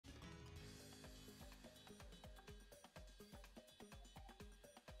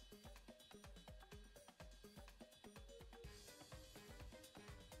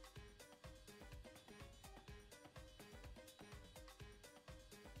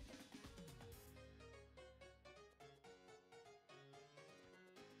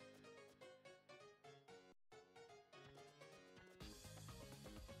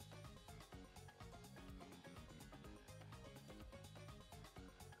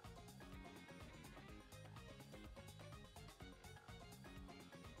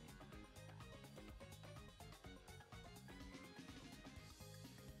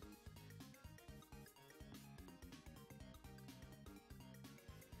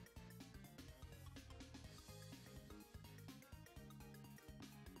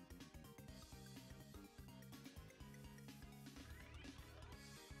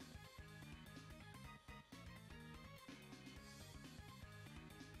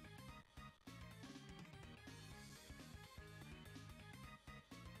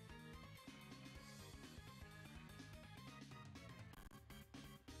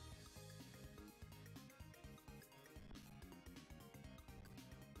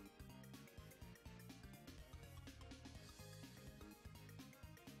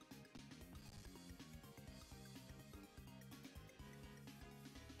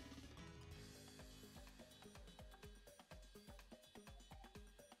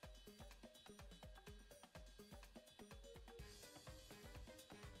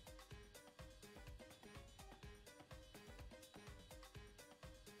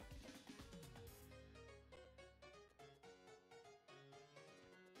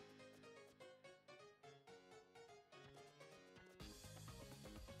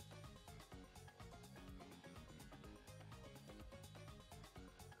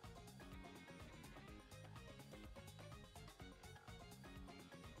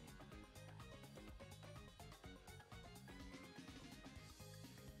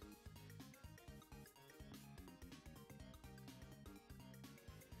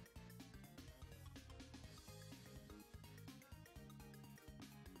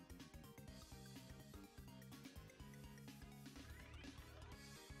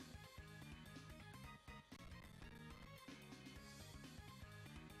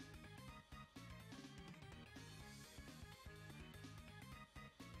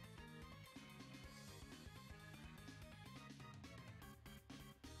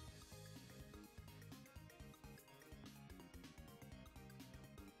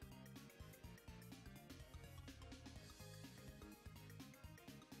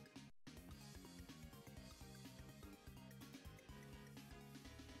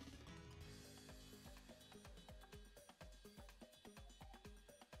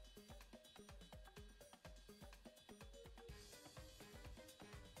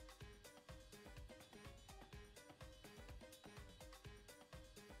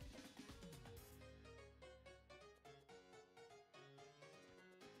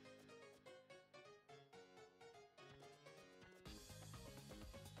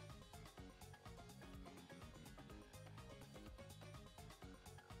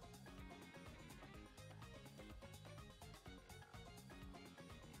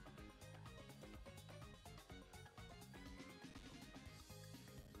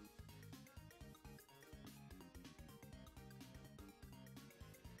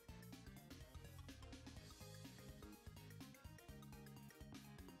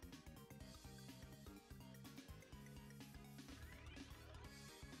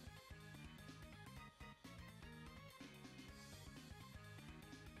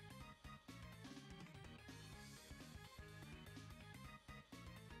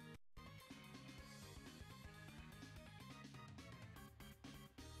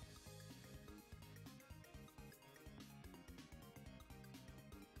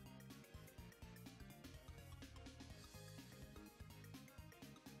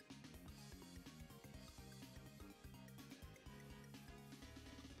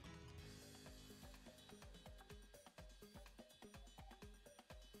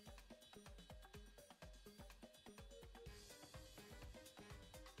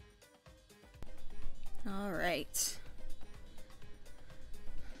Alright.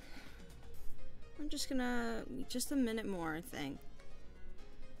 I'm just gonna... just a minute more, I think.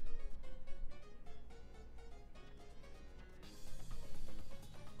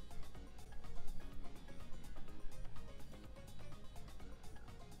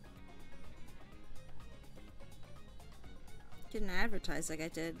 Didn't advertise like I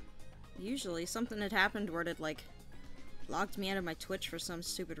did. Usually something had happened where it like logged me out of my Twitch for some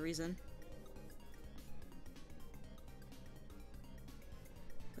stupid reason.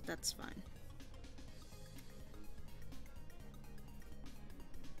 But that's fine.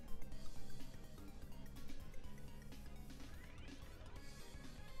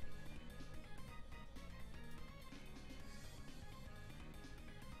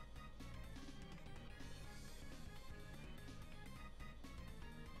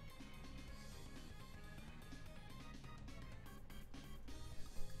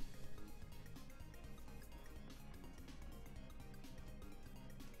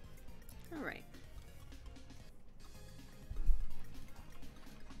 Alright.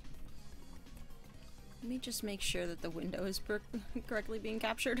 Let me just make sure that the window is correctly being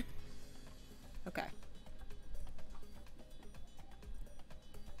captured. Okay.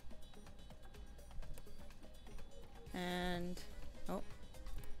 And... oh.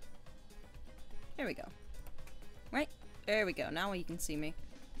 There we go. Right? There we go. Now you can see me.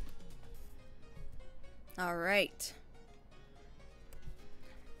 Alright.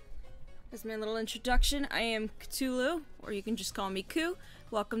 As my little introduction, I am Kootooloo, or you can just call me Koo.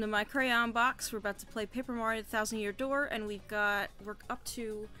 Welcome to my crayon box. We're about to play Paper Mario: The Thousand Year Door, and we're up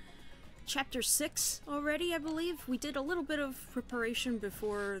to Chapter 6 already, I believe. We did a little bit of preparation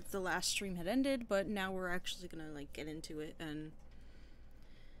before the last stream had ended, but now we're actually gonna, like, get into it and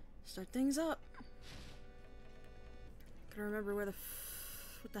start things up. Gotta remember where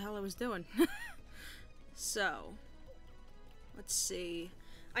what the hell I was doing. So, let's see.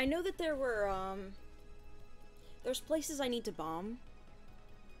 I know that there were, there's places I need to bomb.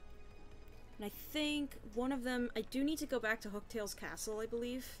 And I think one of them, I do need to go back to Hooktail's castle, I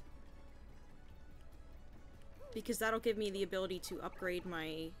believe. Because that'll give me the ability to upgrade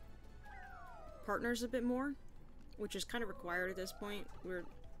my partners a bit more. Which is kind of required at this point. We're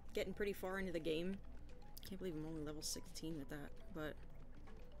getting pretty far into the game. Can't believe I'm only level 16 with that, but...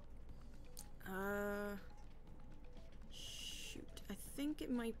 I think it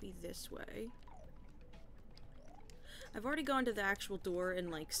might be this way. I've already gone to the actual door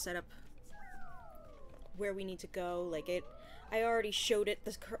and, like, set up where we need to go. Like, I already showed it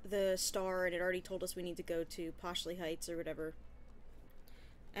the star, and it already told us we need to go to Poshley Heights or whatever.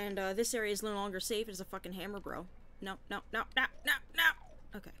 And, this area is no longer safe. It's a fucking hammer, bro. No, no, no, no, no,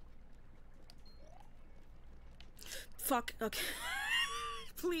 no! Okay. Fuck, okay.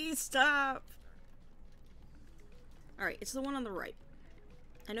 Please stop! Alright, it's the one on the right.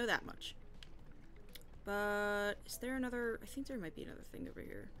 I know that much. But, is there another... I think there might be another thing over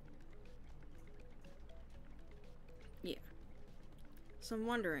here. Yeah. So I'm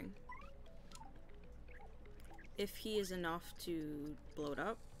wondering if he is enough to blow it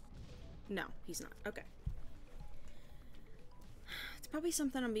up. No, he's not. Okay. It's probably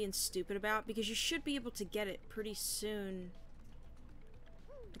something I'm being stupid about, because you should be able to get it pretty soon.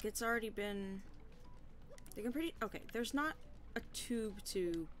 Like, it's already been... okay, there's not a tube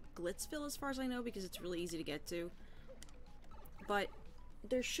to Glitzville as far as I know, because it's really easy to get to. But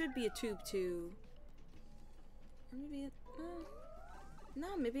there should be a tube to... or maybe it...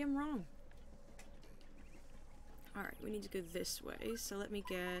 no, maybe I'm wrong. Alright, we need to go this way, so let me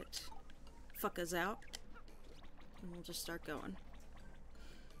get fuckers out. And we'll just start going.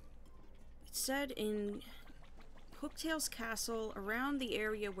 It said in Hooktail's castle, around the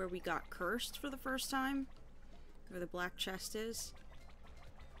area where we got cursed for the first time, where the black chest is.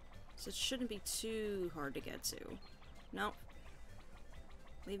 So it shouldn't be too hard to get to. Nope.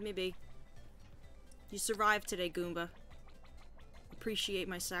 Leave me be. You survived today, Goomba. Appreciate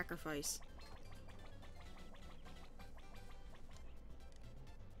my sacrifice.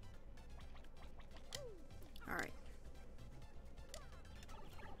 Alright.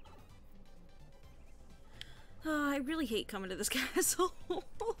 I really hate coming to this castle.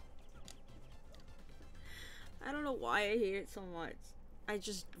 I don't know why I hate it so much. I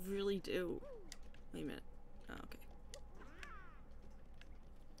just really do. Wait a minute. Oh, okay.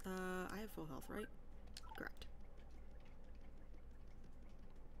 I have full health, right? Correct.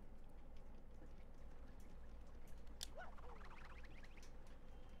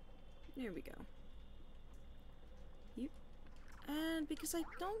 There we go. And because I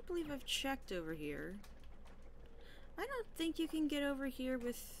don't believe I've checked over here, I don't think you can get over here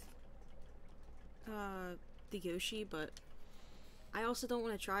with the Yoshi, but I also don't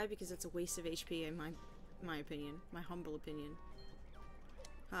want to try because it's a waste of HP in my opinion. My humble opinion.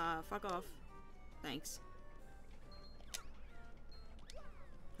 Fuck off. Thanks.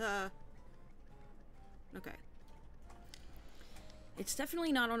 Okay. It's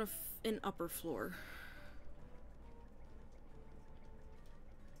definitely not on an upper floor.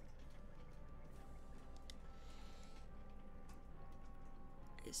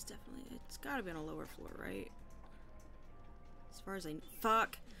 It's definitely, it's gotta be on a lower floor, right? As far as I,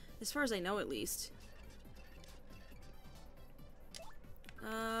 fuck! As far as I know, at least.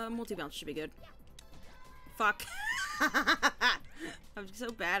 Multi-bounce should be good. Fuck! I'm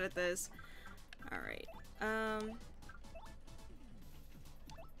so bad at this. Alright,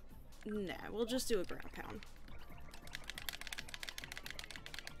 nah, we'll just do a ground pound.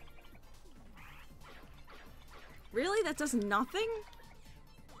 Really? That does nothing?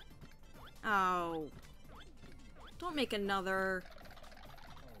 Oh. Don't make another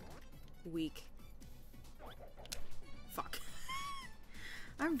week. Fuck.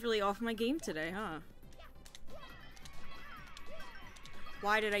 I'm really off my game today, huh?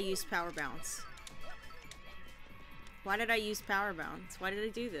 Why did I use power bounce? Why did I use power bounce? Why did I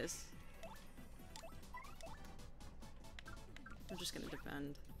do this? I'm just gonna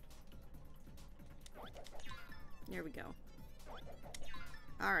defend. There we go.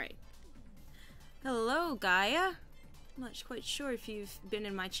 Alright. Hello, Gaia. I'm not quite sure if you've been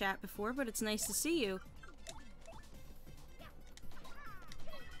in my chat before, but it's nice to see you.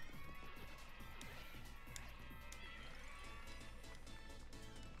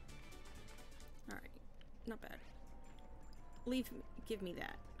 Alright. Not bad. Leave me. Give me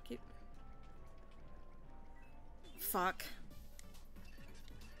that. Fuck.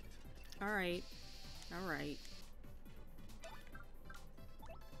 Alright. Alright.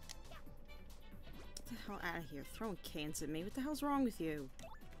 Get the hell out of here. Throwing cans at me. What the hell's wrong with you?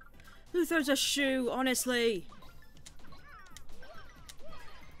 Who throws a shoe, honestly?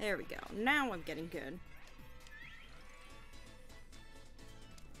 There we go. Now I'm getting good.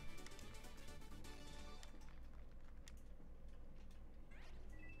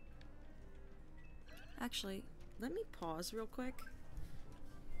 Actually, let me pause real quick.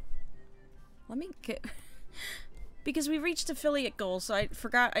 Let me get... because we reached affiliate goals, so I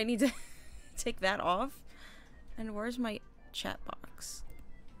forgot I need to take that off. And where's my chat box?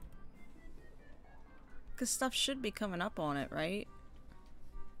 Because stuff should be coming up on it, right?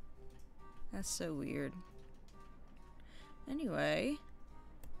 That's so weird. Anyway.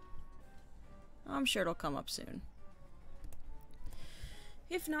 I'm sure it'll come up soon.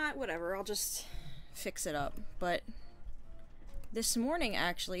 If not, whatever, I'll just fix it up. But this morning,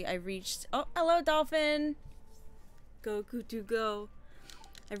 actually, I reached... Oh, hello, Dolphin! Go, Kootooloo, go.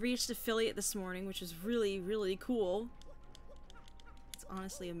 I reached affiliate this morning, which is really, really cool. It's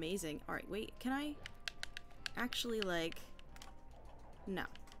honestly amazing. Alright, wait, can I actually, like... No.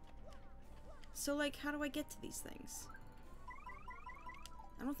 So, like, how do I get to these things?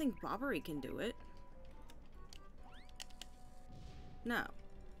 I don't think Bobbery can do it. No.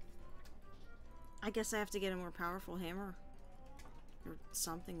 I guess I have to get a more powerful hammer. Or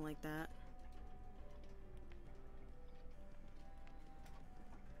something like that.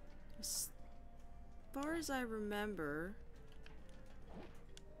 As far as I remember...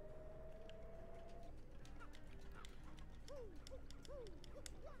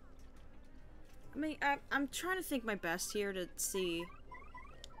 I mean, I'm trying to think my best here to see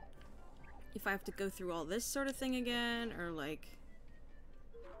if I have to go through all this sort of thing again, or like...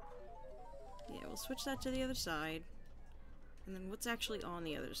 Yeah, we'll switch that to the other side. And then what's actually on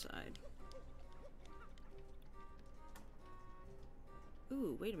the other side?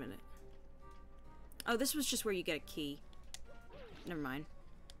 Ooh, wait a minute. Oh, this was just where you get a key. Never mind.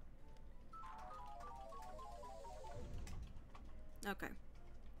 Okay.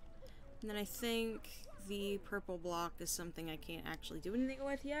 And then I think the purple block is something I can't actually do anything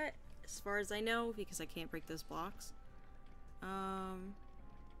with yet, as far as I know, because I can't break those blocks.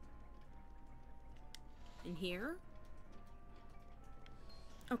 In here?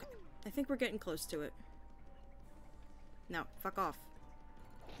 Okay. I think we're getting close to it. No, fuck off.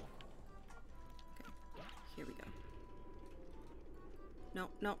 Okay. Here we go. No,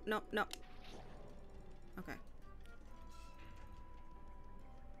 no, no, no. Okay.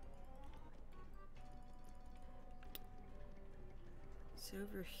 It's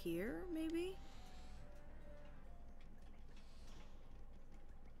over here, maybe?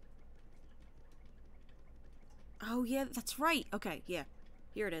 Oh, yeah, that's right. Okay, yeah.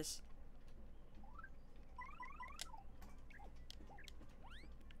 Here it is.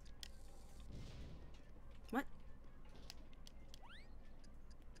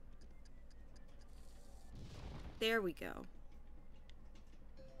 There we go.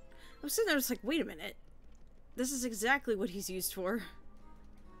 I was sitting there, I was like, wait a minute. This is exactly what he's used for.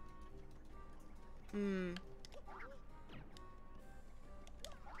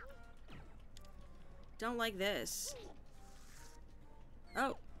 Don't like this.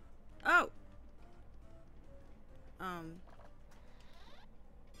 Oh. Oh!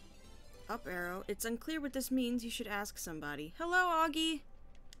 Up arrow. It's unclear what this means. You should ask somebody. Hello, Augie!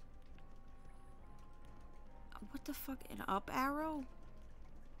 What the fuck? An up arrow?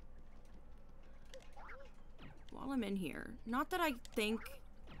 While I'm in here. Not that I think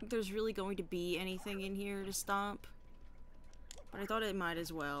there's really going to be anything in here to stomp. But I thought it might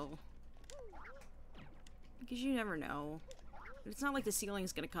as well. Because you never know. It's not like the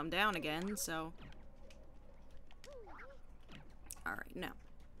ceiling's gonna come down again, so... Alright, now.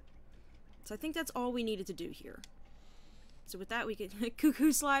 So I think that's all we needed to do here. So with that, we could...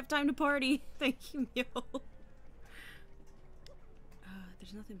 Cuckoo Slap, time to party! Thank you, Mule.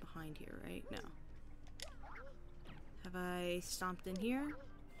 There's nothing behind here, right? No. Have I stomped in here?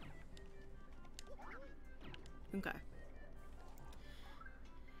 Okay.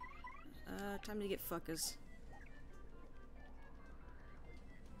 Time to get fuckers.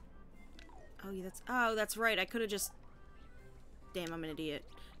 Oh, yeah, that's right. I could have just... Damn, I'm an idiot.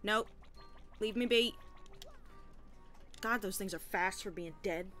 Nope. Leave me be. God, those things are fast for being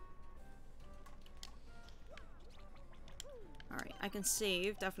dead. Alright, I can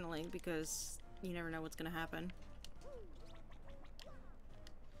save, definitely, because you never know what's gonna happen.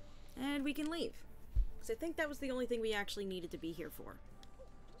 And we can leave. Because I think that was the only thing we actually needed to be here for.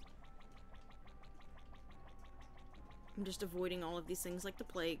 I'm just avoiding all of these things like the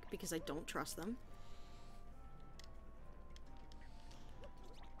plague, because I don't trust them.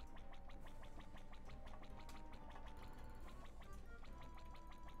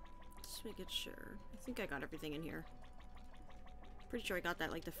 Just making sure. I think I got everything in here. Pretty sure I got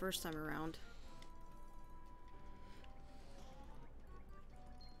that like the first time around.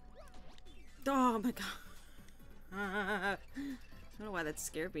 Oh my god. I don't know why that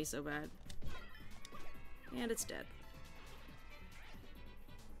scared me so bad. And it's dead.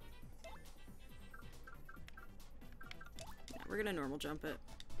 Yeah, we're gonna normal jump it.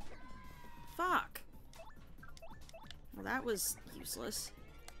 Fuck! Well, that was useless.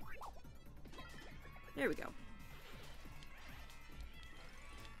 There we go.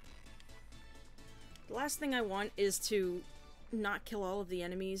 The last thing I want is to not kill all of the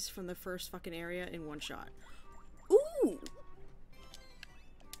enemies from the first fucking area in one shot. Ooh!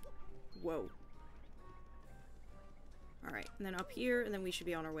 Whoa. Alright, and then up here, and then we should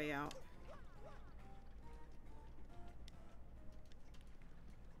be on our way out.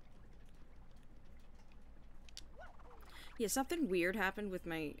 Yeah, something weird happened with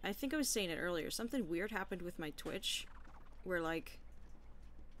my... I think I was saying it earlier. Something weird happened with my Twitch. Where, like,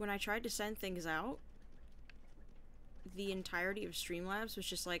 when I tried to send things out, the entirety of Streamlabs was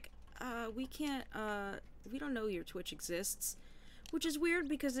just like, we can't, we don't know your Twitch exists. Which is weird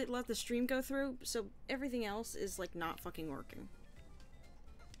because it let the stream go through, so everything else is, like, not fucking working.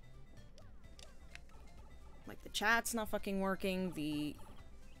 Like, the chat's not fucking working, the...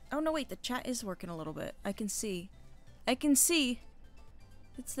 Oh, no, wait, the chat is working a little bit. I can see. I can see.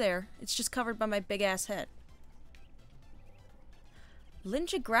 It's there. It's just covered by my big-ass head.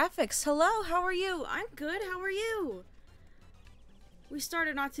 Linja Graphics, hello, how are you? I'm good, how are you? We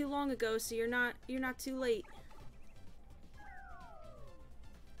started not too long ago, so you're not too late.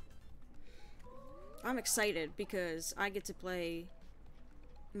 I'm excited because I get to play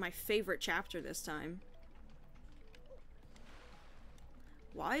my favorite chapter this time.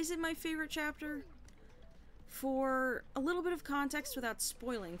 Why is it my favorite chapter? For a little bit of context without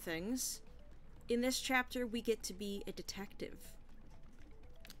spoiling things, in this chapter we get to be a detective.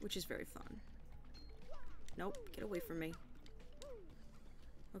 Which is very fun. Nope, get away from me.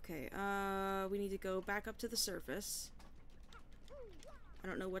 Okay, we need to go back up to the surface. I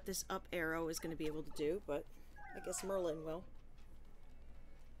don't know what this up arrow is going to be able to do, but I guess Merlin will.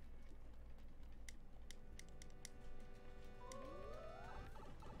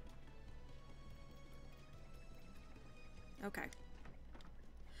 Okay.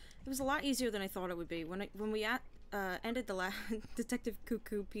 It was a lot easier than I thought it would be. When we ended the last Detective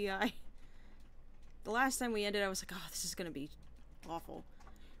Cuckoo PI, the last time we ended, I was like, oh, this is gonna be awful.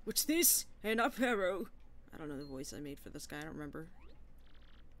 What's this? An up arrow. I don't know the voice I made for this guy. I don't remember.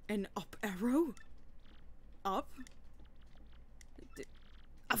 An up arrow? Up?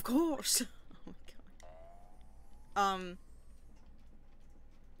 Of course. Oh my god.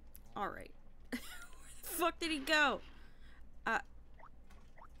 Alright. Where the fuck did he go?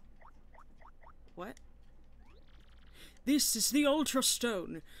 What? This is the Ultra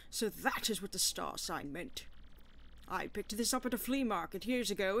Stone, so that is what the star sign meant. I picked this up at a flea market years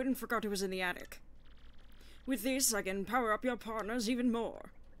ago and forgot it was in the attic. With this, I can power up your partners even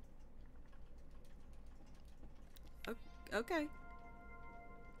more. Okay.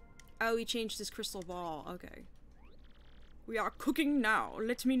 Oh, he changed his crystal ball. Okay. We are cooking now.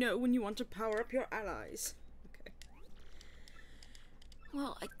 Let me know when you want to power up your allies. Okay.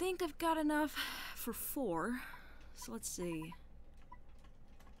 Well, I think I've got enough for 4. So let's see.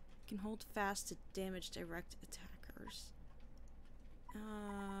 Can hold fast to damage direct attackers.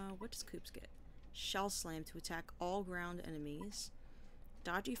 What does Koops get? Shell Slam to attack all ground enemies.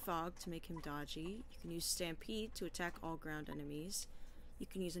 Dodgy Fog to make him dodgy. You can use Stampede to attack all ground enemies. You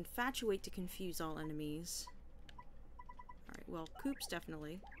can use Infatuate to confuse all enemies. Alright, well, Koops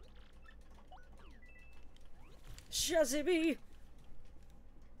definitely. Shazibi!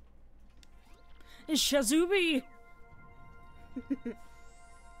 Shazubi!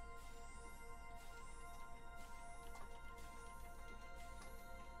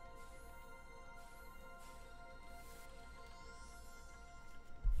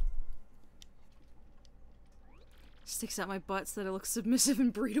 Sticks out my butt so that it looks submissive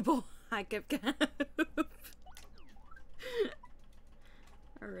and breedable. I kept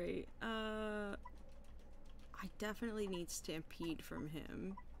Alright, I definitely need Stampede from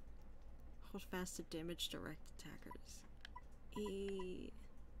him. Hold fast to damage direct attackers.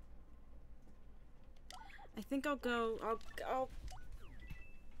 I think I'll go, I'll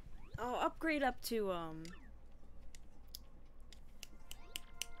upgrade up to,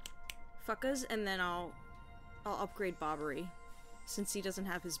 Fuckas, and then I'll upgrade Bobbery, since he doesn't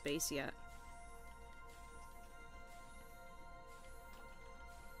have his base yet.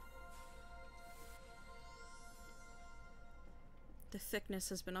 The thickness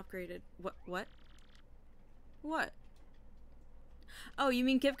has been upgraded. What? What? Oh, you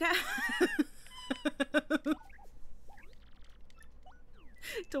mean KitKat?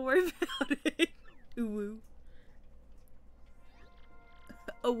 Don't worry about it. Ooh.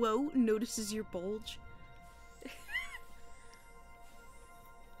 Oh, whoa, notices your bulge.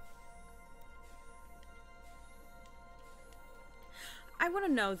 I want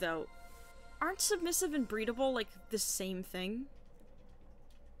to know, though, aren't submissive and breedable, like, the same thing?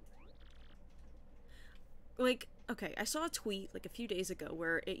 Like, okay, I saw a tweet, like, a few days ago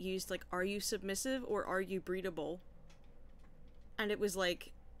where it used, like, are you submissive or are you breedable? And it was,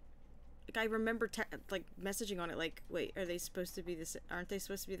 like I remember, like, messaging on it, like, wait, are they supposed to be the same? Aren't they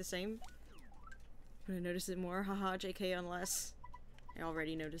supposed to be the same? I'm gonna notice it more, haha, JK, unless I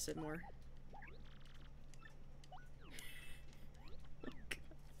already notice it more.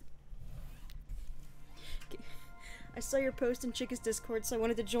 I saw your post in Chica's Discord, so I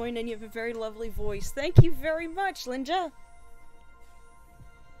wanted to join, and you have a very lovely voice. Thank you very much, Linja!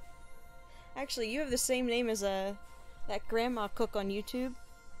 Actually, you have the same name as, that grandma cook on YouTube.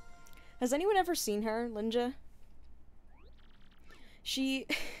 Has anyone ever seen her, Linja? She's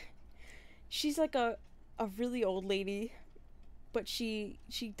like a really old lady, but she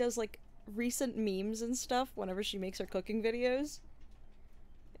does, like, recent memes and stuff whenever she makes her cooking videos.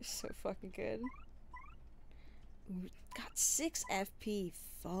 It's so fucking good. Ooh, got 6 FP,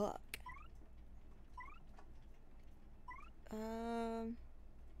 fuck.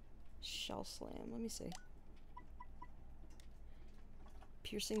 Shell Slam, let me see.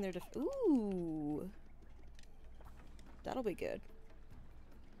 Piercing their ooh! That'll be good.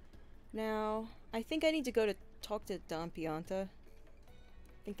 Now, I think I need to go to talk to Don Pianta. I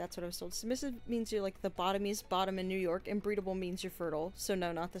think that's what I was told. Submissive means you're like the bottomiest bottom in New York, and breedable means you're fertile. So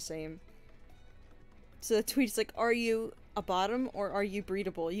no, not the same. So the tweet's like, are you a bottom or are you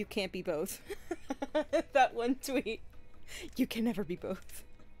breedable? You can't be both. That one tweet. You can never be both.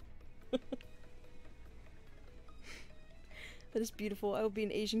 That is beautiful. I will be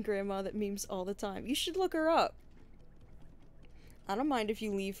an Asian grandma that memes all the time. You should look her up. I don't mind if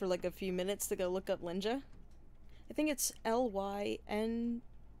you leave for like a few minutes to go look up Linja. I think it's Lynja,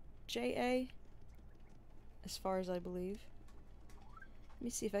 as far as I believe. Let me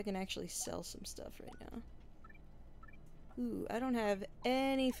see if I can actually sell some stuff right now. Ooh, I don't have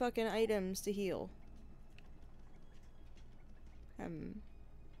any fucking items to heal. I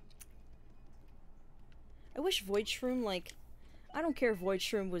wish Void Shroom, like, I don't care if Void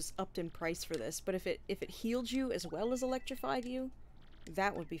Shroom was upped in price for this, but if it healed you as well as electrified you,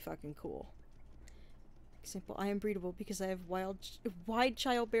 that would be fucking cool. Example, I am breedable because I have wide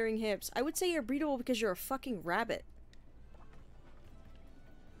childbearing hips. I would say you're breedable because you're a fucking rabbit.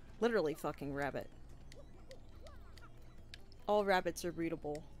 Literally fucking rabbit. All rabbits are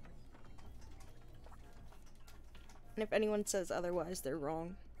breedable. And if anyone says otherwise, they're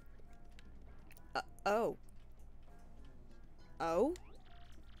wrong. Oh. Oh?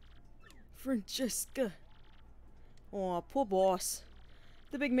 Francesca. Aw, poor boss.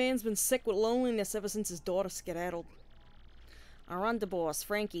 The big man's been sick with loneliness ever since his daughter skedaddled. Our underboss,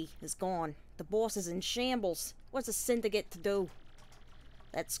 Frankie, is gone. The boss is in shambles. What's a syndicate to do?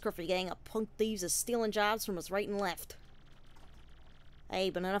 That scruffy gang of punk thieves is stealing jobs from us right and left. Hey,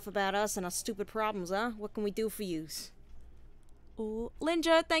 but enough about us and our stupid problems, huh? What can we do for yous? Oh,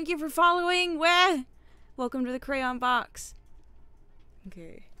 Linja, thank you for following! Where? Welcome to the Crayon Box.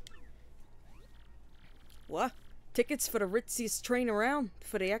 Okay. What? Tickets for the ritziest train around?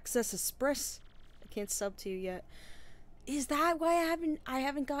 For the Excess Express? I can't sub to you yet. Is that why I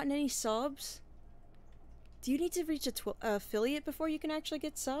haven't gotten any subs? Do you need to reach a affiliate before you can actually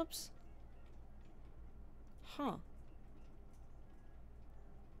get subs? Huh.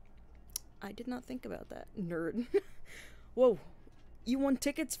 I did not think about that, nerd. Whoa, you won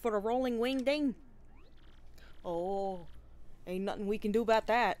tickets for the Rolling Wing Ding? Oh, ain't nothing we can do about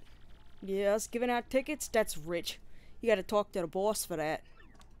that. Yeah, us giving out tickets? That's rich. You gotta talk to the boss for that.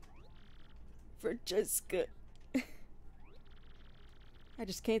 Francesca. I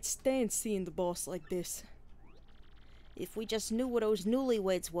just can't stand seeing the boss like this. If we just knew what those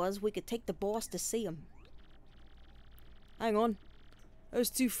newlyweds was, we could take the boss to see him. Hang on. Those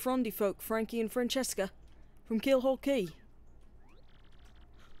two Frondy folk, Frankie and Francesca, from Killhole Key.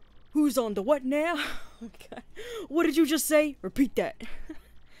 Who's on the what now? Okay. What did you just say? Repeat that.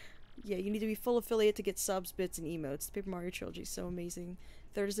 Yeah, you need to be full affiliate to get subs, bits, and emotes. The Paper Mario Trilogy is so amazing.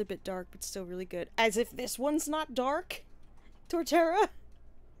 Third is a bit dark, but still really good. As if this one's not dark? Torterra?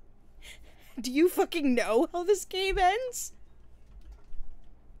 Do you fucking know how this game ends?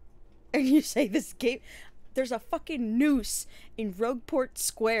 And you say this game... There's a fucking noose in Rogueport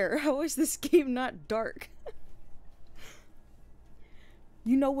Square. How is this game not dark?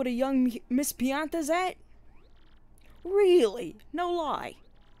 You know what a young Miss Pianta's at? Really? No lie.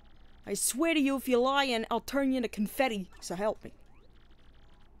 I swear to you, if you're lying, I'll turn you into confetti. So help me.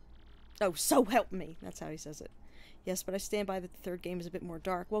 Oh, so help me. That's how he says it. Yes, but I stand by that the third game is a bit more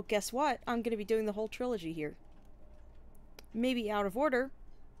dark. Well, guess what? I'm going to be doing the whole trilogy here. Maybe out of order,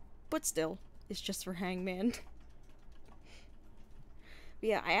 but still. It's just for Hangman.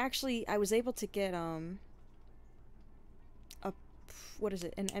 Yeah, I was able to get, an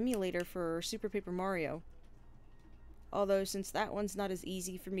emulator for Super Paper Mario. Although, since that one's not as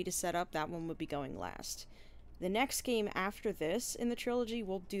easy for me to set up, that one would be going last. The next game after this in the trilogy,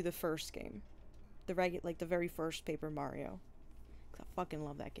 we'll do the first game. The very first Paper Mario. 'Cause I fucking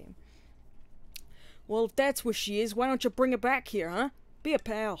love that game. Well, if that's where she is, why don't you bring her back here, huh? Be a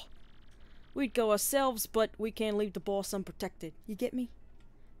pal. We'd go ourselves, but we can't leave the boss unprotected. You get me?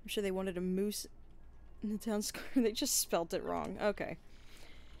 I'm sure they wanted a moose in the town square. They just spelt it wrong. Okay.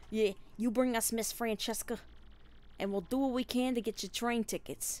 Yeah, you bring us Miss Francesca, and we'll do what we can to get you train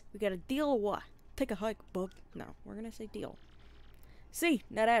tickets. We got a deal or what? Take a hike, bub. No, we're gonna say deal. See,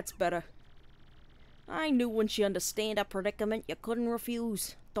 now that's better. I knew once you understand our predicament, you couldn't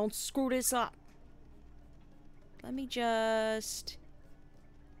refuse. Don't screw this up. Let me just...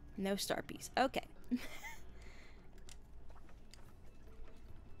 No star piece. Okay.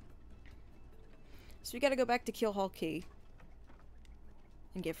 So we gotta go back to Killhole Key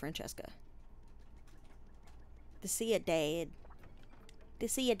and get Francesca. To see a dad. To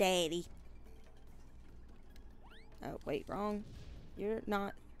see a daddy. Oh, wait, wrong. You're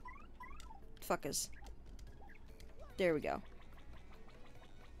not. Fuckers. There we go.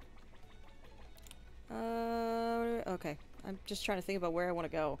 Okay. I'm just trying to think about where I want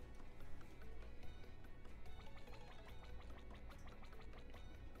to go.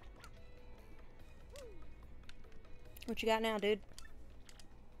 What you got now, dude?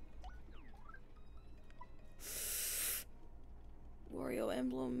 Wario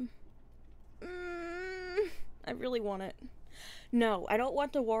emblem. I really want it. No, I don't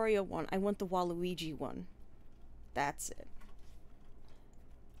want the Wario one. I want the Waluigi one. That's it.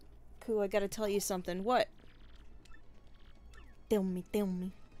 Cool, I gotta tell you something. What? Tell me, tell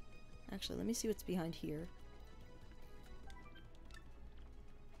me. Actually, let me see what's behind here.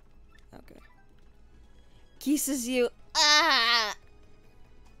 Okay. Kisses you. Ah!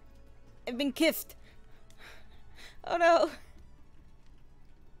 I've been kissed. Oh no.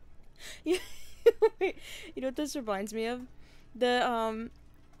 You know what this reminds me of? The,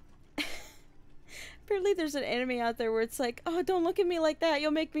 apparently there's an anime out there where it's like, oh, don't look at me like that,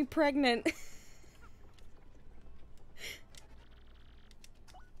 you'll make me pregnant.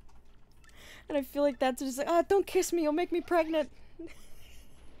 And I feel like that's just like, oh, don't kiss me, you'll make me pregnant.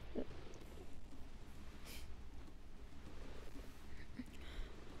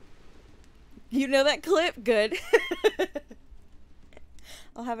 You know that clip? Good.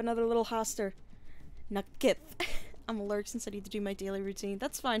 I'll have another little hoster. Nugget. I'm a lurk since I need to do my daily routine.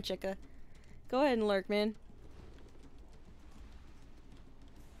 That's fine, Chica. Go ahead and lurk, man.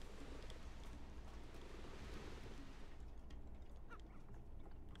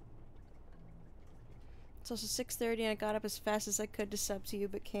 It's also 6:30 and I got up as fast as I could to sub to you,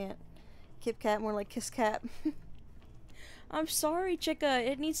 but can't. Kip Kat, more like Kiss Cat. I'm sorry, Chica.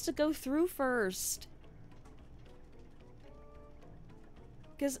 It needs to go through first.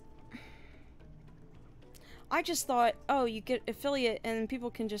 Because I just thought, oh, you get affiliate and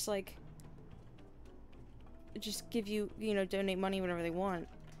people can just, like, just give you, you know, donate money whenever they want.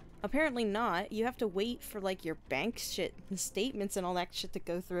 Apparently not. You have to wait for, like, your bank shit and statements and all that shit to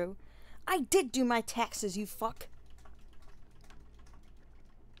go through. I did do my taxes, you fuck.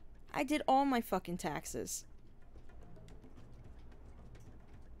 I did all my fucking taxes.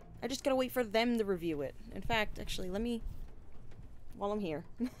 I just gotta wait for them to review it. In fact, actually, let me... While I'm here.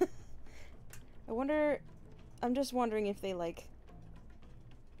 I wonder... I'm just wondering if they, like...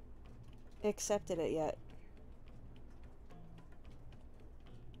 accepted it yet.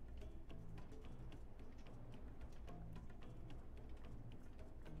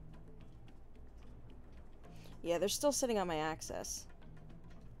 Yeah, they're still sitting on my access.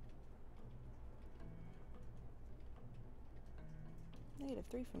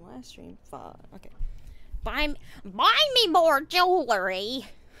 -3 from last stream. Fuck. Okay. Buy me more jewelry!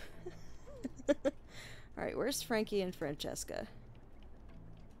 Alright, where's Frankie and Francesca?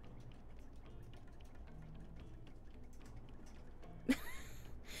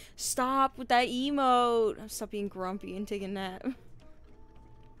 Stop with that emote! Stop being grumpy and take a nap.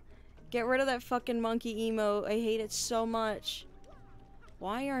 Get rid of that fucking monkey emote. I hate it so much.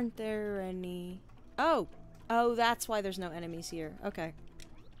 Why aren't there any... Oh! Oh, that's why there's no enemies here. Okay.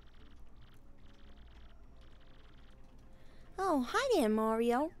 Oh, hi there,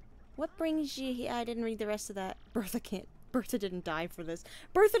 Mario. What brings you here? I didn't read the rest of that. Bertha didn't die for this.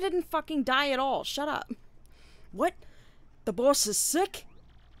 Bertha didn't fucking die at all. Shut up. What? The boss is sick?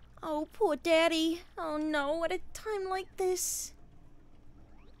 Oh, poor daddy. Oh no, at a time like this.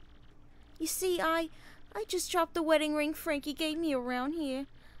 You see, I just dropped the wedding ring Frankie gave me around here.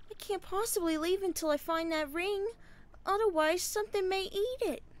 I can't possibly leave until I find that ring. Otherwise, something may eat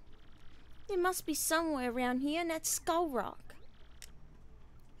it. It must be somewhere around here in that skull rock.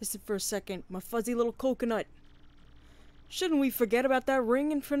 Listen for a second, my fuzzy little coconut. Shouldn't we forget about that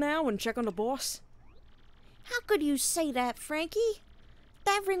ring and for now and check on the boss? How could you say that, Frankie?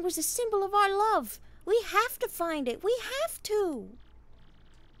 That ring was a symbol of our love. We have to find it. We have to.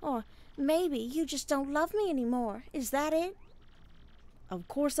 Or maybe you just don't love me anymore. Is that it? Of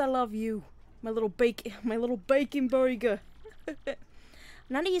course I love you, my little bacon burger.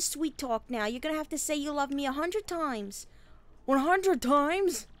 None of your sweet talk now. You're gonna have to say you love me 100 times. 100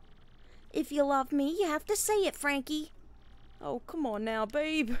 times? If you love me, you have to say it, Frankie. Oh, come on now,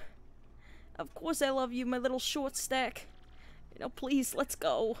 babe. Of course I love you, my little short stack. You know, please, let's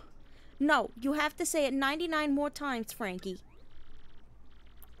go. No, you have to say it 99 more times, Frankie.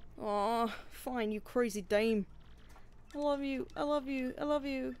 Aw, fine, you crazy dame. I love you, I love you, I love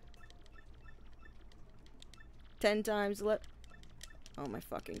you. 10 times, oh my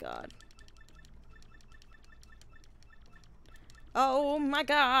fucking god. Oh my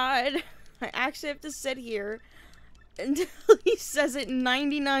god! I actually have to sit here until he says it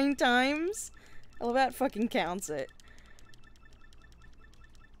 99 times? I love that fucking counts it.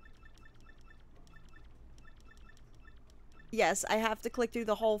 Yes, I have to click through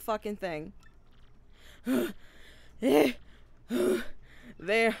the whole fucking thing. There,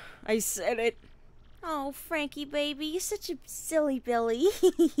 I said it. Oh, Frankie, baby, you're such a silly Billy.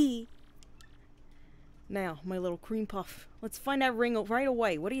 Now, my little cream puff. Let's find that ring right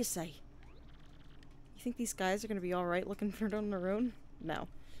away. What do you say? You think these guys are gonna be alright looking for it on their own? No.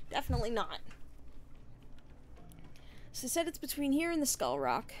 Definitely not. So they said it's between here and the Skull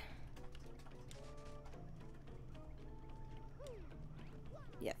Rock.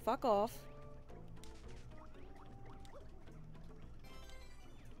 Yeah, fuck off.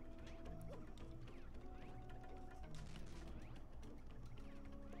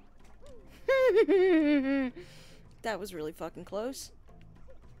 That was really fucking close.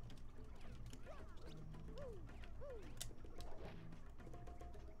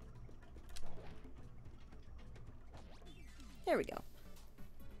 There we go.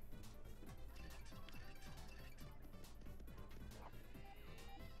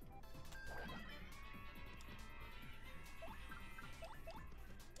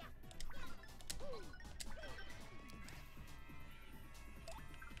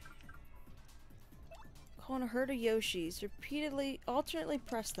 Spawn a herd of Yoshis. Repeatedly, alternately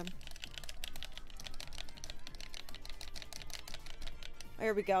press them.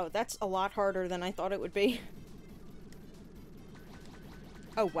 There we go. That's a lot harder than I thought it would be.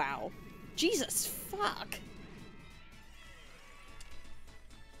 Oh, wow. Jesus, fuck!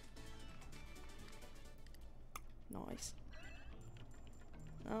 Nice.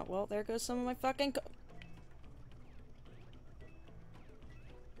 Oh, well, there goes some of my fucking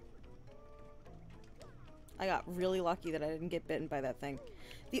I got really lucky that I didn't get bitten by that thing.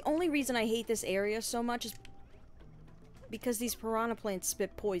 The only reason I hate this area so much is because these piranha plants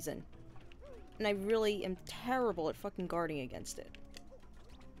spit poison. And I really am terrible at fucking guarding against it.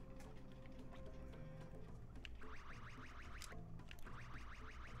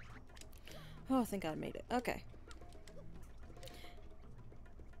 Oh, thank God I made it. Okay.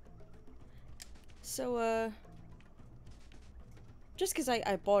 So, just because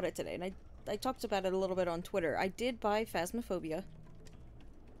I bought it today, and I talked about it a little bit on Twitter, I did buy Phasmophobia.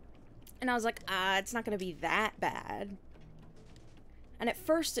 And I was like, it's not gonna be that bad. And at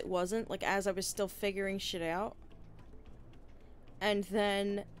first it wasn't, like, as I was still figuring shit out. And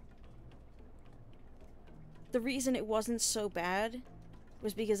then the reason it wasn't so bad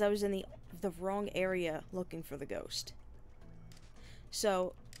was because I was in the wrong area looking for the ghost.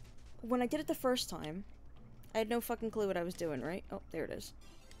 So, when I did it the first time, I had no fucking clue what I was doing, right? Oh, there it is.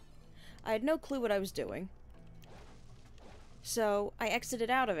 I had no clue what I was doing. So, I exited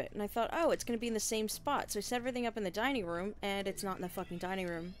out of it, and I thought, oh, it's gonna be in the same spot. So I set everything up in the dining room, and it's not in the fucking dining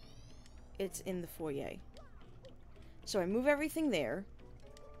room. It's in the foyer. So I move everything there.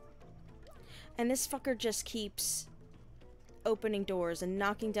 And this fucker just keeps opening doors and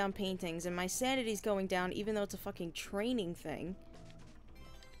knocking down paintings, and my sanity's going down even though it's a fucking training thing.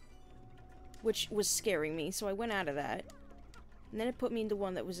 Which was scaring me, so I went out of that. And then it put me into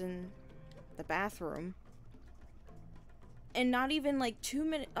one that was in the bathroom. And not even like 2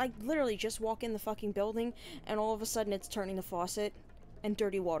 minutes, I literally just walk in the fucking building, and all of a sudden it's turning the faucet, and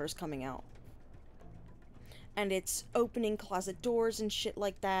dirty water's coming out. And it's opening closet doors and shit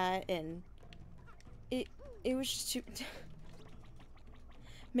like that, and it was just too...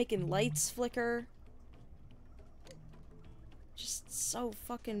 making lights flicker. Just so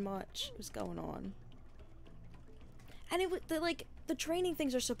fucking much was going on. And it was, the training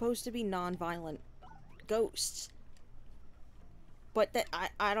things are supposed to be non-violent ghosts. But that,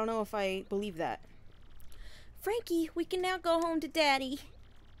 I don't know if I believe that. Frankie, we can now go home to Daddy.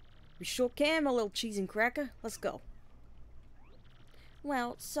 We sure can, my little cheese and cracker. Let's go.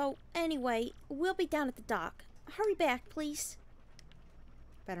 Well, so, anyway, we'll be down at the dock. Hurry back, please.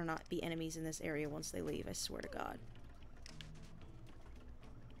 Better not be enemies in this area once they leave, I swear to God.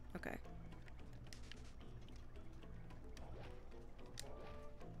 Okay.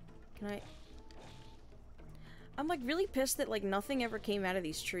 Can I... I'm, like, really pissed that, like, nothing ever came out of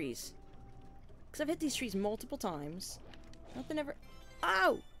these trees. Because I've hit these trees multiple times. Nothing ever...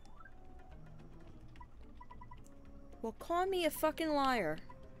 Ow! Well, call me a fucking liar.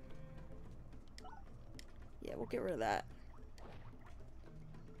 Yeah, we'll get rid of that.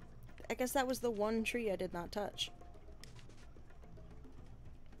 I guess that was the one tree I did not touch.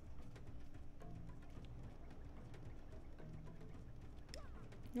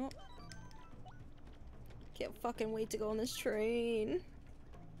 Nope. Can't fucking wait to go on this train.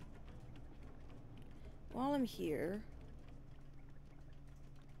 While I'm here,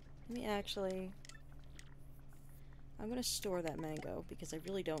 let me actually... I'm gonna store that mango because I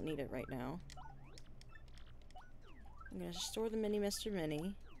really don't need it right now. I'm gonna store the mini Mr.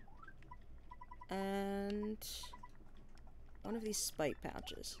 Mini. And one of these spike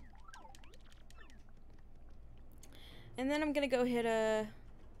pouches. And then I'm gonna go hit a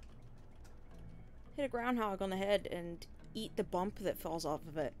groundhog on the head and eat the bump that falls off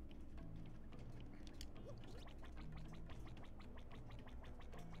of it.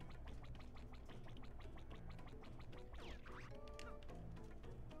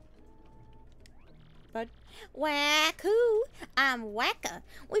 Bud? Whack-hoo! I'm Wacka.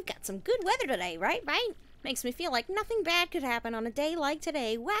 We've got some good weather today, right? Makes me feel like nothing bad could happen on a day like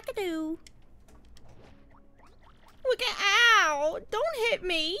today. Wackadoo! Look at... Ow! Don't hit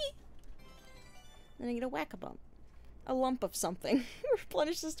me! Then I get a whack-a-bump. A lump of something.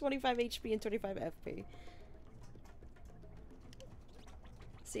 Replenishes 25 HP and 25 FP.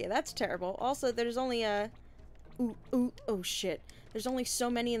 So yeah, that's terrible. Also, there's only a... oh shit. There's only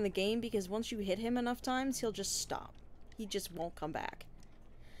so many in the game because once you hit him enough times, he'll just stop. He just won't come back.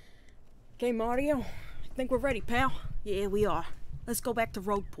 Okay, Mario. I think we're ready, pal. Yeah, we are. Let's go back to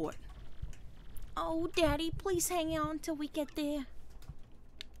Rogueport. Oh, Daddy, please hang on till we get there.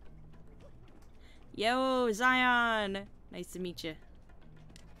 Yo, Zion! Nice to meet you.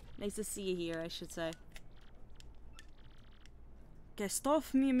 Nice to see you here, I should say. Cast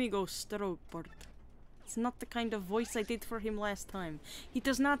off mi amigo Stroport. It's not the kind of voice I did for him last time. He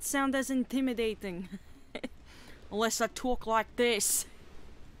does not sound as intimidating. Unless I talk like this.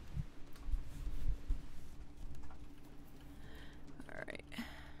 Alright.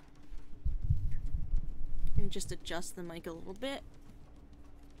 Let me just adjust the mic a little bit.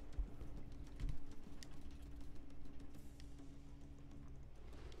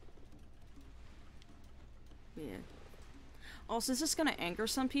 Yeah. Also, this is gonna anger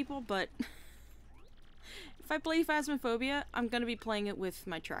some people, but if I play Phasmophobia, I'm gonna be playing it with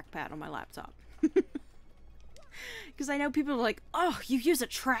my trackpad on my laptop. Because I know people are like, oh, you use a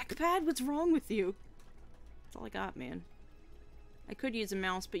trackpad? What's wrong with you? That's all I got, man. I could use a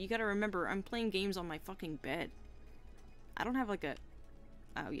mouse, but you gotta remember, I'm playing games on my fucking bed. I don't have like a...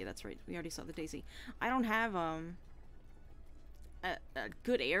 Oh, yeah, that's right. We already saw the Daisy. I don't have, a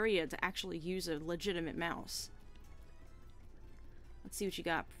good area to actually use a legitimate mouse. Let's see what you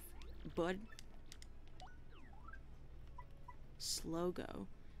got, bud. Slow go.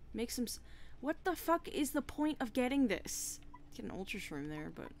 Make some... What the fuck is the point of getting this? Get an Ultra Shroom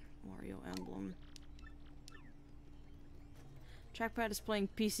there, but Wario Emblem. Trackpad is playing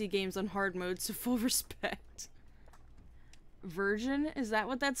PC games on hard mode, so full respect. Virgin? Is that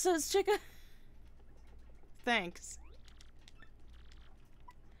what that says, chicka? Thanks.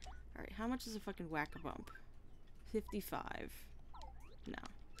 Alright, how much is a fucking whack-a-bump? 55. No.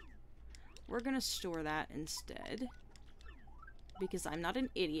 We're gonna store that instead. Because I'm not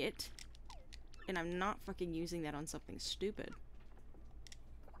an idiot. And I'm not fucking using that on something stupid.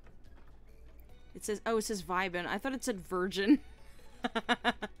 It says, oh, it says Vibin. I thought it said Virgin.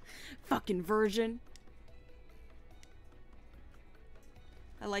 Fucking Virgin.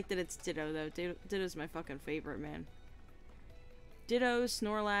 I like that it's Ditto, though. Ditto's my fucking favorite, man. Ditto,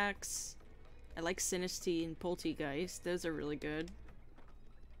 Snorlax. I like Sinistea and Poltegeist. Those are really good.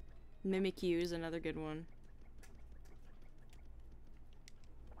 Mimikyu is another good one.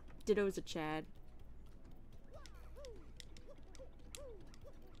 Ditto is a Chad.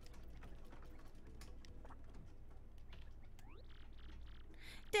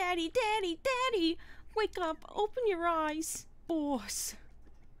 Daddy, daddy, daddy! Wake up! Open your eyes! Boss!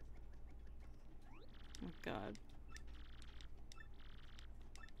 Oh god.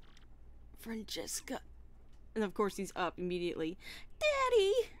 Francesca. And of course he's up immediately.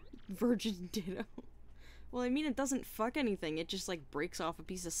 Daddy! Virgin Ditto. Well, I mean, it doesn't fuck anything. It just, like, breaks off a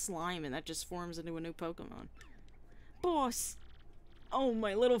piece of slime and that just forms into a new Pokemon. Boss! Oh,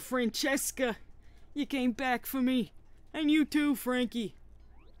 my little Francesca! You came back for me. And you too, Frankie.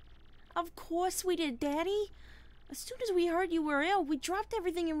 Of course we did, Daddy. As soon as we heard you were ill, we dropped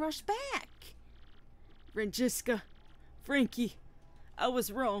everything and rushed back. Francesca, Frankie, I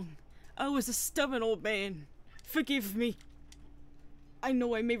was wrong. I was a stubborn old man. Forgive me. I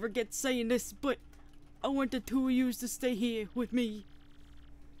know I may forget saying this, but I want the two of you to stay here with me.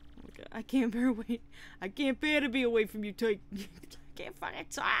 Oh my god, I can't bear wait. I can't bear to be away from you two. I can't fucking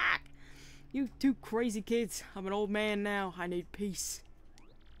talk. You two crazy kids. I'm an old man now. I need peace.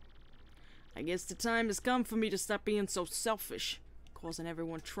 I guess the time has come for me to stop being so selfish, causing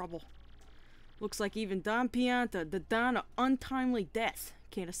everyone trouble. Looks like even Don Pianta, the Don of untimely death,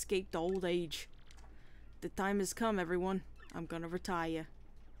 can't escape the old age. The time has come, everyone. I'm gonna retire.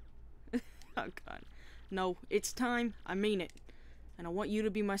 Oh god. No, it's time. I mean it. And I want you to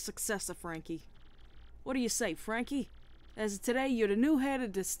be my successor, Frankie. What do you say, Frankie? As of today, you're the new head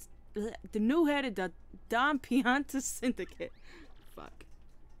of the Don Pianta Syndicate. Fuck.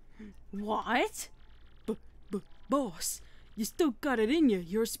 What? Boss, you still got it in you.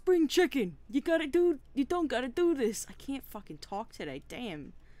 You're a spring chicken. You don't gotta do this. I can't fucking talk today,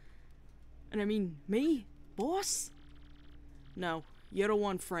 damn. And I mean, me? Boss? No, you're the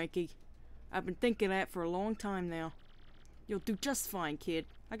one, Frankie. I've been thinking that for a long time now. You'll do just fine, kid.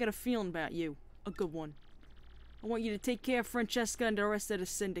 I got a feeling about you. A good one. I want you to take care of Francesca and the rest of the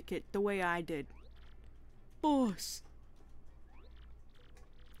syndicate the way I did. Boss.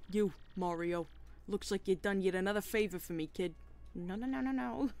 You, Mario. Looks like you done yet another favor for me, kid.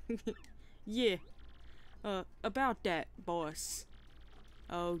 No. Yeah. About that, boss.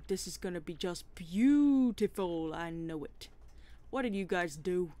 Oh, this is gonna be just beautiful. I know it. What did you guys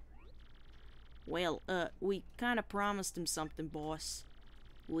do? Well, we kinda promised him something, boss.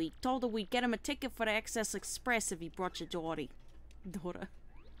 We told him we'd get him a ticket for the Excess Express if he brought your daughter.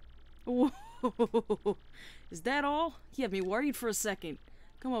 Whoa. Is that all? You had me worried for a second.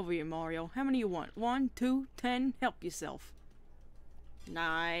 Come over here, Mario. How many you want? 1, 2, 10? Help yourself.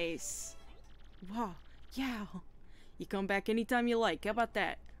 Nice. Wow. Yeah. You come back anytime you like. How about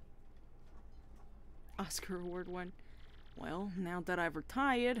that? Oscar Award won. Well, now that I've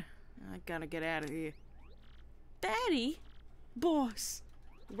retired, I gotta get out of here. Daddy? Boss!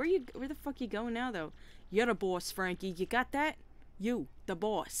 Where the fuck you going now, though? You're the boss, Frankie. You got that? You, the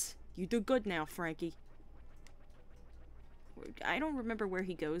boss. You do good now, Frankie. I don't remember where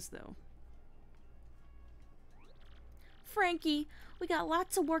he goes, though. Frankie, we got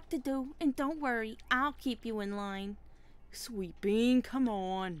lots of work to do, and don't worry, I'll keep you in line. Sweet Bean, come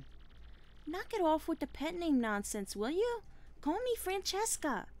on. Knock it off with the pet name nonsense, will you? Call me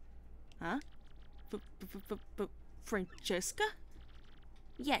Francesca. Huh? Francesca?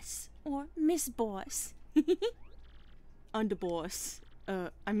 Yes, or Miss Boss. Underboss.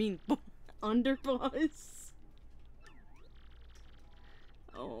 Underboss.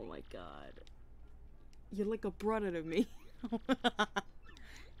 Oh my god. You're like a brother to me.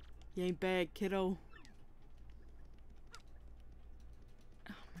 You ain't bad, kiddo.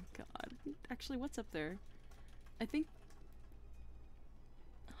 Oh my god. Actually, what's up there? I think...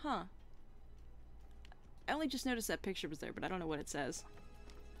 Huh. I only just noticed that picture was there, but I don't know what it says.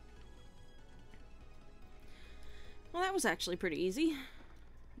 Well, that was actually pretty easy.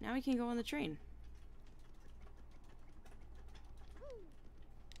 Now we can go on the train.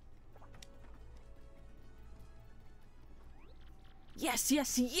 Yes,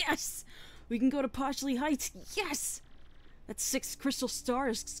 yes, yes! We can go to Poshley Heights. Yes! That 6th crystal star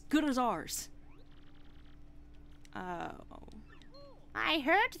is as good as ours. Oh. I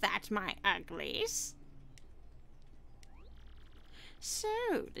heard that, my uglies. So,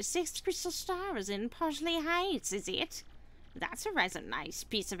 the 6th crystal star is in Poshley Heights, is it? That's a rather nice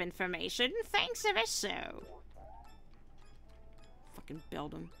piece of information. Thanks ever so. Fucking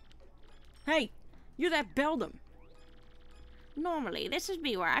Beldam. Hey! You're that Beldam! Normally, this would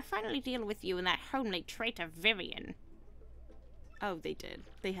be where I finally deal with you and that homely traitor Vivian. Oh, they did.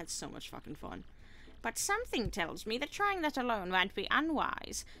 They had so much fucking fun. But something tells me that trying that alone won't be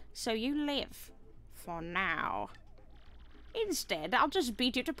unwise, so you live. For now. Instead, I'll just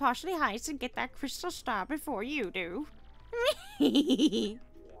beat you to Poshley Heights and get that crystal star before you do. And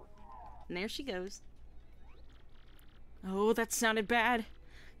there she goes. Oh, that sounded bad.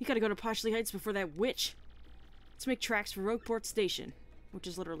 You gotta go to Poshley Heights before that witch. Let's make tracks for Rogueport Station, which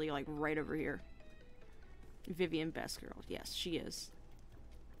is literally, like, right over here. Vivian, best girl. Yes, she is.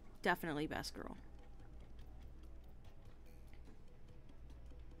 Definitely best girl.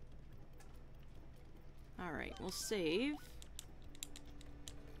 Alright, we'll save.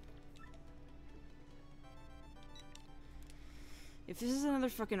 If this is another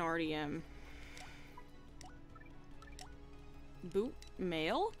fucking RDM. Boot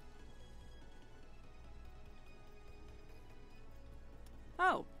mail?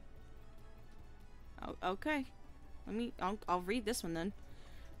 Oh. Oh, okay. I'll read this one then.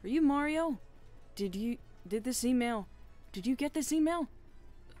 Are you Mario? Did you get this email?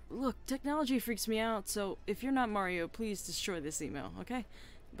 Look, technology freaks me out, so if you're not Mario, please destroy this email, okay?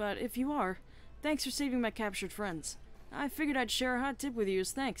 But if you are, thanks for saving my captured friends. I figured I'd share a hot tip with you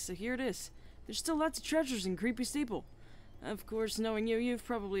as thanks, so here it is. There's still lots of treasures in Creepy Steeple. Of course, knowing you, you've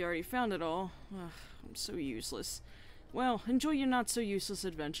probably already found it all. Ugh, I'm so useless. Well, enjoy your not-so-useless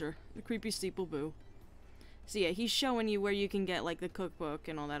adventure. The Creepy Steeple Boo. So yeah, he's showing you where you can get, like, the cookbook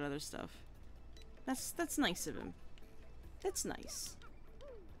and all that other stuff. That's nice of him. That's nice.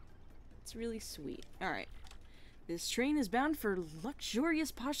 It's really sweet. Alright. This train is bound for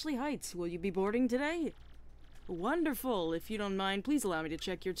luxurious Poshley Heights. Will you be boarding today? Wonderful. If you don't mind, please allow me to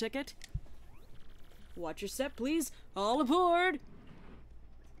check your ticket. Watch your step, please. All aboard!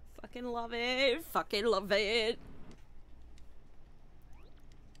 Fucking love it. Fucking love it.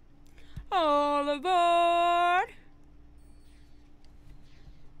 All aboard!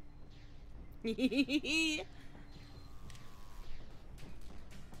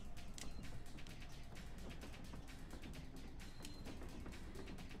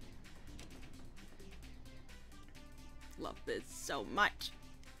 Love this so much.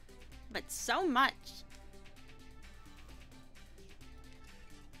 But so much.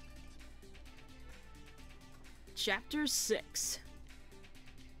 Chapter 6.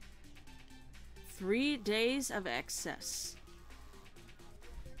 3 days of excess.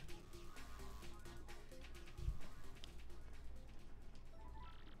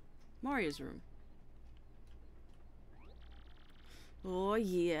 Mario's room. Oh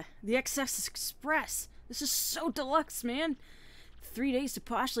yeah, the Excess Express. This is so deluxe, man. 3 days to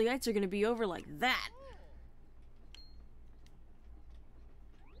Poshley Heights are gonna be over like that.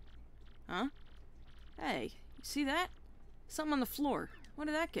 Huh? Hey, you see that? Something on the floor. When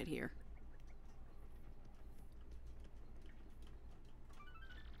did that get here?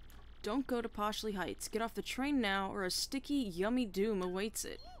 Don't go to Poshley Heights. Get off the train now, or a sticky, yummy doom awaits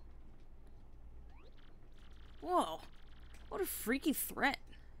it. Whoa. What a freaky threat.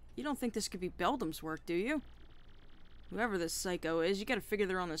 You don't think this could be Beldam's work, do you? Whoever this psycho is, you gotta figure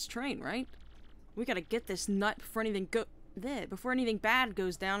they're on this train, right? We gotta get this nut before anything before anything bad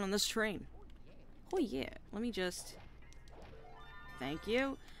goes down on this train. Oh yeah. Let me just... Thank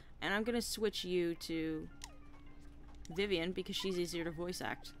you. And I'm gonna switch you to Vivian because she's easier to voice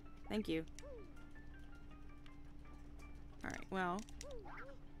act. Thank you. Alright, well...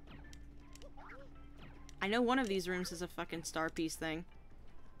 I know one of these rooms is a fucking star piece thing.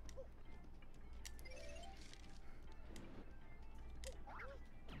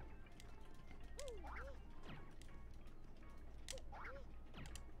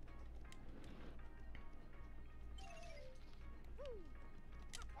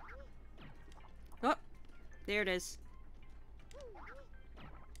 Oh! There it is.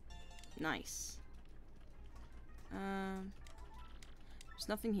 Nice. There's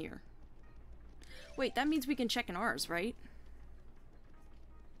nothing here. Wait, that means we can check in ours, right?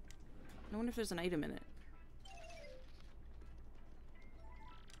 I wonder if there's an item in it.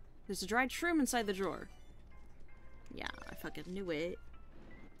 There's a dried shroom inside the drawer. Yeah, I fucking knew it.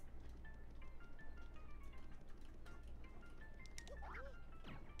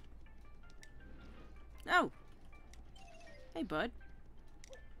 Oh! Hey, bud.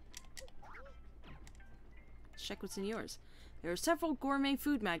 Let's check what's in yours. There are several gourmet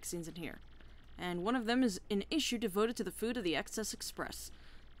food magazines in here. And one of them is an issue devoted to the food of the Excess Express.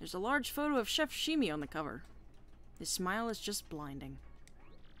 There's a large photo of Chef Shimi on the cover. His smile is just blinding.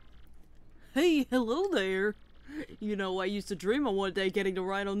 Hey, hello there! You know, I used to dream of one day getting to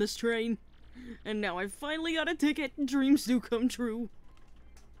ride on this train. And now I finally got a ticket. Dreams do come true.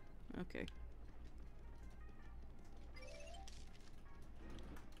 Okay.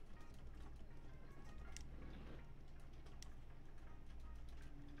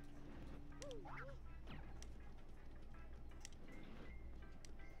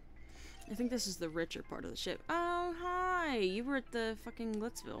 I think this is the richer part of the ship. Oh, hi! You were at the fucking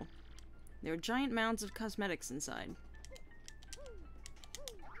Glitzville. There are giant mounds of cosmetics inside.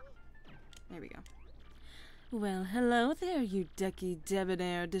 There we go. Well, hello there, you ducky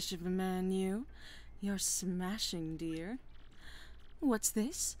debonair dish of a man, you. You're smashing, dear. What's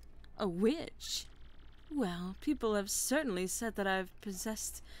this? A witch? Well, people have certainly said that I've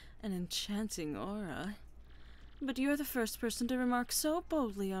possessed an enchanting aura. But you're the first person to remark so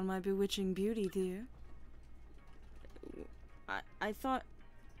boldly on my bewitching beauty, dear. I thought...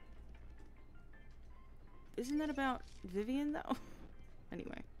 Isn't that about Vivian, though?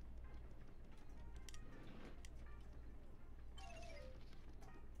 Anyway.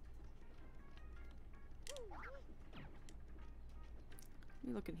 Let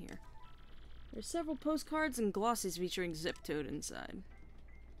me look in here. There's several postcards and glossies featuring Zip Toad inside.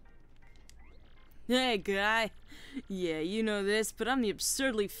 Hey, guy. Yeah, you know this, but I'm the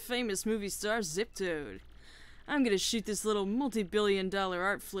absurdly famous movie star Zip Toad. I'm gonna shoot this little multi-billion-dollar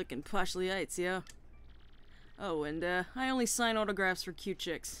art flick in Poshley Heights, yo. Oh, and, I only sign autographs for cute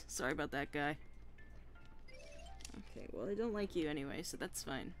chicks. Sorry about that, guy. Okay, well, I don't like you anyway, so that's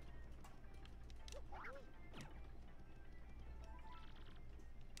fine.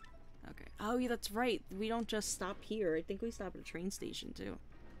 Okay. Oh, yeah, that's right. We don't just stop here. I think we stop at a train station, too.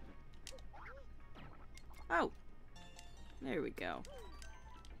 Oh! There we go.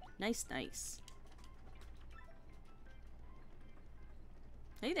 Nice, nice.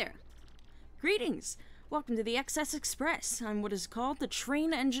 Hey there. Greetings! Welcome to the Excess Express. I'm what is called the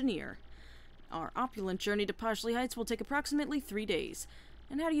Train Engineer. Our opulent journey to Poshley Heights will take approximately 3 days.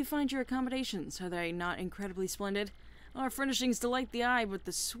 And how do you find your accommodations? Are they not incredibly splendid? Our furnishings delight the eye, but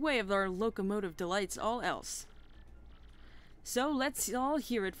the sway of our locomotive delights all else. So let's all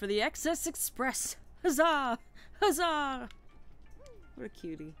hear it for the Excess Express. Huzzah! Huzzah! What a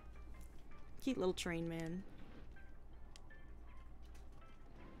cutie. Cute little train man.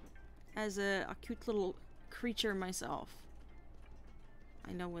 As a cute little creature myself,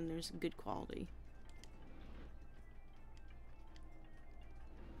 I know when there's good quality.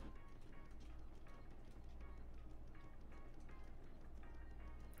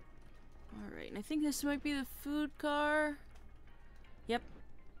 Alright, and I think this might be the food car. Yep.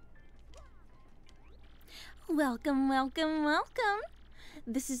 Welcome, welcome, welcome.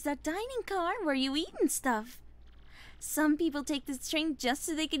 This is that dining car where you eat and stuff. Some people take this train just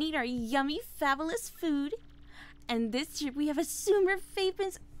so they can eat our yummy, fabulous food. And this trip we have a super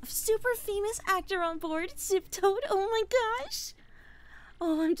famous actor on board, Zip Toad. Oh my gosh.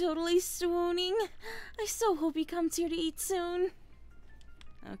 Oh, I'm totally swooning. I so hope he comes here to eat soon.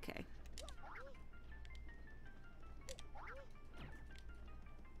 Okay.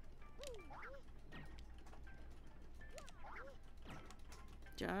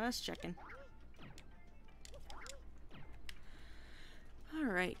 Just checking.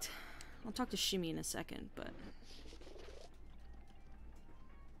 Alright. I'll talk to Shimmy in a second, but...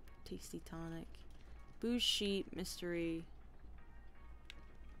 Tasty tonic. Booze sheet, mystery.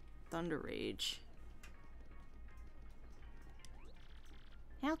 Thunder Rage.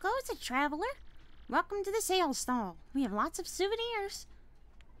 How goes it, traveler? Welcome to the sales stall. We have lots of souvenirs.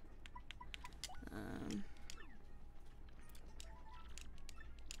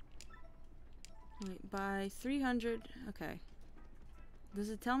 Wait, buy 300. Okay. Does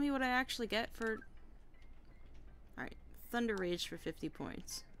it tell me what I actually get for... Alright, Thunder Rage for 50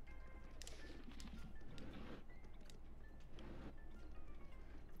 points.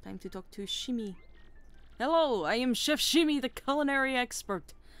 Time to talk to Shimmy. Hello, I am Chef Shimmy, the culinary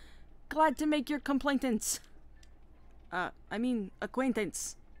expert. Glad to make your complaintance. I mean,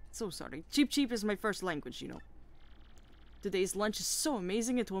 acquaintance. So sorry. Cheep cheep is my first language, you know. Today's lunch is so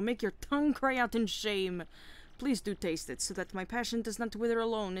amazing it will make your tongue cry out in shame. Please do taste it, so that my passion does not wither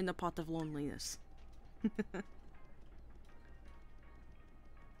alone in the pot of loneliness. There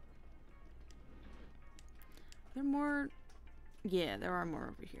are more... Yeah, there are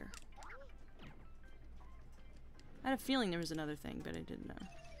more over here. I had a feeling there was another thing, but I didn't know.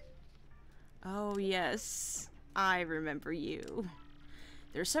 Oh, yes. I remember you.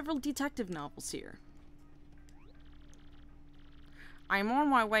 There are several detective novels here. I'm on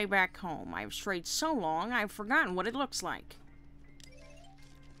my way back home. I've strayed so long, I've forgotten what it looks like.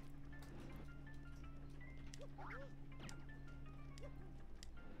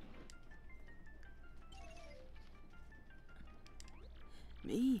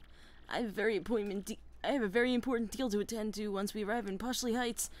 Me? I have a very important deal to attend to once we arrive in Poshley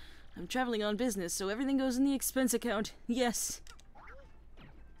Heights. I'm traveling on business, so everything goes in the expense account. Yes.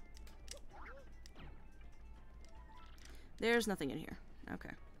 There's nothing in here. Okay.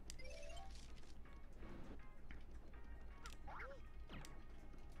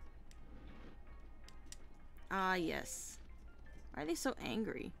 Ah, yes. Why are they so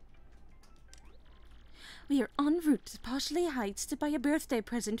angry? We are en route to Poshley Heights to buy a birthday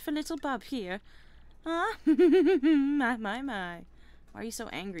present for little Bob here. Ah, my. Why are you so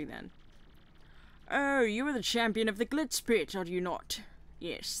angry then? Oh, you are the champion of the Glitz Pit, are you not?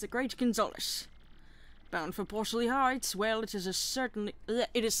 Yes, the great Gonzales. Bound for Poshley Heights. Well, it is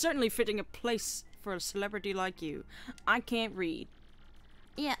certainly fitting a place for a celebrity like you. I can't read.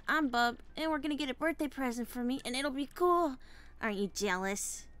 Yeah, I'm Bub, and we're gonna get a birthday present for me, and it'll be cool. Aren't you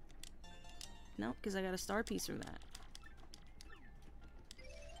jealous? No, because I got a star piece from that.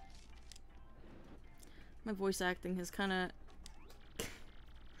 My voice acting has kind of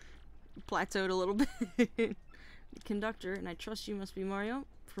plateaued a little bit. The conductor, and I trust you must be Mario.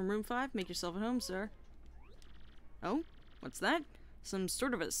 From room 5, make yourself at home, sir. Oh? What's that? Some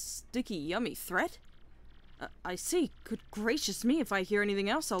sort of a sticky, yummy threat? I see. Good gracious me, if I hear anything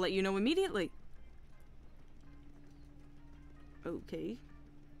else, I'll let you know immediately. Okay.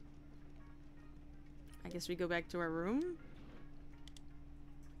 I guess we go back to our room?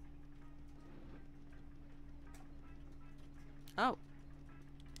 Oh.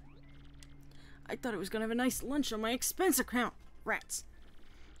 I thought I was gonna have a nice lunch on my expense account. Rats.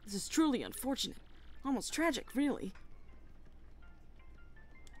 This is truly unfortunate. Almost tragic, really.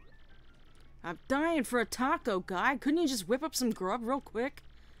 I'm dying for a taco, guy. Couldn't you just whip up some grub real quick?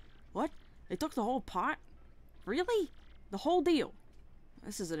 What? They took the whole pot? Really? The whole deal?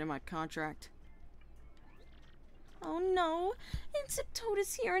 This isn't in my contract. Oh no, Insect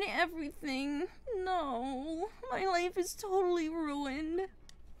is here and everything. No, my life is totally ruined.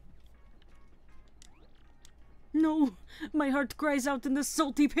 No, my heart cries out in the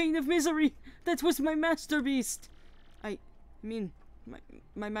salty pain of misery. That was my masterpiece. I mean,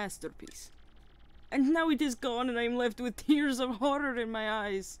 my masterpiece. And now it is gone and I am left with tears of horror in my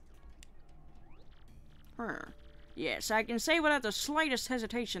eyes. Yes, I can say without the slightest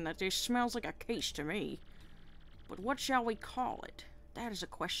hesitation that this smells like a case to me. But what shall we call it? That is a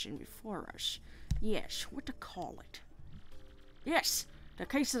question before us. Yes, what to call it? Yes, the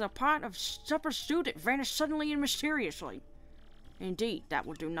case is a pot of supper stew that vanished suddenly and mysteriously. Indeed, that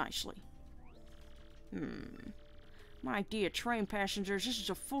will do nicely. My dear train passengers, this is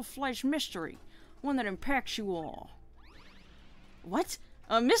a full-fledged mystery. One that impacts you all. What?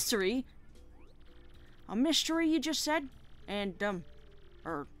 A mystery? A mystery, you just said? And,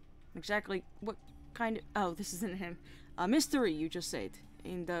 exactly what kind of... Oh, this isn't him. A mystery, you just said.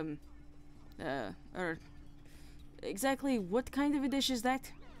 And, exactly what kind of a dish is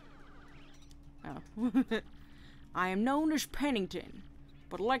that? Oh. I am known as Pennington,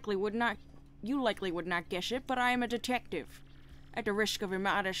 but you likely would not guess it, but I am a detective. At the risk of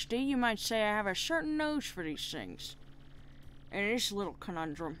immodesty, you might say I have a certain nose for these things. And this little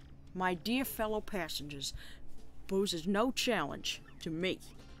conundrum, my dear fellow passengers, poses no challenge to me.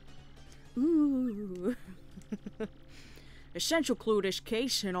 Ooh. Essential clue to this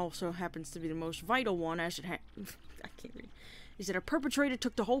case, and also happens to be the most vital one, as it I can't read, is that a perpetrator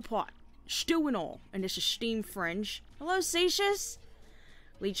took the whole pot, stew and all, and this esteemed friend, hello, Secious,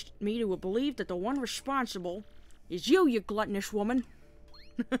 leads me to believe that the one responsible is you gluttonous woman.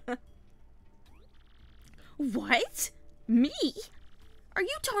 What? Me? Are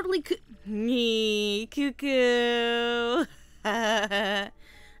you totally cuckoo? I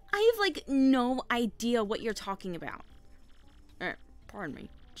have, like, no idea what you're talking about. Pardon me.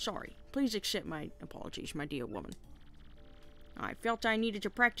 Sorry. Please accept my apologies, my dear woman. I felt I needed to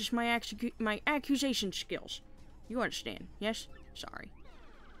practice my accusation skills. You understand, yes? Sorry.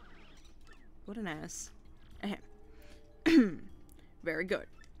 What an ass. Ahem. Very good.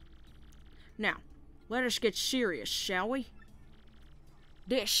 Now, let us get serious, shall we?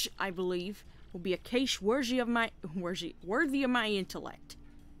 This, I believe, will be a case worthy of my intellect.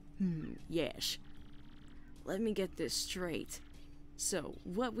 Yes. Let me get this straight. So,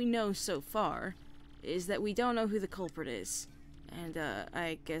 what we know so far is that we don't know who the culprit is. And,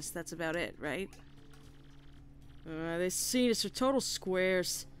 I guess that's about it, right? This scene is for total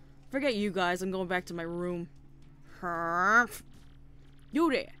squares. Forget you guys, I'm going back to my room.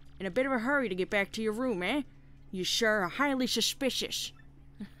 You there, in a bit of a hurry to get back to your room, eh? You sure are highly suspicious.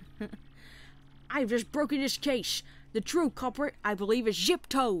 I've just broken this case. The true culprit, I believe, is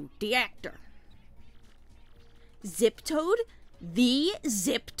Zip-Toad, the actor. Zip-Toad? The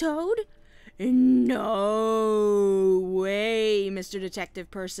Zip-Toad? No way, Mr.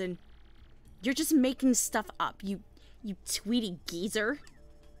 Detective Person. You're just making stuff up, you Tweety geezer.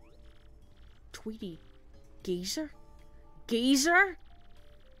 Tweety geezer? Geezer?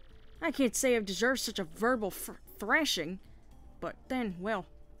 I can't say I've deserved such a verbal thrashing, but then, well,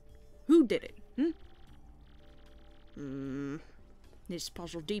 who did it, This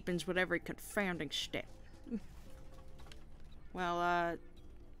puzzle deepens with every confounding step. Well,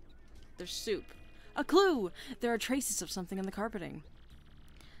 there's soup. A clue! There are traces of something in the carpeting.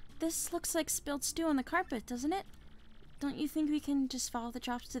 This looks like spilled stew on the carpet, doesn't it? Don't you think we can just follow the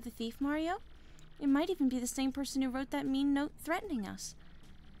drops to the thief, Mario? It might even be the same person who wrote that mean note threatening us.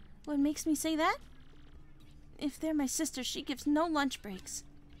 What makes me say that? If they're my sister, she gives no lunch breaks.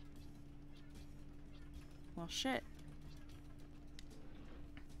 Well, shit.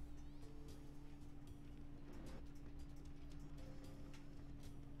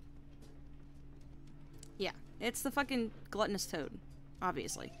 Yeah, it's the fucking gluttonous toad,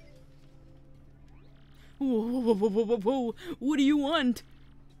 obviously. Whoa, whoa, whoa, whoa, whoa, whoa. What do you want?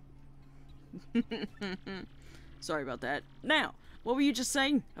 Sorry about that. Now, what were you just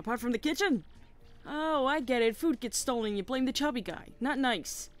saying? Apart from the kitchen? Oh, I get it. Food gets stolen, you blame the chubby guy. Not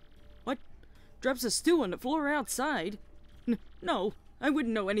nice. What? Drops a stew on the floor outside? No, I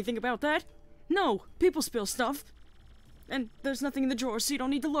wouldn't know anything about that. No, people spill stuff. And there's nothing in the drawer, so you don't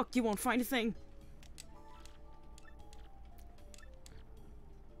need to look. You won't find a thing.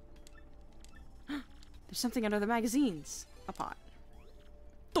 There's something under the magazines. A pot.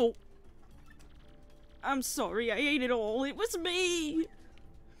 Oh! I'm sorry, I ate it all. It was me!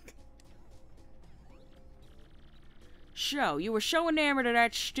 So, you were so enamored of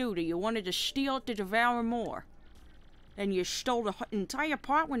that stew that you wanted to steal it to devour more. And you stole the entire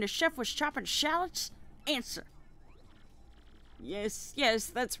pot when the chef was chopping shallots? Answer. Yes,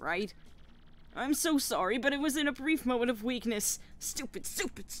 that's right. I'm so sorry, but it was in a brief moment of weakness. Stupid,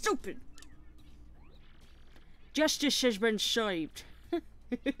 stupid, stupid! Justice has been served.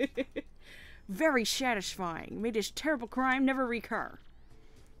 Very satisfying. May this terrible crime never recur.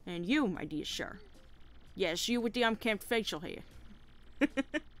 And you, my dear sir. Yes, you with the unkempt facial hair.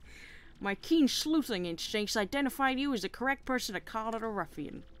 My keen sleuthing instincts identified you as the correct person to call it a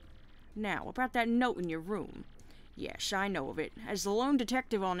ruffian. Now, about that note in your room. Yes, I know of it. As the lone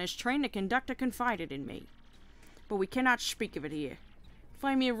detective on this train, the conductor confided in me. But we cannot speak of it here.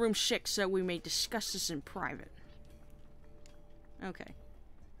 Find me in room 6 so we may discuss this in private. Okay.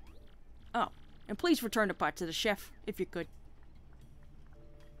 Oh, and please return the pot to the chef, if you could.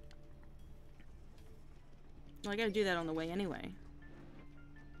 Well, I gotta do that on the way anyway.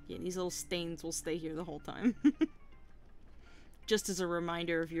 Yeah, these little stains will stay here the whole time. Just as a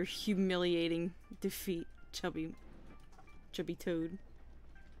reminder of your humiliating defeat, chubby toad.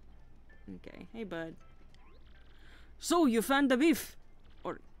 Okay, hey bud. So, you found the beef?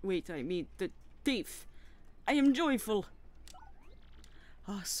 Or, wait, I mean, the thief. I am joyful.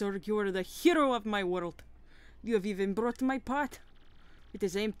 Ah, sir, you are the hero of my world. You have even brought my pot. It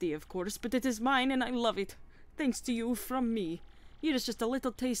is empty, of course, but it is mine and I love it. Thanks to you from me. Here is just a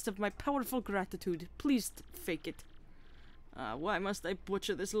little taste of my powerful gratitude. Please fake it. Why must I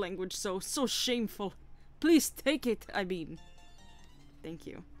butcher this language so shameful? Please take it, I mean. Thank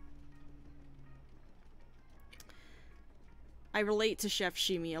you. I relate to Chef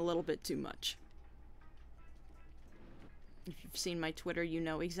Shimi a little bit too much. If you've seen my Twitter, you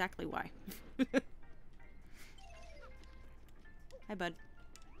know exactly why. Hi, bud.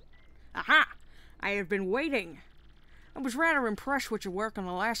 Aha! I have been waiting. I was rather impressed with your work on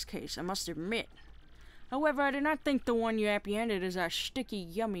the last case, I must admit. However, I did not think the one you apprehended as a sticky,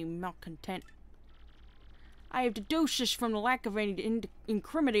 yummy malcontent. I have deduced this from the lack of any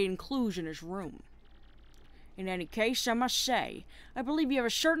incriminating clues in his room. In any case, I must say, I believe you have a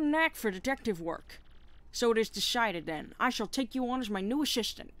certain knack for detective work. So it is decided then. I shall take you on as my new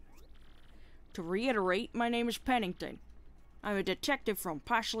assistant. To reiterate, my name is Pennington. I'm a detective from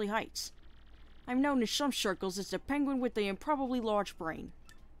Pashley Heights. I'm known in some circles as the penguin with the improbably large brain.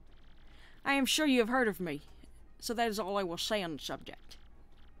 I am sure you have heard of me, so that is all I will say on the subject.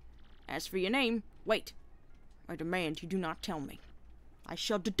 As for your name, wait. I demand you do not tell me. I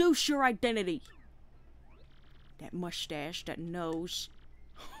shall deduce your identity. That mustache, that nose.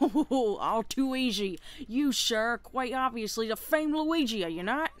 Oh, all too easy. You, sir, are quite obviously the famed Luigi, are you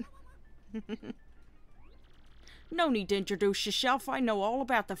not? No need to introduce yourself. I know all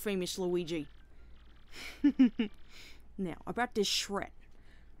about the famous Luigi. Now, about this shred.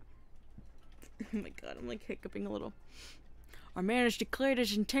 Oh my god, I'm like hiccuping a little. Our man has declared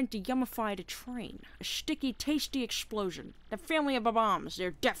his intent to yummify the train. A sticky, tasty explosion. The family of bombs,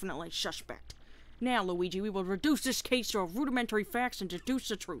 they're definitely suspect. Now, Luigi, we will reduce this case to rudimentary facts and deduce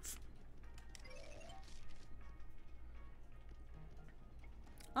the truth.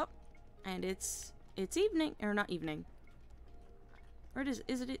 Oh, and it's evening, or not evening. Or it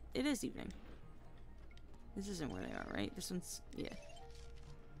is evening. This isn't where they are, right? This one's, yeah.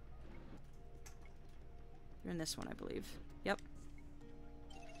 They're in this one, I believe. Yep.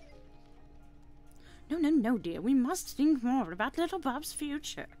 No, dear. We must think more about little Bob's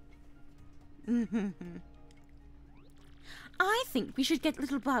future. I think we should get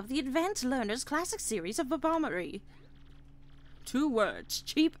little Bob the Advanced Learners Classic Series of Bobomery. 2 words.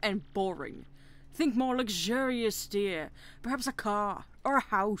 Cheap and boring. Think more luxurious, dear. Perhaps a car. Or a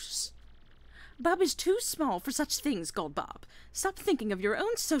house. Bob is too small for such things, Goldbob. Stop thinking of your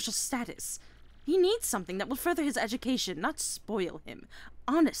own social status. He needs something that will further his education, not spoil him.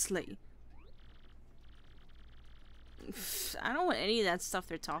 Honestly. I don't want any of that stuff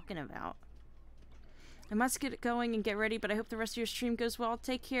they're talking about. I must get going and get ready, but I hope the rest of your stream goes well.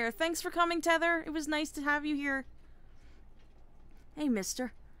 Take care. Thanks for coming, Tether. It was nice to have you here. Hey,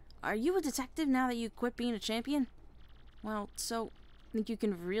 mister. Are you a detective now that you quit being a champion? Well, so, think you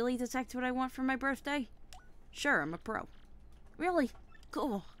can really detect what I want for my birthday? Sure, I'm a pro. Really?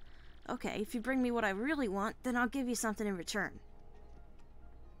 Cool. Okay, if you bring me what I really want, then I'll give you something in return.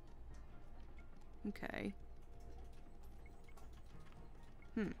 Okay.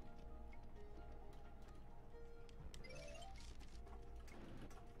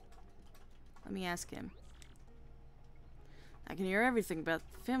 Let me ask him. I can hear everything about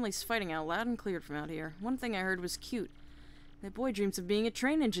the family's fighting out loud and clear from out here. One thing I heard was cute. That boy dreams of being a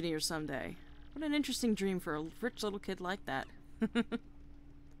train engineer someday. What an interesting dream for a rich little kid like that. So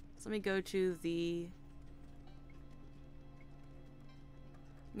let me go to the...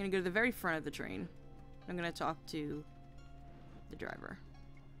 I'm gonna go to the very front of the train. I'm gonna talk to the driver.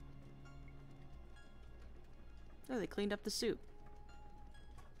 Oh, they cleaned up the soup.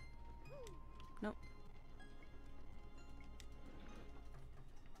 Nope.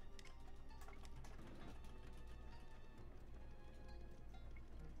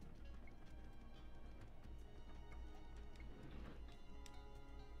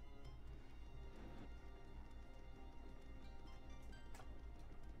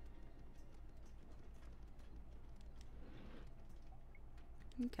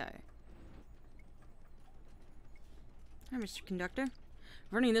 Okay. Hi, Mr. Conductor.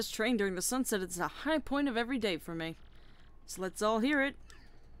 Running this train during the sunset is a high point of every day for me. So let's all hear it.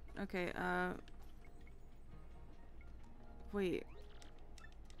 Okay, wait.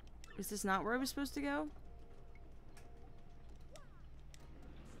 Is this not where I was supposed to go?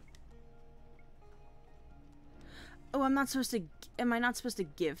 Oh, I'm not supposed to... Am I not supposed to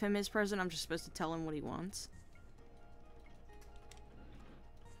give him his present? I'm just supposed to tell him what he wants?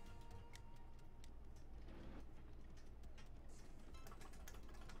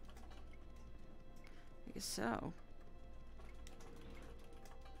 I guess so.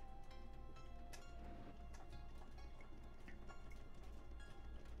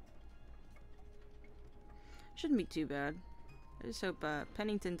 Shouldn't be too bad. I just hope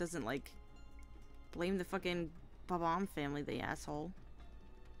Pennington doesn't, like, blame the fucking Babam family, the asshole.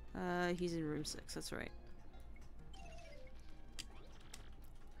 He's in room 6, that's right.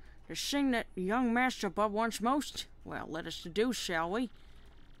 The thing that young Master Bub wants most? Well, let us deduce, shall we?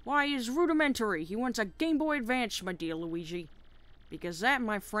 Why, it is rudimentary. He wants a Game Boy Advance, my dear Luigi. Because that,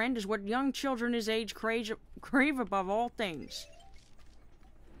 my friend, is what young children his age crave above all things.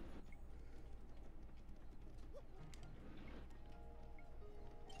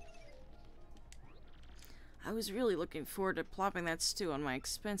 I was really looking forward to plopping that stew on my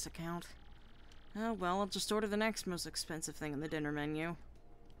expense account. Oh well, I'll just order the next most expensive thing on the dinner menu.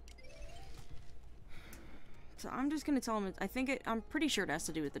 So I'm just gonna tell him, I'm pretty sure it has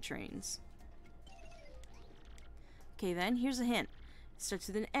to do with the trains. Okay then, here's a hint. It starts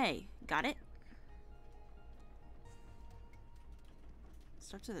with an A. Got it?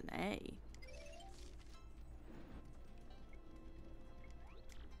 Starts with an A.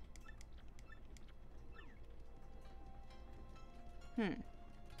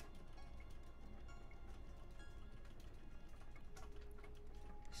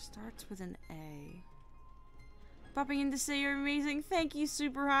 Starts with an A. Popping in to say you're amazing. Thank you,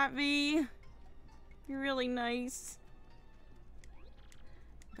 Super Hot V. You're really nice.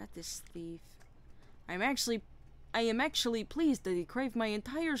 About this thief. I am actually pleased that he craved my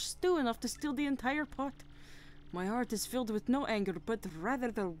entire stew enough to steal the entire pot. My heart is filled with no anger, but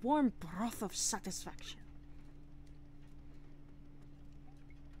rather the warm broth of satisfaction.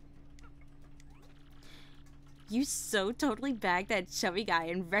 You so totally bagged that chubby guy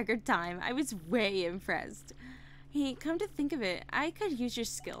in record time. I was way impressed. Hey, come to think of it, I could use your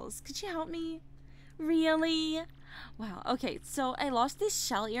skills. Could you help me? Really? Wow, okay, so I lost these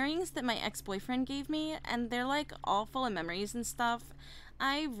shell earrings that my ex-boyfriend gave me, and they're like all full of memories and stuff.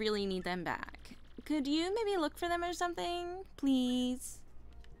 I really need them back. Could you maybe look for them or something? Please?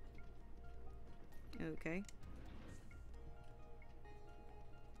 Okay.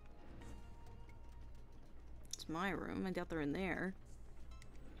 It's my room. I doubt they're in there.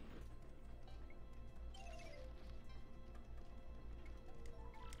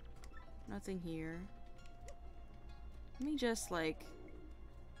 Nothing here. Let me just, like...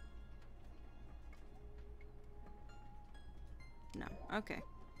 No. Okay.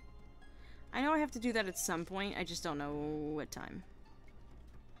 I know I have to do that at some point. I just don't know what time.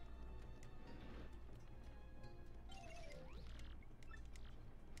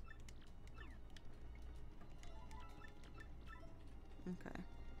 Okay.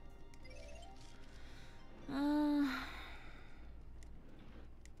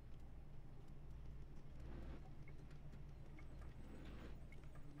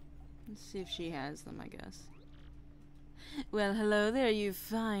 Let's see if she has them, I guess. Well, hello there, you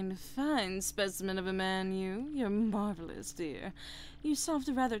fine, fine specimen of a man, you. You're marvelous, dear. You solved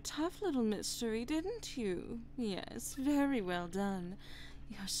a rather tough little mystery, didn't you? Yes, very well done.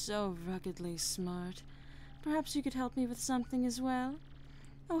 You're so ruggedly smart. Perhaps you could help me with something as well?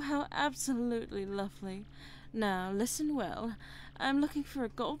 Oh, how absolutely lovely. Now, listen well. I'm looking for a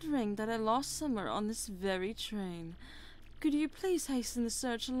gold ring that I lost somewhere on this very train. Could you please hasten the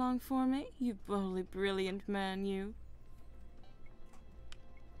search along for me? You boldly brilliant man, you.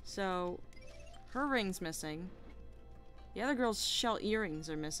 So, her ring's missing. The other girl's shell earrings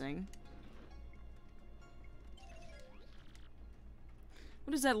are missing.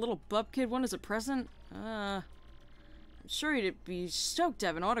 What is that little bub kid want as a present? I'm sure he'd be stoked to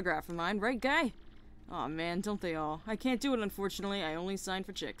have an autograph of mine, right, guy? Aw, man, don't they all? I can't do it, unfortunately. I only sign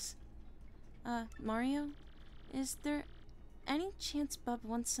for chicks. Mario? Is there any chance Bub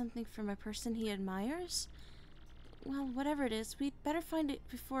wants something from a person he admires? Well, whatever it is, we'd better find it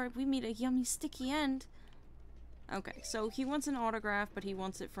before we meet a yummy sticky end. Okay, so he wants an autograph, but he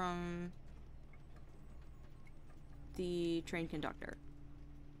wants it from the train conductor.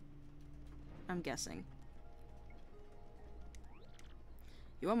 I'm guessing.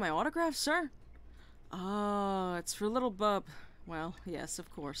 You want my autograph, sir? Oh, it's for little Bub. Well, yes,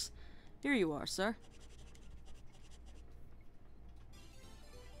 of course. Here you are, sir.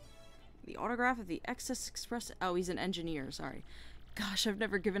 The autograph of the Excess Express... Oh, he's an engineer, sorry. Gosh, I've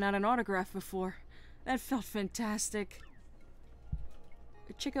never given out an autograph before. That felt fantastic.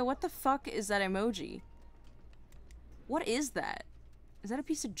 Chica, what the fuck is that emoji? What is that? Is that a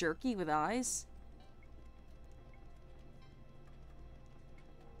piece of jerky with eyes?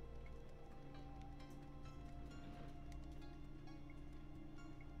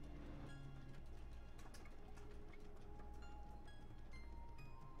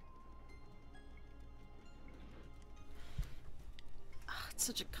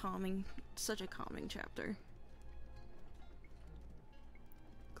 Such a calming chapter.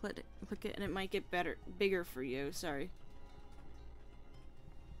 Click it and it might get bigger for you. Sorry.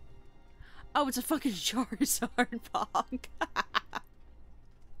 Oh, it's a fucking Charizard Pog.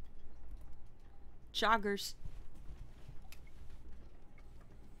 Joggers.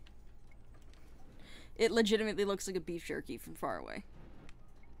 It legitimately looks like a beef jerky from far away.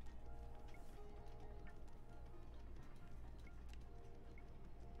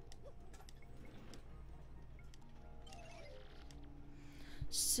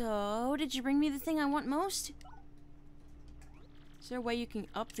 So, did you bring me the thing I want most? Is there a way you can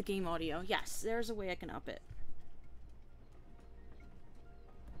up the game audio? Yes, there's a way I can up it.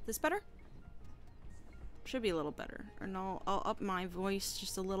 This better? Should be a little better. And I'll up my voice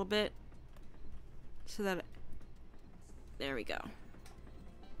just a little bit. So that... There we go.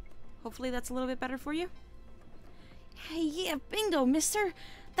 Hopefully that's a little bit better for you. Hey, yeah, bingo, mister!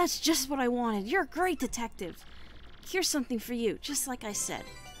 That's just what I wanted. You're a great detective. Here's something for you, just like I said.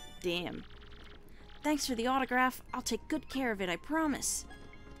 Damn. Thanks for the autograph. I'll take good care of it, I promise.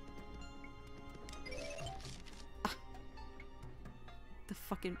 The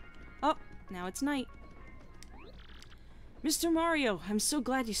fucking... Oh, now it's night. Mr. Mario, I'm so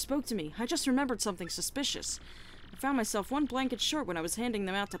glad you spoke to me. I just remembered something suspicious. I found myself one blanket short when I was handing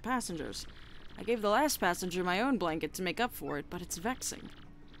them out to passengers. I gave the last passenger my own blanket to make up for it, but it's vexing.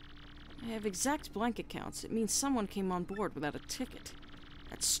 I have exact blanket counts. It means someone came on board without a ticket.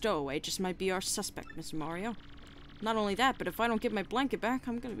 That stowaway just might be our suspect, Mr. Mario. Not only that, but if I don't get my blanket back,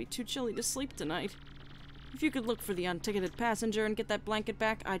 I'm gonna be too chilly to sleep tonight. If you could look for the unticketed passenger and get that blanket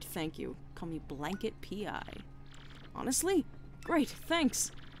back, I'd thank you. Call me Blanket P.I. Honestly? Great,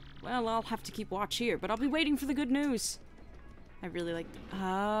 thanks. Well, I'll have to keep watch here, but I'll be waiting for the good news. I really like...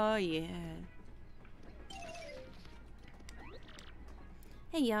 Oh, yeah.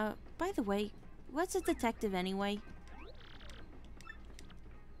 Hey, by the way, what's a detective anyway?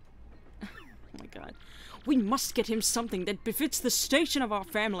 Oh my god. We must get him something that befits the station of our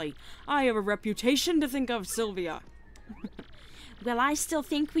family. I have a reputation to think of, Sylvia. Well, I still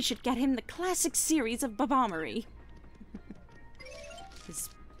think we should get him the classic series of Babombery.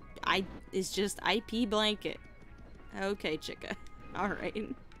 It's just IP blanket. Okay, chicka.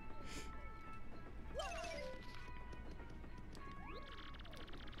 Alright.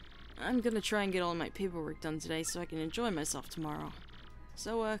 I'm gonna try and get all my paperwork done today so I can enjoy myself tomorrow.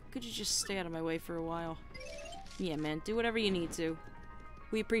 So, could you just stay out of my way for a while? Yeah, man, do whatever you need to.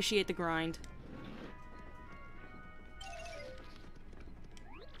 We appreciate the grind.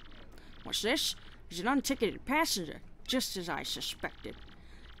 What's this? There's an unticketed passenger, just as I suspected.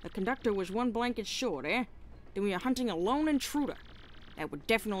 The conductor was one blanket short, eh? Then we are hunting a lone intruder. That would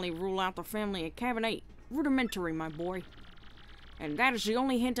definitely rule out the family in cabin 8. Rudimentary, my boy. And that is the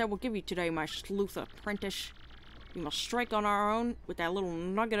only hint I will give you today, my sleuth apprentice. We must strike on our own with that little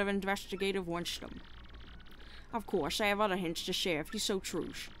nugget of investigative wisdom. Of course, I have other hints to share if you so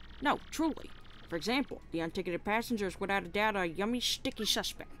choose. No, truly. For example, the unticketed passenger is without a doubt a yummy, sticky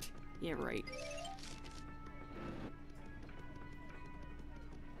suspect. Yeah, right.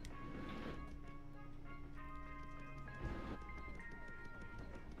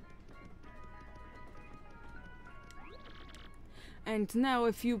 And now,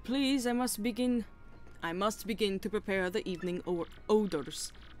 if you please, I must begin to prepare the evening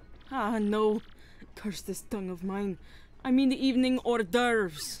odors. Ah, no. Curse this tongue of mine. I mean the evening hors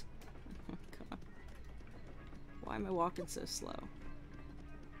d'oeuvres. Oh, God. Why am I walking so slow?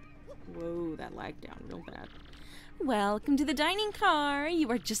 Whoa, that lagged down real bad. Welcome to the dining car. You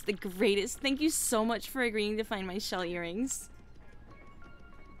are just the greatest. Thank you so much for agreeing to find my shell earrings.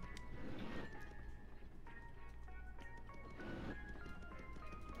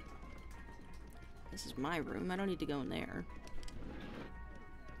 This is my room. I don't need to go in there.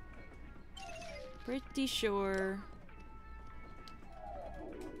 Pretty sure.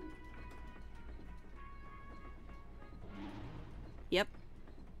 Yep.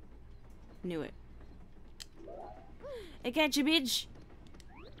 Knew it. I got you, bitch.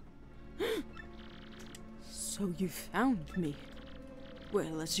 So you found me.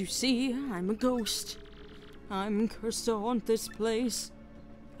 Well, as you see, I'm a ghost. I'm cursed to haunt this place.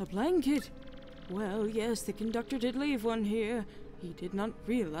 A blanket. Well, yes, the conductor did leave one here. He did not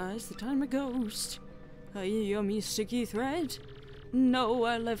realize that I'm a ghost. A yummy sticky thread? No,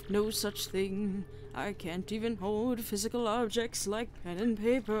 I left no such thing. I can't even hold physical objects like pen and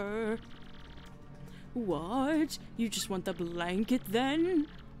paper. What? You just want the blanket then?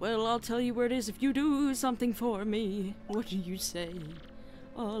 Well, I'll tell you where it is if you do something for me. What do you say?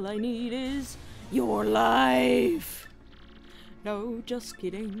 All I need is your life. No, just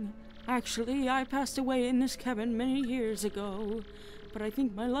kidding. Actually, I passed away in this cabin many years ago. but I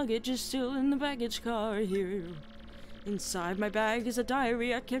think my luggage is still in the baggage car here. Inside my bag is a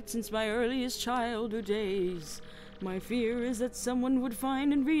diary I kept since my earliest childhood days. My fear is that someone would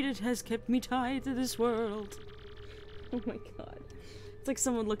find and read it has kept me tied to this world. Oh my god. It's like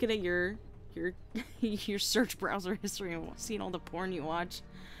someone looking at your search browser history and seeing all the porn you watch.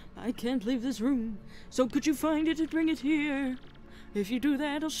 I can't leave this room, so could you find it and bring it here? If you do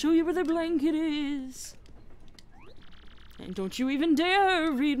that, I'll show you where the blanket is. And don't you even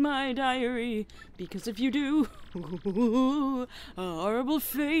dare read my diary, because if you do, a horrible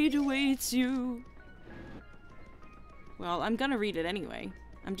fate awaits you. Well, I'm gonna read it anyway.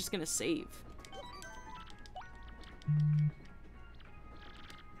 I'm just gonna save.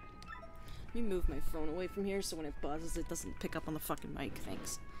 Let me move my phone away from here so when it buzzes it doesn't pick up on the fucking mic.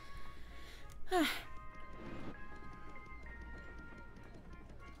 Thanks. I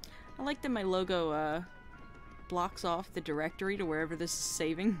like that my logo, blocks off the directory to wherever this is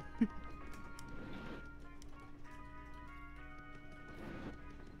saving.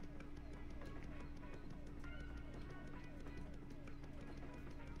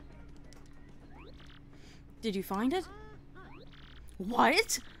 Did you find it?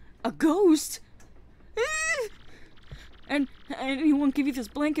 What? A ghost? And he won't give you this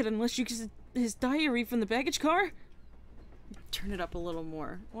blanket unless you get his diary from the baggage car? Turn it up a little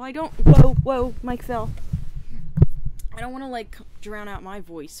more. Well, I don't— Whoa, mic fell. I don't want to, like, drown out my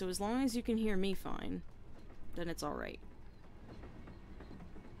voice, so as long as you can hear me fine, then it's alright.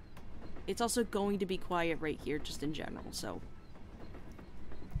 It's also going to be quiet right here, just in general, so.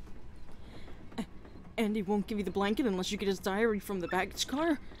 And he won't give you the blanket unless you get his diary from the baggage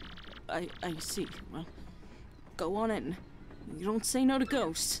car? I see. Well, go on in. You don't say no to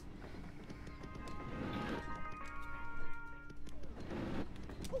ghosts.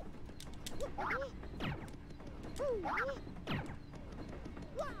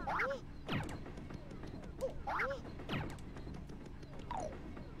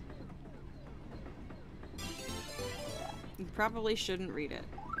 You probably shouldn't read it.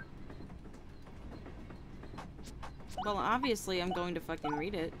 Well, obviously I'm going to fucking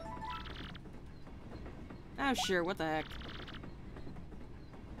read it. Oh, sure, what the heck.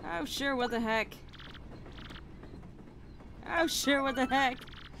 Oh, sure, what the heck. Oh, sure, what the heck.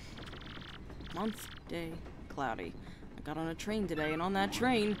 Month, day, cloudy. I got on a train today, and on that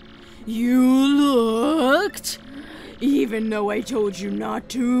train, you looked! Even though I told you not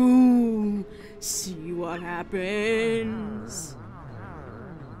to. See what happens.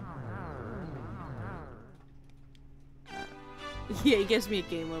 Yeah, he gives me a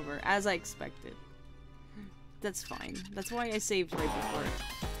game over, as I expected. That's fine. That's why I saved right before it.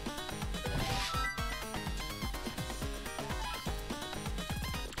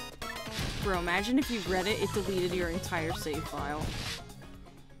 Bro, imagine if you read it, it deleted your entire save file.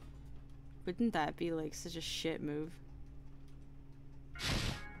 Wouldn't that be, like, such a shit move?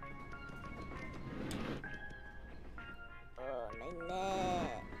 Oh, my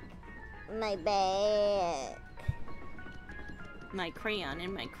neck. My back. My crayon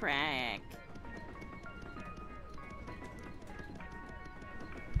and my crack.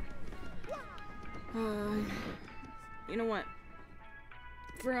 You know what?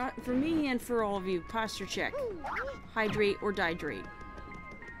 For me and for all of you, posture check. Hydrate or dihydrate.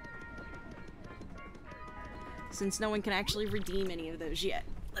 Since no one can actually redeem any of those yet.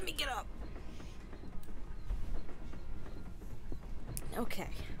 Let me get up. Okay.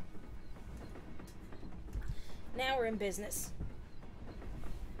 Now we're in business.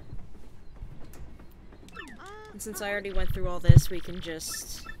 And since I already went through all this, we can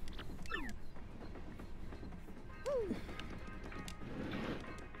just...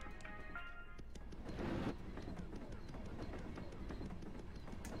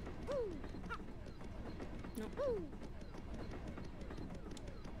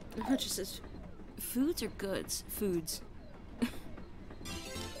 It just says, foods or goods? Foods.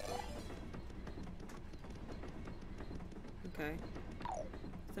 Okay.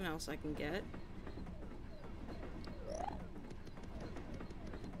 Nothing else I can get.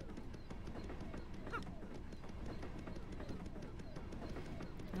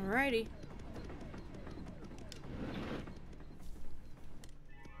 Alrighty.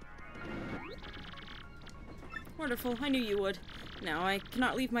 Wonderful, I knew you would. Now I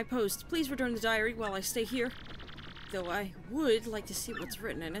cannot leave my post. Please return the diary while I stay here. Though I would like to see what's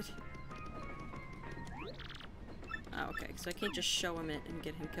written in it. Oh, okay, so I can't just show him it and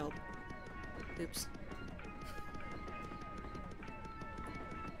get him killed. Oops.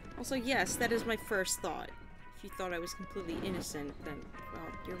 Also, yes, that is my first thought. If you thought I was completely innocent, then, well,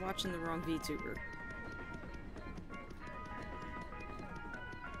 you're watching the wrong VTuber.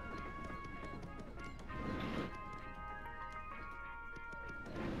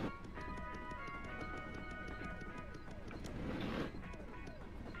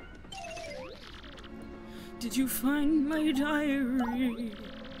 Did you find my diary?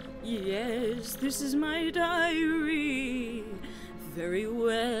 Yes, this is my diary. Very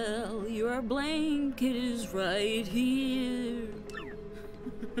well, your blanket is right here.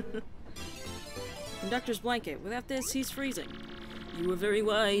 Conductor's blanket. Without this, he's freezing. You were very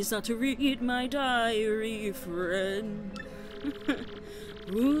wise not to read my diary, friend.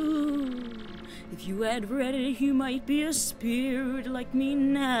 Ooh, if you had read it, you might be a spirit like me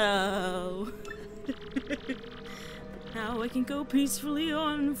now. Now I can go peacefully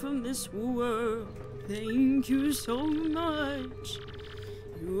on from this world. Thank you so much.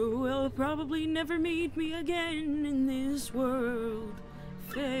 You will probably never meet me again in this world.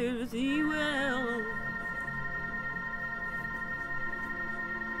 Fare thee well.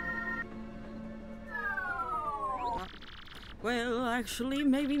 Well, actually,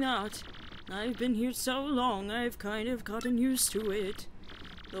 maybe not. I've been here so long, I've kind of gotten used to it.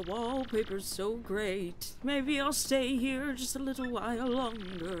 The wallpaper's so great. Maybe I'll stay here just a little while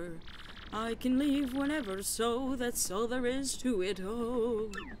longer. I can leave whenever, so that's all there is to it. Oh.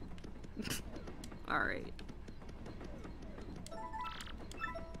 Alright.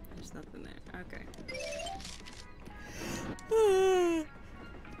 There's nothing there. Okay.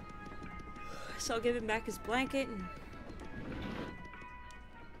 So I'll give him back his blanket and...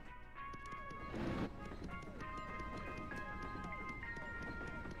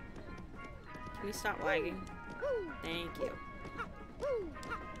 Can we stop lagging? Thank you.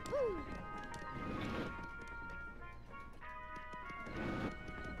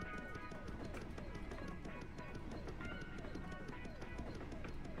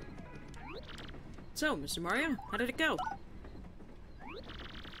 So, Mr. Mario, how did it go?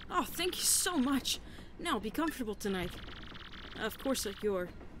 Oh, thank you so much. Now be comfortable tonight. Of course, your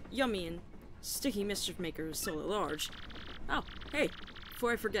yummy and sticky mischief maker is still at large. Oh, hey,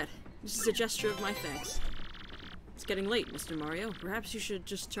 before I forget, this is a gesture of my thanks. It's getting late, Mr. Mario. Perhaps you should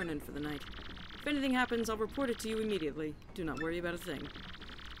just turn in for the night. If anything happens, I'll report it to you immediately. Do not worry about a thing.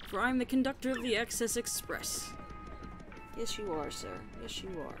 For I'm the conductor of the Excess Express. Yes, you are, sir. Yes, you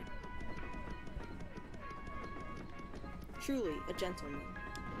are. Truly a gentleman.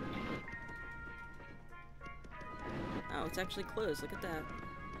 Oh, it's actually closed. Look at that.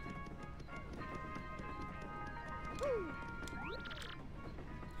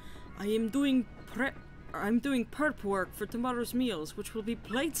 I'm doing prep work for tomorrow's meals, which will be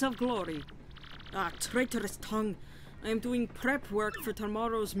plates of glory. Ah, traitorous tongue. I am doing prep work for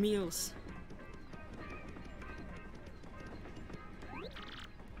tomorrow's meals.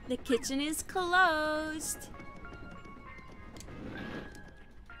 The kitchen is closed.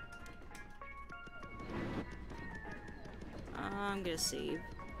 I'm gonna save.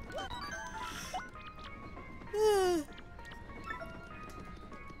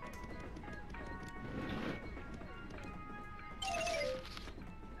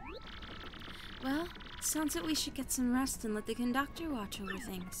 Well, sounds like we should get some rest and let the conductor watch over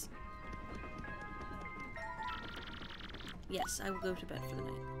things. Yes, I will go to bed for the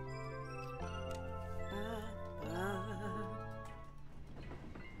night.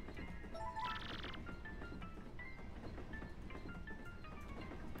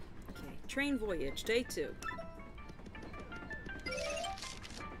 Okay, train voyage, day 2.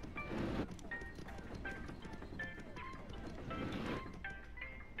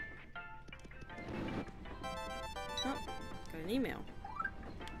 Oh, got an email.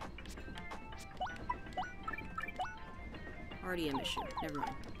 RDM issue. Never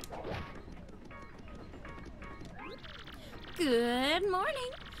mind. Good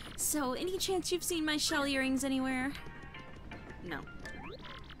morning. So, any chance you've seen my shell earrings anywhere? No.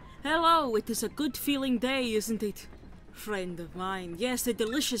 Hello, it is a good feeling day, isn't it? Friend of mine. Yes, a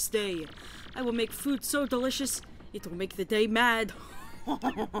delicious day. I will make food so delicious, it will make the day mad. I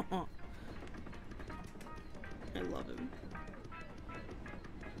love him.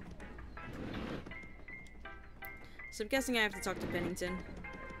 So I'm guessing I have to talk to Pennington,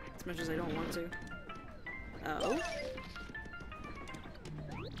 as much as I don't want to. Oh?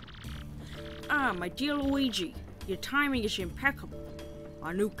 Ah, my dear Luigi, your timing is impeccable.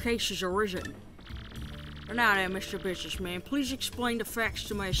 Our new case has arisen. Now then, Mr. Businessman, please explain the facts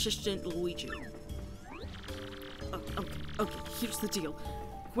to my assistant, Luigi. Okay, here's the deal.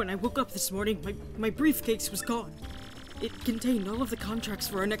 When I woke up this morning, my briefcase was gone. It contained all of the contracts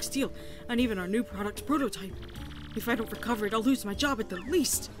for our next deal, and even our new product's prototype. If I don't recover it, I'll lose my job at the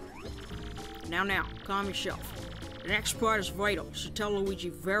least. Now, calm yourself. The next part is vital, so tell Luigi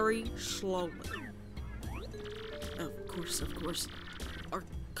very slowly. Of course. Our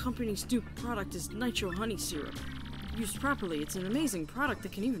company's new product is nitro honey syrup. Used properly, it's an amazing product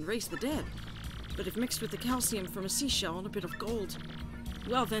that can even raise the dead. But if mixed with the calcium from a seashell and a bit of gold,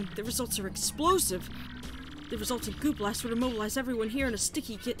 well then, the results are explosive. The resulting goo blast would immobilize everyone here in a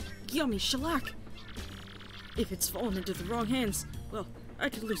sticky, yummy shellac. If it's fallen into the wrong hands, well, I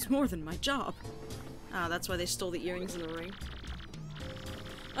could lose more than my job. Ah, that's why they stole the earrings in the ring.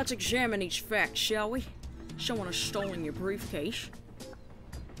 Let's examine each fact, shall we? Someone has stolen your briefcase.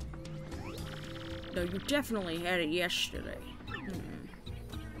 No, you definitely had it yesterday.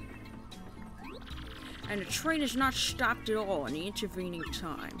 And the train has not stopped at all in the intervening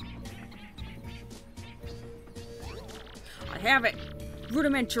time. I have it!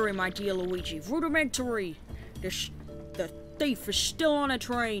 Rudimentary, my dear Luigi. Rudimentary! The thief is still on a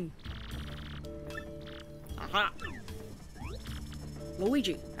train. Aha!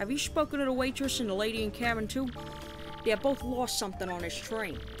 Luigi, have you spoken to the waitress and the lady in cabin too? They have both lost something on this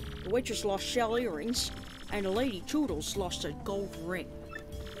train. The waitress lost shell earrings, and the lady, Toodles, lost a gold ring.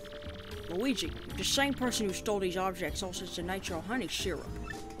 Luigi, if the same person who stole these objects also has the nitro honey syrup,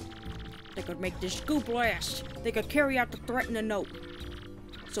 they could make this goo blast. They could carry out the threat in a note.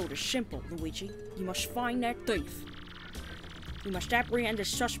 So it is simple, Luigi. You must find that thief. You must apprehend the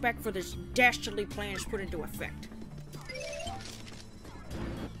suspect for this dastardly plan is put into effect.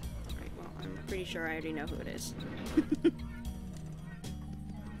 Alright, well, I'm pretty sure I already know who it is.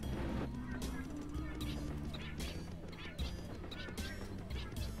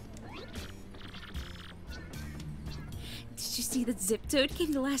 Did you see that Zip Toad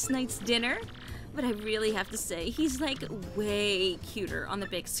came to last night's dinner? But I really have to say, he's like way cuter on the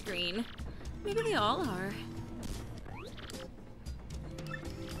big screen. Maybe they all are.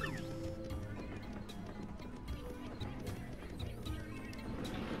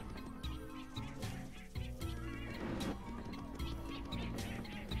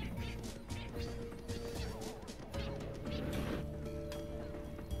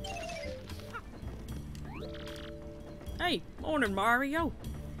 Hey, morning, Mario.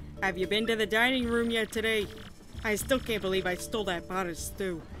 Have you been to the dining room yet today? I still can't believe I stole that pot of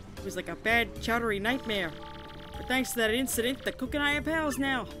stew. It was like a bad, chowdery nightmare. But thanks to that incident, the cook and I are pals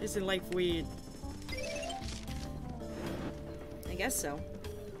now. Isn't life weird? I guess so.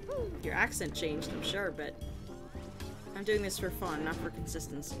 Your accent changed, I'm sure, but I'm doing this for fun, not for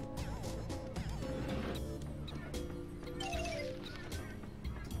consistency.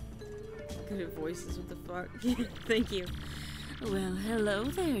 Good at voices, what the fuck? Thank you. Well, hello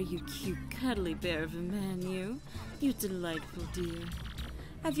there, you cute cuddly bear of a man, you. You delightful dear.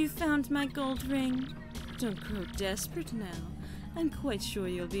 Have you found my gold ring? Don't grow desperate now. I'm quite sure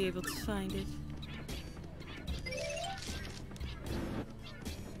you'll be able to find it.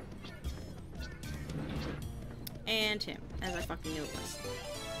 And him, as I fucking knew it was.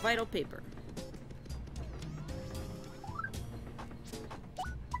 Vital paper.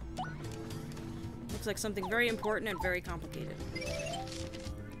 Looks like something very important and very complicated.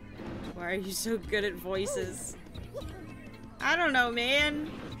 Why are you so good at voices? I don't know, man.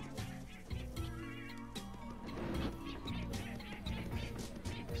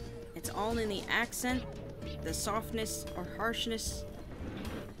 It's all in the accent, the softness or harshness,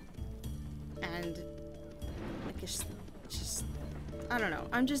 and I guess just I don't know.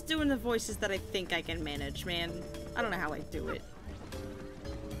 I'm just doing the voices that I think I can manage, man. I don't know how I do it.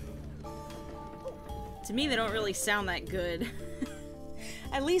 To me, they don't really sound that good.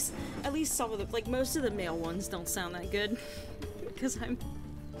 At least some of the, like, most of the male ones don't sound that good. Because I'm,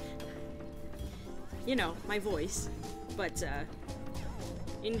 you know, my voice. But,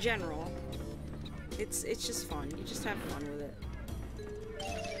 in general, it's just fun. You just have fun with it.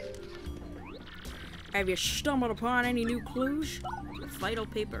 Have you stumbled upon any new clues? Vital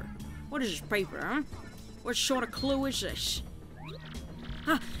paper. What is this paper, huh? What sort of clue is this?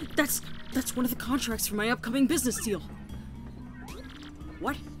 Ah, that's one of the contracts for my upcoming business deal.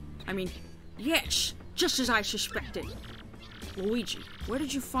 What? I mean, yes, just as I suspected. Luigi, where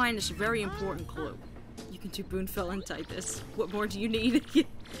did you find this very important clue? You can do Boonfell and type this. What more do you need?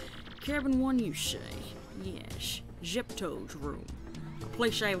 Cabin 1, you say? Yes, Zip Toad's room. A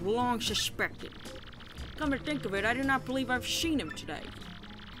place I have long suspected. Come to think of it, I do not believe I've seen him today.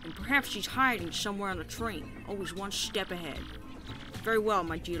 And perhaps he's hiding somewhere on the train, always one step ahead. Very well,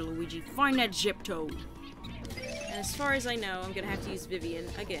 my dear Luigi. Find that Zip Toad. And as far as I know, I'm gonna have to use Vivian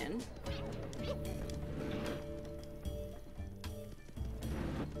again.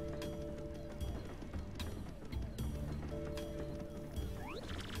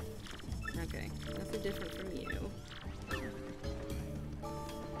 Okay, nothing different from you.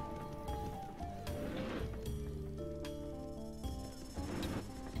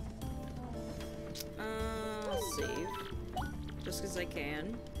 Save. Just because I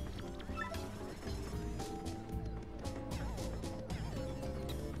can.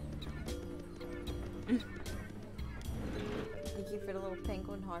 little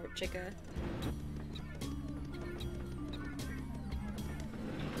penguin heart chicka.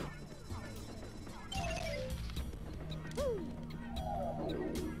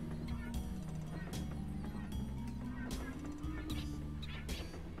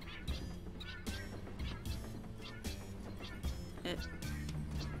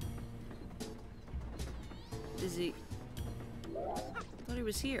 Is he? I thought he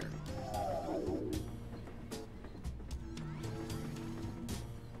was here.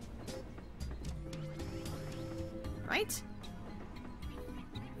 Right?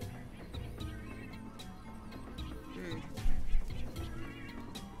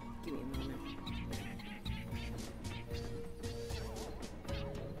 Give me a moment.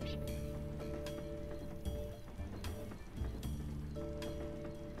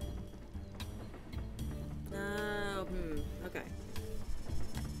 Okay.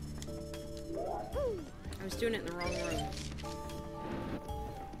 I was doing it in the wrong room.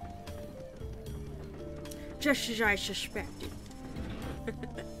 Just as I suspected.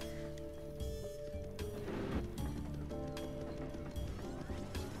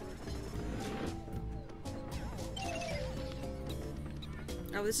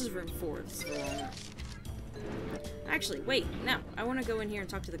 Oh, this is room 4. This is the wrong room. Actually, wait, no. I want to go in here and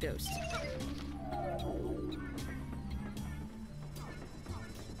talk to the ghost.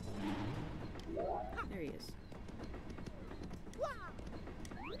 There he is.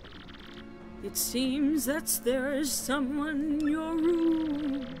 It seems that there is someone in your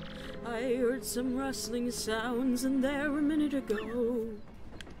room. I heard some rustling sounds in there a minute ago.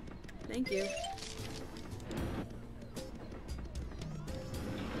 Thank you.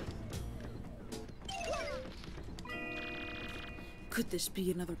 Could this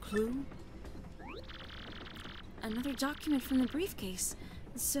be another clue? Another document from the briefcase.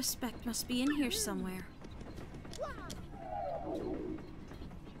 The suspect must be in here somewhere.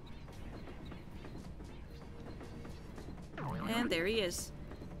 And there he is.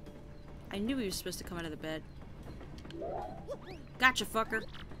 I knew he was supposed to come out of the bed. Gotcha, fucker.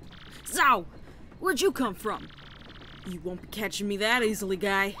 Zow! Where'd you come from? You won't be catching me that easily,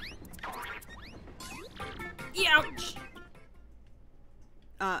 guy. Ouch!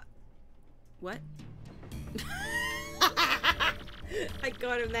 What? I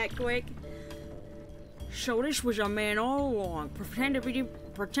got him that quick. So this was a man all along, pretended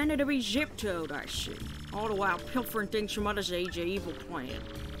to be zip-toed, I see. All the while pilfering things from others' age of evil plan.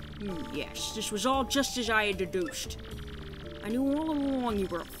 Yes, this was all just as I had deduced. I knew all along you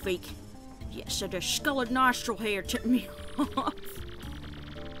were a fake. Yes, the discolored nostril hair tipped me off.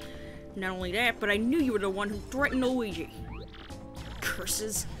 Not only that, but I knew you were the one who threatened Luigi.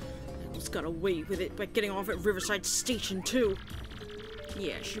 Curses. I almost got away with it by getting off at Riverside Station, too.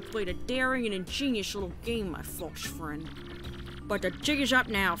 Yes, you played a daring and ingenious little game, my false friend. But the jig is up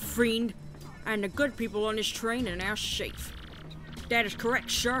now, friend. And the good people on this train are now safe. That is correct,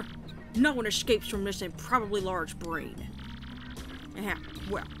 sir. No one escapes from this improbably large brain.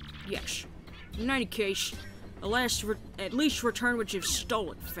 Well, yes. In any case, at least return what you've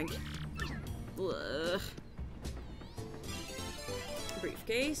stolen, think. Ugh.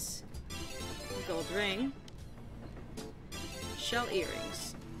 Briefcase. Gold ring. Shell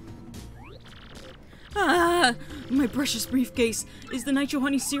earrings. Ah! My precious briefcase. Is the nitro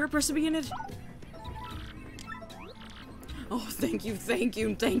honey syrup recipe in it? Oh, thank you,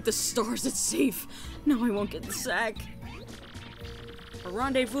 and thank the stars it's safe. Now I won't get the sack. A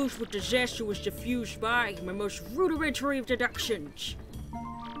rendezvous with disaster was diffused by my most rudimentary of deductions.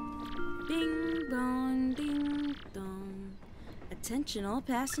 Ding dong, ding dong. Attention all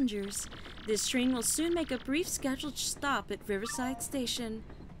passengers. This train will soon make a brief scheduled stop at Riverside Station.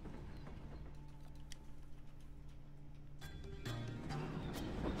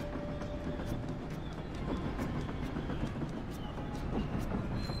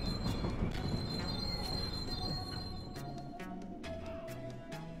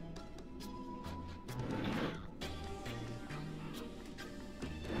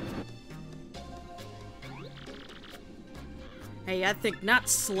 Hey, I think not,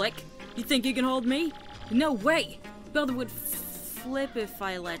 Slick. You think you can hold me? No way! Builder would flip if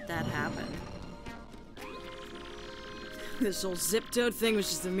I let that happen. This whole zip-toed thing was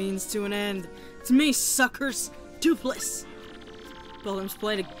just a means to an end. It's me, suckers! Toothless! Builder's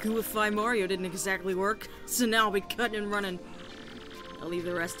plan to gooify Mario didn't exactly work, so now I'll be cutting and running. I'll leave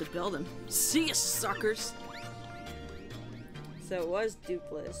the rest to build him. See ya, suckers! So it was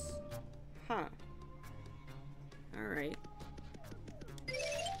Dupless. Huh. Alright.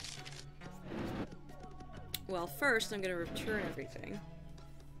 Well, first I'm gonna return everything.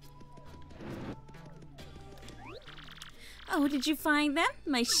 Oh, did you find them?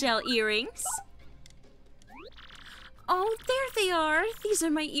 My shell earrings? Oh, there they are. These are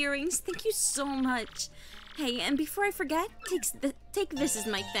my earrings. Thank you so much. Hey, and before I forget, take this as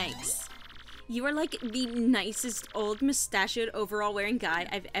my thanks. You are like the nicest old mustachioed overall wearing guy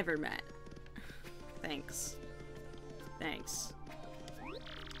I've ever met. Thanks. Thanks.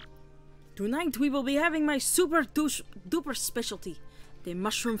 Tonight we will be having my super duper specialty, the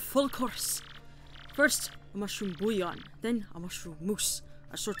mushroom full course. First, a mushroom bouillon, then a mushroom mousse,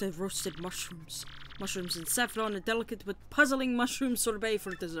 assorted roasted mushrooms. Mushrooms in saffron, a delicate but puzzling mushroom sorbet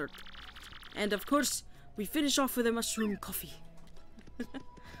for dessert. And of course, we finish off with a mushroom coffee.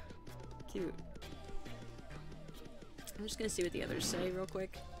 Cute. I'm just gonna see what the others say real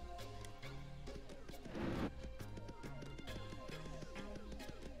quick.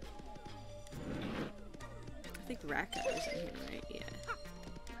 I think Rat Guy was in here, right? Yeah.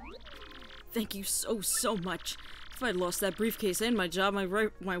 Thank you so much. If I'd lost that briefcase and my job, my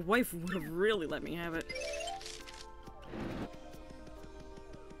wife would have really let me have it.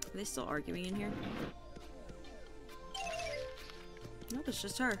 Are they still arguing in here? Nope, it's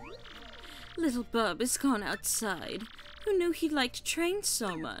just her. Little Bub has gone outside. Who knew he liked trains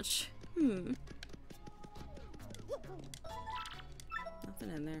so much? Nothing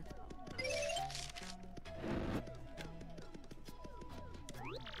in there.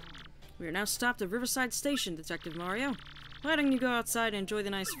 We are now stopped at Riverside Station, Detective Mario. Why don't you go outside and enjoy the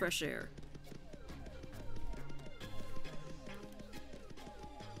nice fresh air?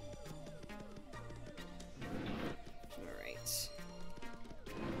 Alright.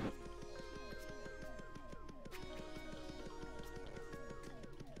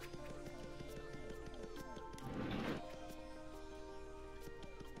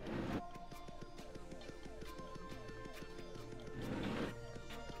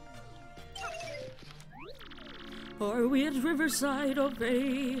 Are we at Riverside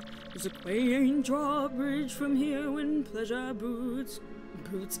already? There's a quaint drawbridge from here when pleasure boats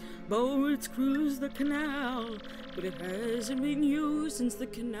cruise the canal. But it hasn't been used since the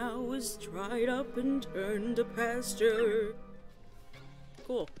canal was dried up and turned to pasture.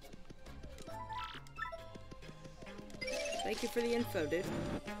 Cool. Thank you for the info, dude.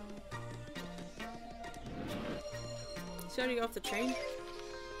 So, you off the train?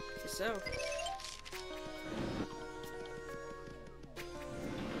 I guess so.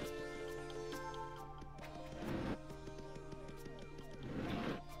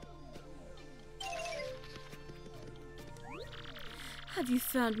 Have you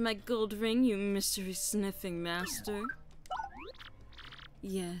found my gold ring, you mystery-sniffing master?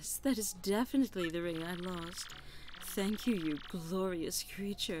 Yes, that is definitely the ring I lost. Thank you, you glorious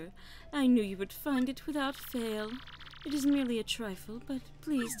creature. I knew you would find it without fail. It is merely a trifle, but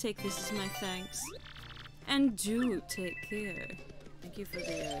please take this as my thanks. And do take care. Thank you for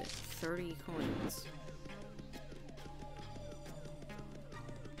the 30 coins.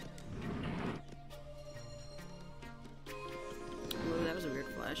 Whoa, that was a weird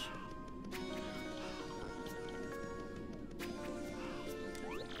flash.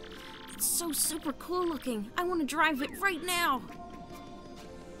 It's so super cool looking. I want to drive it right now.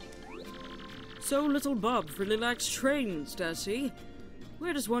 So little Bob really likes trains, does he?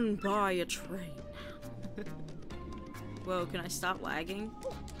 Where does one buy a train? Whoa, can I stop lagging?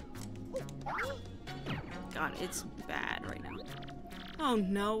 God, it's bad right now. Oh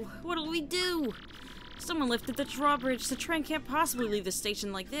no, what'll we do? Someone lifted the drawbridge. The train can't possibly leave the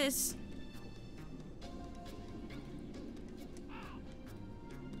station like this.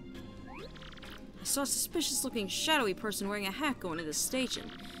 I saw a suspicious-looking, shadowy person wearing a hat going to the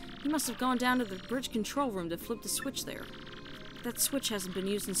station. He must have gone down to the bridge control room to flip the switch there. That switch hasn't been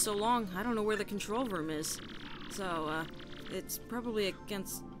used in so long, I don't know where the control room is. So, it's probably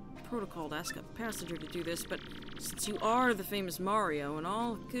against protocol to ask a passenger to do this, but since you are the famous Mario and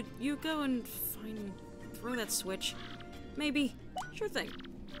all, could you go and throw that switch? Maybe. Sure thing.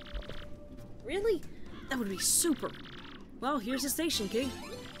 Really? That would be super. Well, here's the station, King.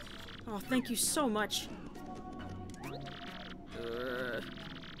 Oh, thank you so much.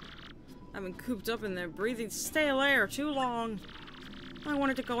 I've been cooped up in there breathing stale air too long. I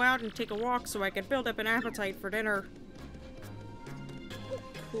wanted to go out and take a walk so I could build up an appetite for dinner.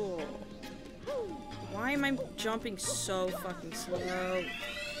 Cool. Why am I jumping so fucking slow? I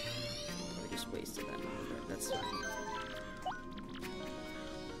just wasted that moment. That's fine.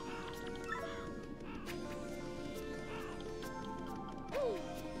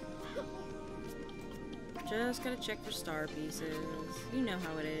 Just gotta check for star pieces. You know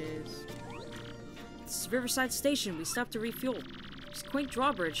how it is. This is Riverside Station. We stopped to refuel. There's a quaint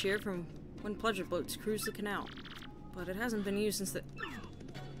drawbridge here from when pleasure boats cruise the canal. But it hasn't been used since the...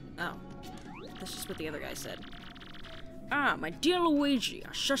 Oh. That's just what the other guy said. Ah, my dear Luigi,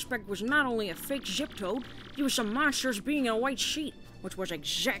 our suspect was not only a fake zip toad, he was some monsters being in a white sheet, which was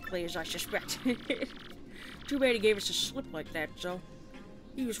exactly as I suspected. Too bad he gave us a slip like that, so...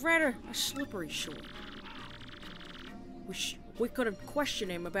 He was rather a slippery sort. We could have questioned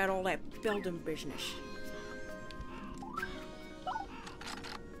him about all that building business.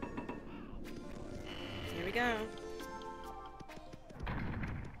 Here we go.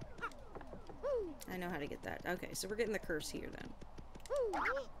 I know how to get that. Okay, so we're getting the curse here then.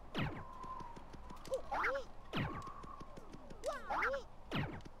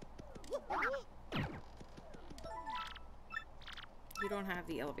 You don't have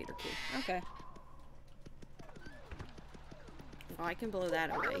the elevator key. Okay. Well, I can blow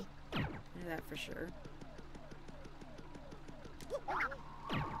that away. I know that for sure.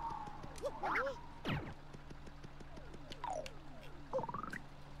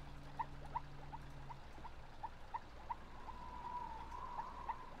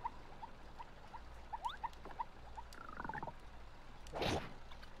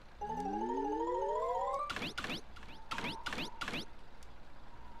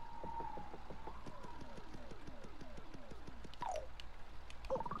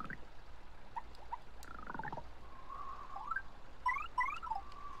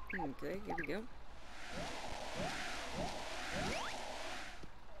 Okay, here we go.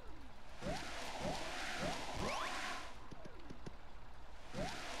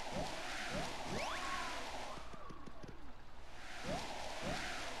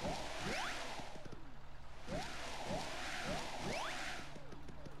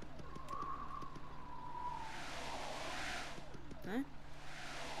 Huh?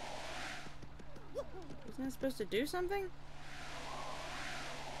 Isn't that supposed to do something?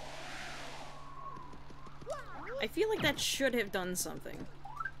 I feel like that should have done something.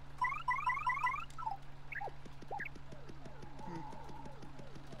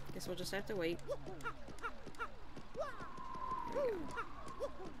 Guess we'll just have to wait. There we go.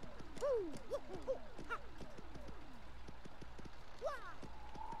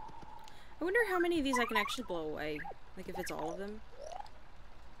 I wonder how many of these I can actually blow away. Like if it's all of them.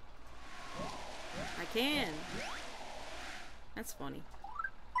 I can. That's funny.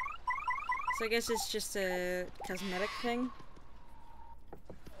 So I guess it's just a cosmetic thing?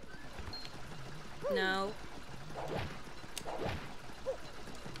 No.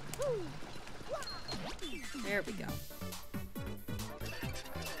 There we go.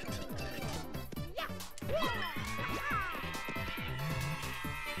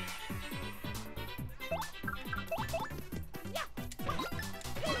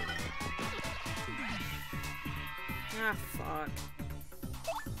 Ah, fuck.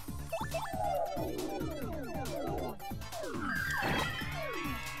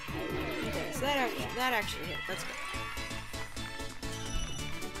 Okay, so that actually hit. That's good.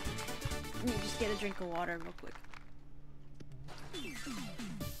 Let me just get a drink of water real quick.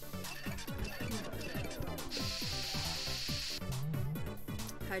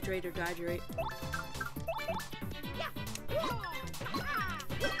 Hydrate or dihydrate.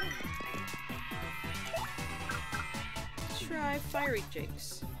 Let's try Fiery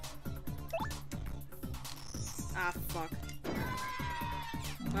Jakes. Ah, fuck.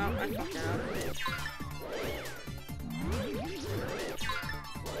 Well, I fucked that up.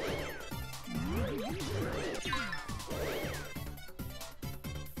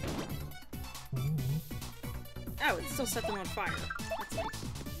 Oh, it still set them on fire. That's nice.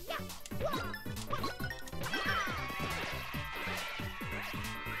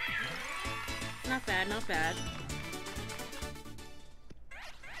 Not bad, not bad.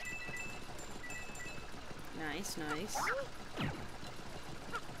 Nice, nice.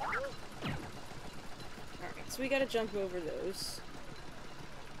 Alright, so we gotta jump over those.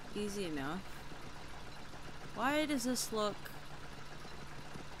 Easy enough. Why does this look...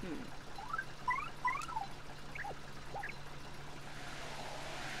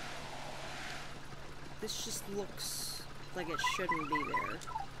 This just looks like it shouldn't be there.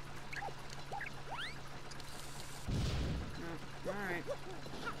 Oh, alright.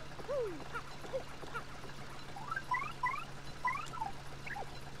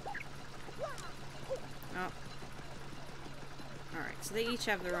 Oh. Alright, so they each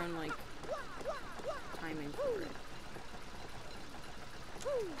have their own, like, timing for it.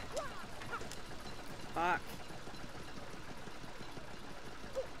 Fuck.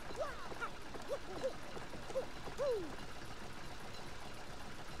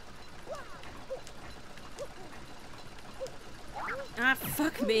 Ah,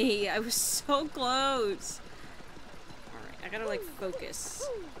 fuck me. I was so close. gotta, like, focus.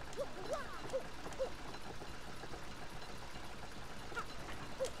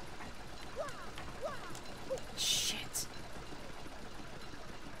 Shit.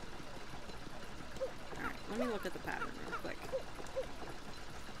 Alright, let me look at the pattern real quick.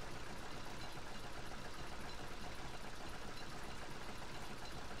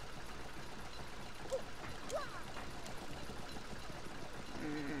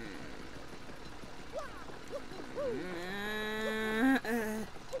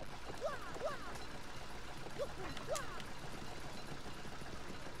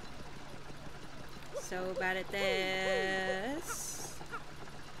 So bad at this.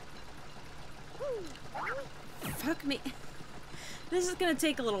 Fuck me. This is gonna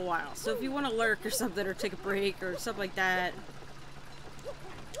take a little while, so if you want to lurk or something, or take a break or something like that.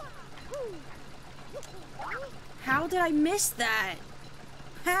 How did I miss that?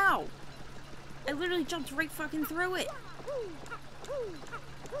 How? I literally jumped right fucking through it.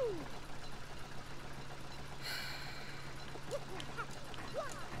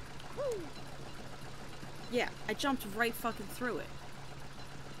 Yeah, I jumped right fucking through it.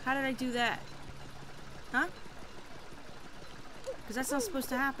 How did I do that? Huh? Because that's not supposed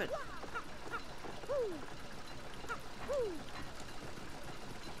to happen.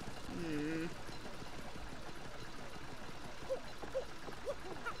 Hmm.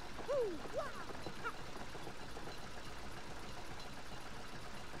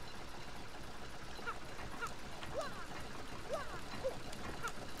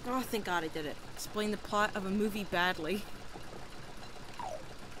 Oh, thank God I did it. Explain the plot of a movie badly.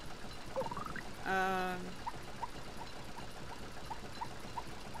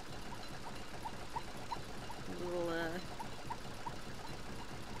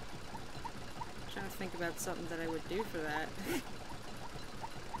 Trying to think about something that I would do for that.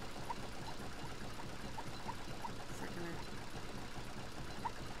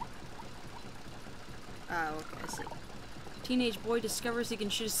 Oh, okay, I see. Teenage boy discovers he can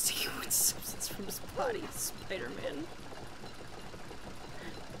shoot a sequence substance from his body. Spider-Man.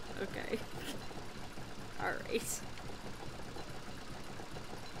 Okay. Alright.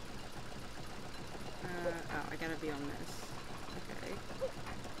 Oh, I gotta be on this. Okay.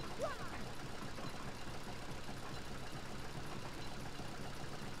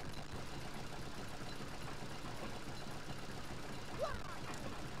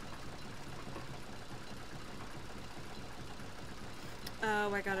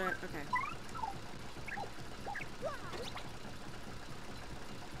 Oh, I gotta, okay.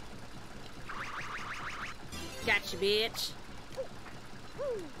 Gotcha, bitch.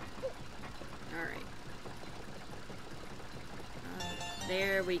 Alright.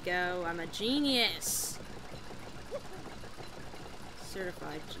 There we go. I'm a genius.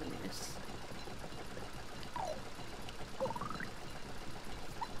 Certified genius.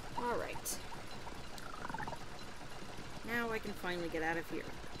 Alright. Now I can finally get out of here.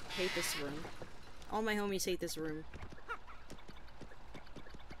 Hate this room. All my homies hate this room.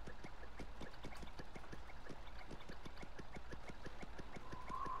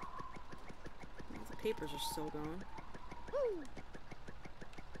 Well, the papers are still gone.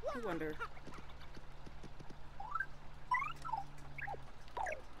 I wonder.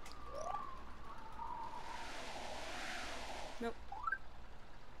 Nope.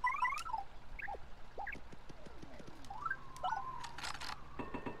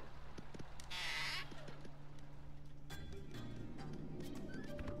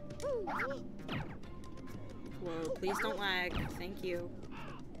 Whoa, please don't lag. Thank you.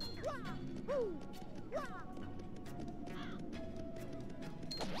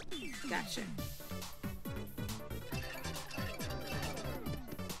 Gotcha.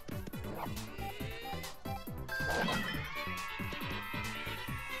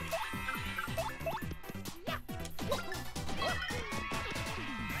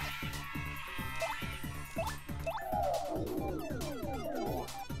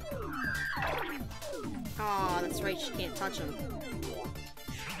 Aw, that's right, she can't touch him.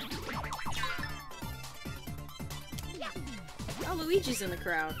 Oh, Luigi's in the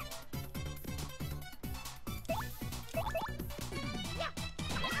crowd.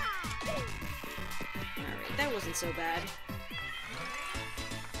 Alright, that wasn't so bad.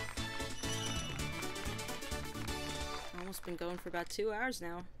 Almost been going for about 2 hours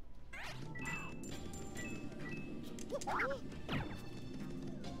now.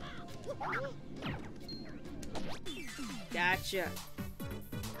 Gotcha.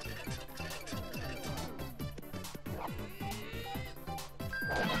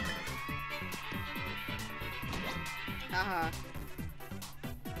 Haha.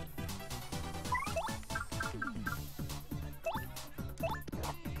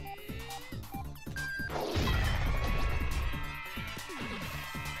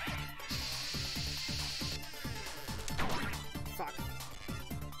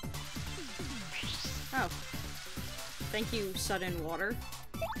 Thank you, sudden water.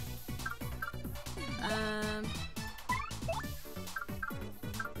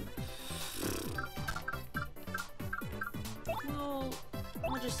 Well,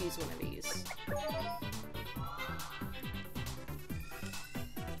 I'll just use one of these.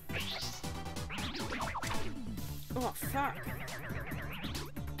 Oh, fuck.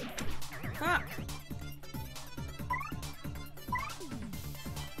 Fuck.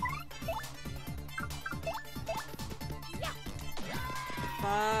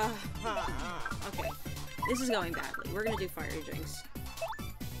 Okay. This is going badly. We're gonna do fire jinx.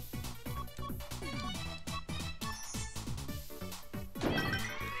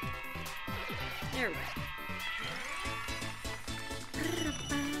 There we go.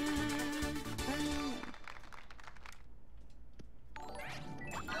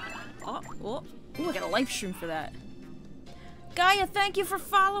 Oh, I got a life stream for that. Gaia, thank you for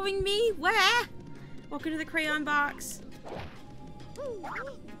following me. Where? Welcome to the crayon box.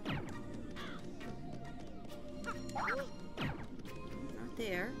 Not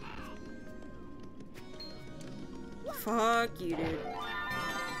there. Fuck you, dude.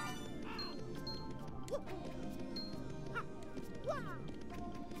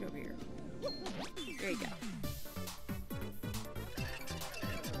 Get over here. There you go.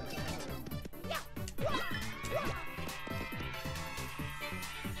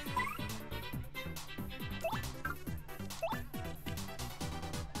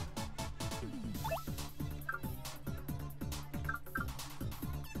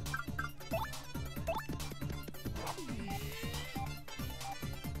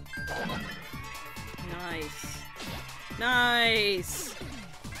 Nice. Nice!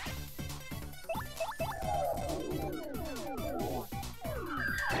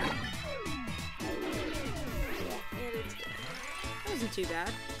 That wasn't too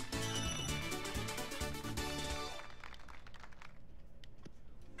bad.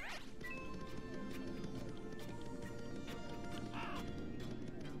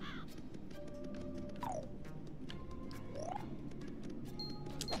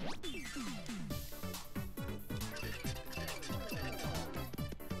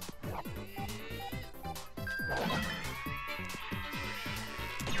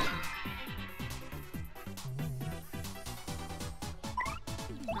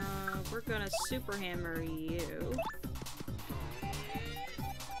 We're gonna super hammer you.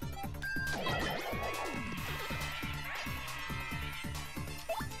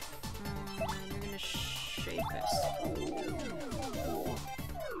 You're gonna shape this.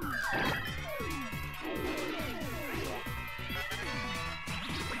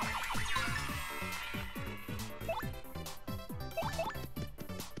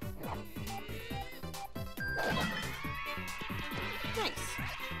 Nice.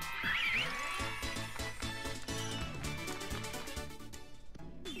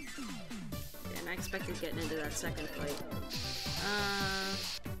 And I expected getting into that second fight.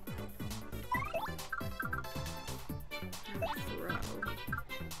 Throw.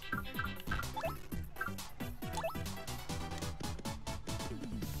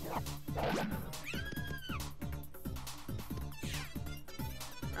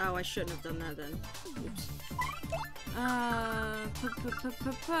 Oh, I shouldn't have done that then. Oops.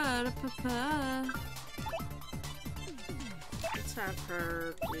 Let's have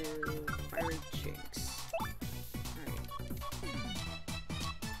her do fiery jinx. Alright.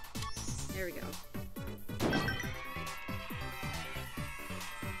 There we go.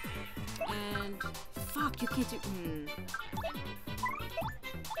 And fuck, you can't do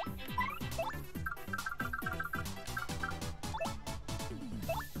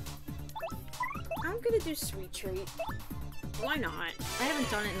I'm gonna do sweet treat. Why not? I haven't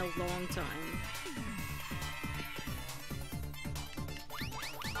done it in a long time.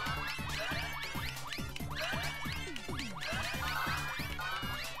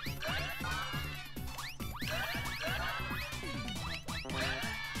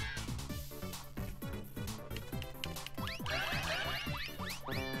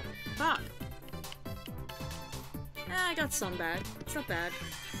 Fuck. I got some bad. It's not bad.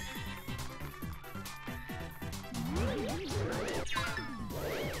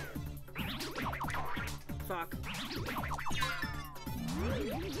 Fuck.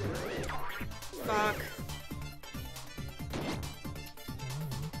 Fuck.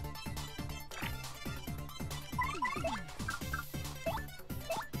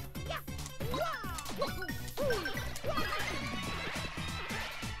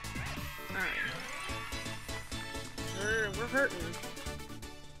 Alright. We're hurting.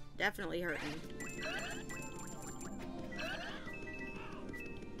 Definitely hurting.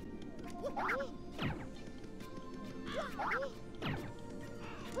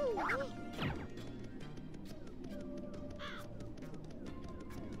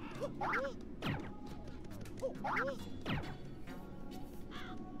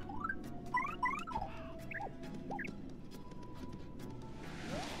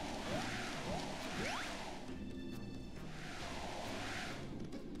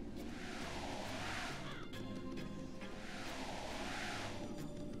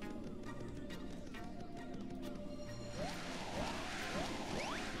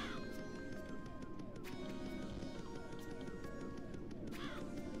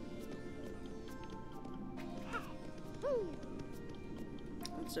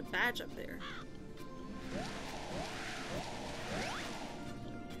 There's a badge up there.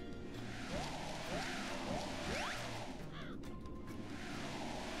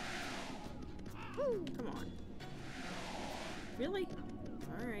 Come on. Really?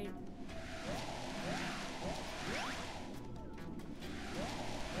 Alright.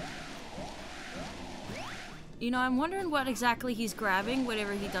 You know, I'm wondering what exactly he's grabbing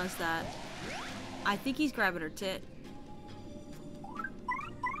whenever he does that. I think he's grabbing her tit.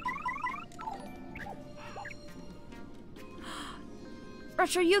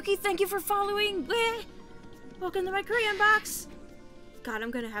 Retro Yuki, thank you for following. Welcome to my Korean box. God,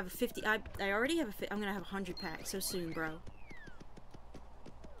 I'm gonna have a 50. I already have I'm gonna have 100 packs so soon, bro.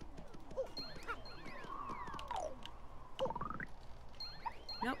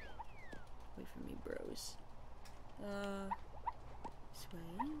 Nope. Wait for me, bros. This way,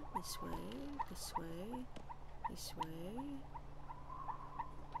 this way, this way, this way.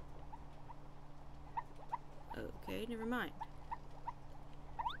 Okay, never mind.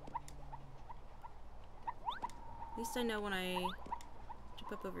 At least I know when I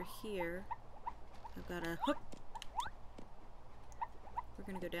jump up over here, I've got a hook. We're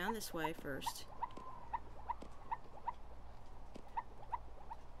gonna go down this way first.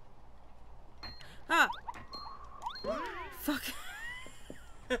 Ah! Fuck.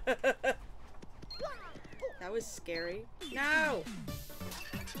 That was scary. No!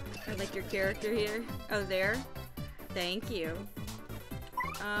 I like your character here. Oh, there? Thank you.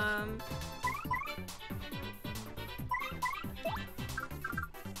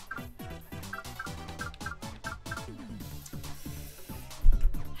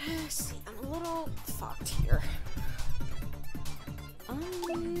 See, I'm a little fucked here. I'm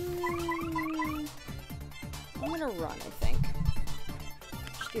gonna run, I think.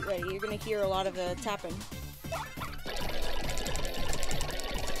 Just get ready. You're gonna hear a lot of the tapping.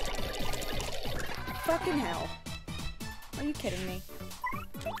 Fucking hell. Are you kidding me?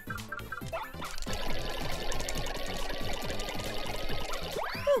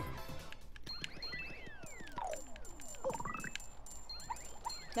 Whew.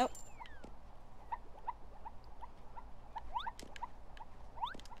 Nope.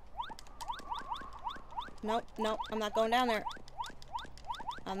 Nope, nope, I'm not going down there.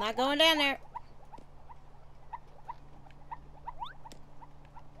 I'm not going down there.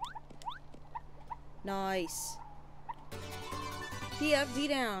 Nice. D up, D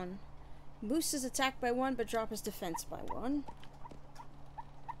down. Boost his attack by 1, but drop his defense by 1.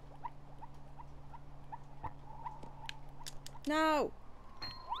 No!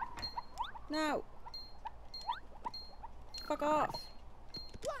 No! Fuck off!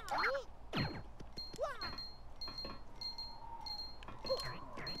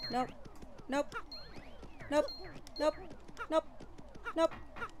 Nope. Nope. Nope. Nope. Nope. Nope.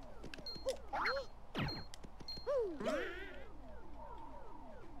 Ooh.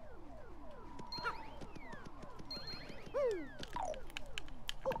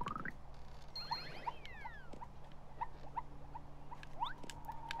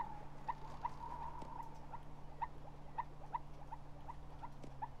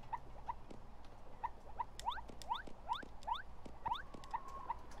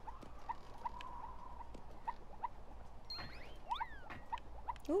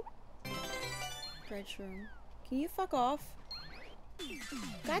 Dried shroom. Can you fuck off?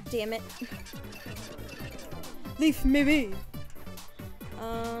 God damn it. Leave me be.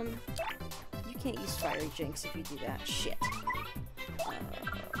 You can't use Fiery Jinx if you do that. Shit.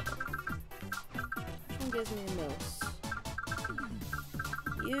 Which one gives me the most?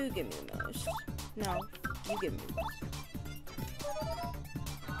 You give me the most. No, you give me the most.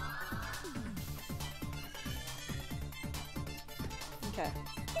 Okay.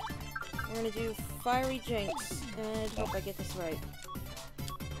 We're gonna do Fiery Jinx, and I hope I get this right.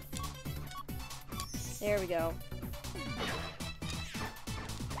 There we go.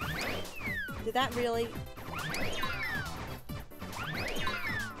 Did that really?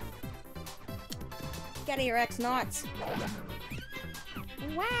 Get out of here, X-Knots!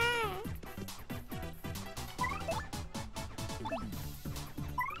 Wow.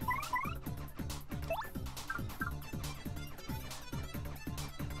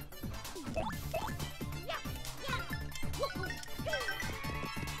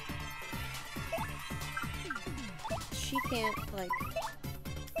 She can't, like...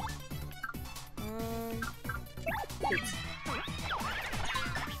 Oops.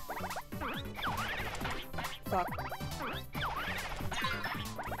 Fuck.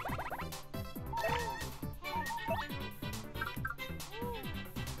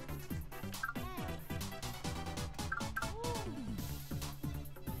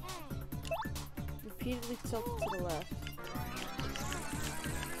 Repeatedly tilt to the left.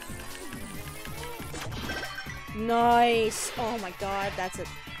 Nice! Oh my god, that's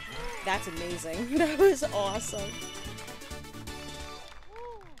amazing. That was awesome.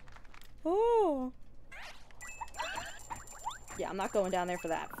 Oh. Yeah, I'm not going down there for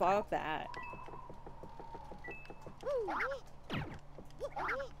that. Fuck that.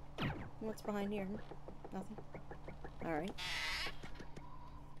 What's behind here? Nothing. Alright.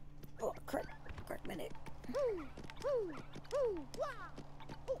 Oh, crap minute.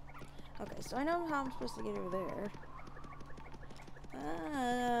 Okay, so I know how I'm supposed to get over there.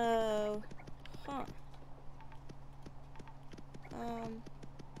 Oh. Huh.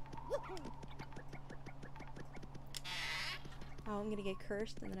 Oh, I'm gonna get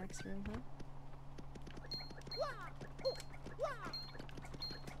cursed in the next room, huh?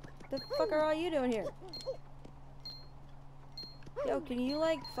 The fuck are all you doing here? Yo, can you,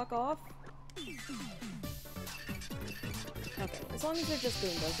 like, fuck off? Okay, as long as they're just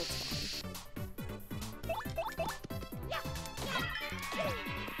Goombas, it's fine.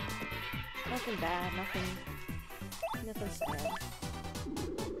 Nothing bad, nothing sad.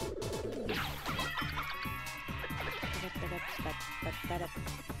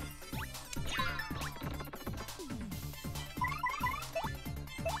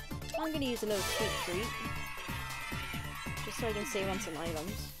 I'm gonna use another sweet treat. Just so I can save on some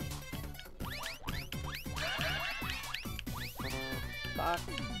items. Fuck.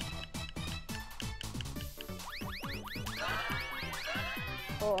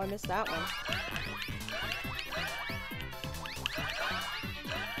 Oh, I missed that one.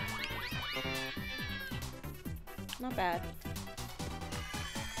 Not bad.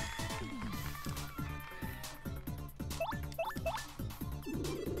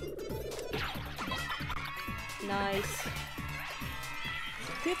 Nice.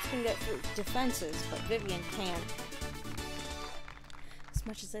 Pips can get through defenses, but Vivian can't. As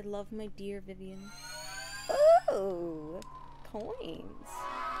much as I love my dear Vivian. Oh! Coins.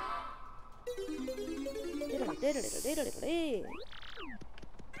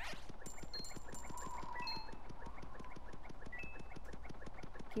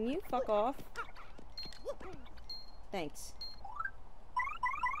 Can you fuck off? Thanks.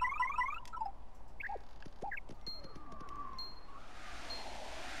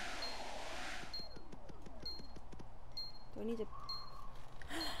 Do I need to...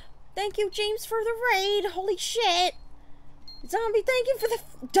 Thank you, James, for the raid! Holy shit! Zombie, thank you for the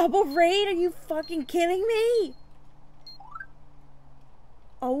double raid! Are you fucking kidding me?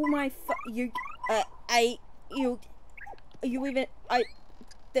 Oh my you even,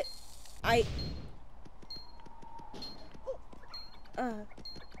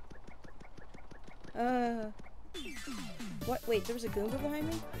 what? Wait, there was a Goomba behind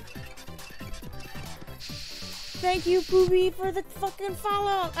me? Thank you, Poopy, for the fucking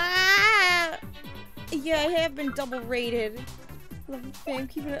follow! Ah! Yeah, I have been double rated. Love you, fam.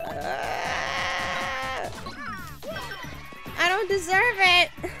 Keep it. I don't deserve it.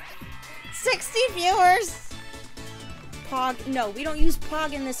 60 viewers. Pog. No, we don't use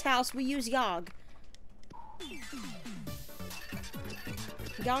Pog in this house. We use Yog.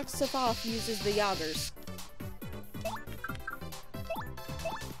 Yog Sothoth uses the Yoggers.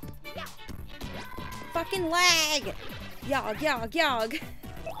 Fucking lag. Yog, Yog, Yog.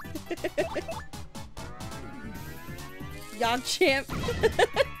 Yog champ.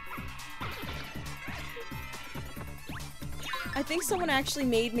 I think someone actually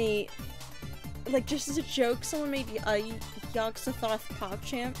made me, like, just as a joke, someone made a Yog Sothoth Pog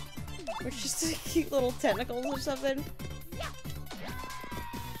champ, which is just cute little tentacles or something.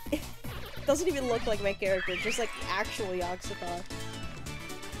 It doesn't even look like my character, just like the actual Yog Sothoth.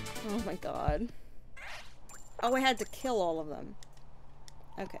 Oh my god. Oh, I had to kill all of them.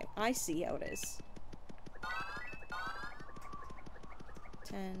 Okay, I see how it is.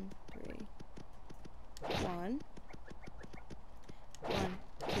 10, 3, 1, 1,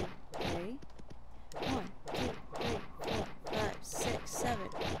 2, 3, 1, 2, 3, 4, 5, 6, 7,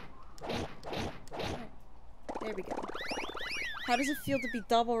 How does it feel to be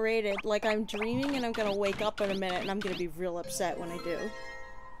double rated? Like I'm dreaming and I'm gonna wake up in a minute and I'm gonna be real upset when I do.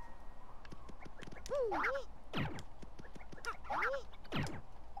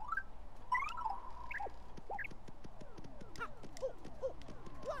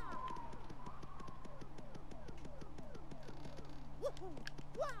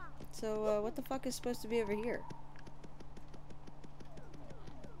 So, what the fuck is supposed to be over here?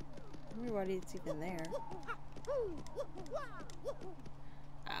 I wonder why it's even there.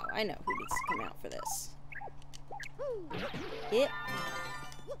 Oh, I know who needs to come out for this. Yep.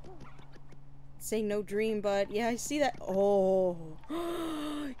 Say no dream, bud. Yeah, I see that. Oh.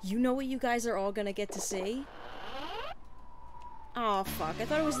 You know what you guys are all gonna get to see? Oh, fuck. I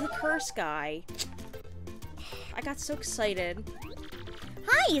thought it was the curse guy. I got so excited.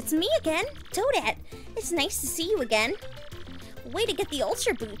 Hi, it's me again, Toadette. It's nice to see you again. Way to get the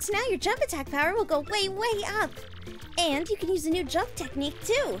Ultra Boots. Now your jump attack power will go way, way up. And you can use a new jump technique,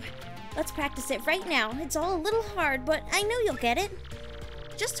 too. Let's practice it right now. It's all a little hard, but I know you'll get it.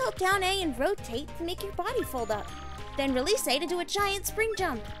 Just hold down A and rotate to make your body fold up. Then release A to do a giant spring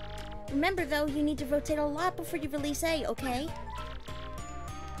jump. Remember, though, you need to rotate a lot before you release A, okay?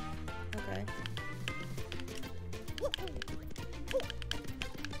 Okay.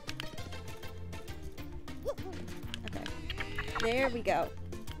 Okay. There we go.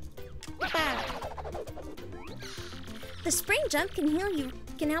 Bah. The spring jump can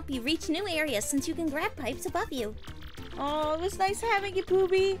help you reach new areas since you can grab pipes above you. Oh, it was nice having you,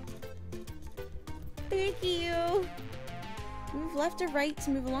 Poobie. Thank you. Move left or right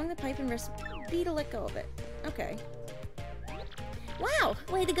to move along the pipe and press B to let go of it. Okay. Wow,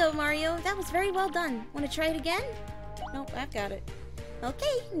 way to go, Mario. That was very well done. Want to try it again? Nope, I've got it.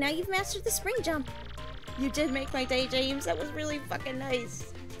 Okay, now you've mastered the spring jump. You did make my day, James. That was really fucking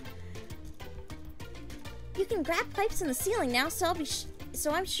nice. You can grab pipes in the ceiling now, so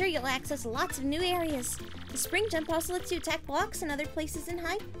I'm sure you'll access lots of new areas. The spring jump also lets you attack blocks and other places in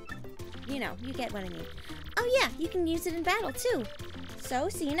height. You know, you get what I mean. Oh yeah, you can use it in battle too. So,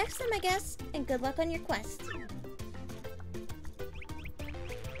 see you next time, I guess, and good luck on your quest.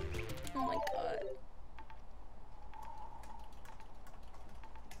 Oh my god.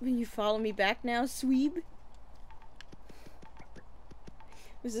 Will you follow me back now, Sweeb?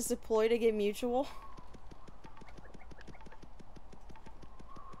 Was this a ploy to get mutual?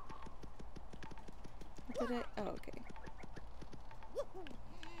 What did I? Oh, okay.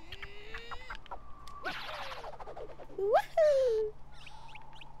 Woohoo!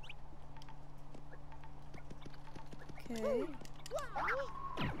 Okay.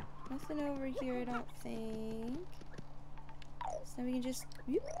 Nothing over here, I don't think. So now we can just...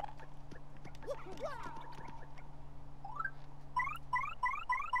 Whoop.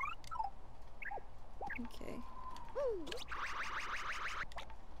 Okay.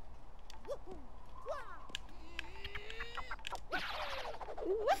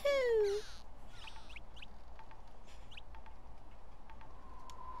 Woohoo!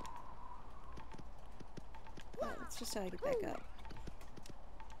 Oh, that's just how I get back up.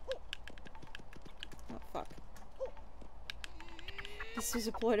 Oh, fuck. This was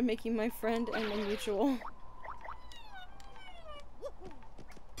a ploy to make you my friend and a mutual.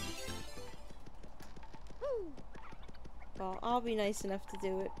 Well, I'll be nice enough to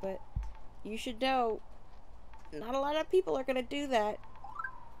do it, but you should know, not a lot of people are gonna do that.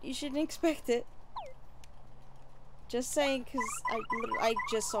 You shouldn't expect it. Just saying, because I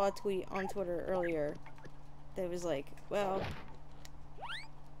just saw a tweet on Twitter earlier that was like, well,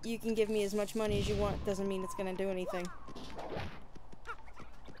 you can give me as much money as you want, doesn't mean it's gonna do anything.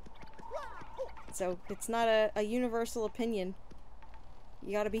 So, it's not a universal opinion.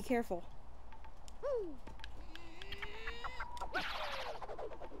 You gotta be careful.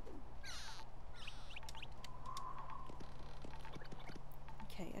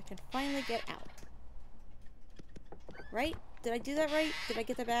 Okay, I can finally get out. Right? Did I do that right? Did I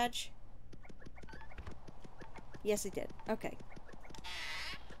get the badge? Yes, I did. Okay.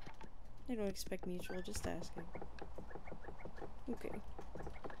 I don't expect mutual, just asking. Okay.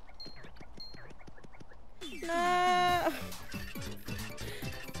 No!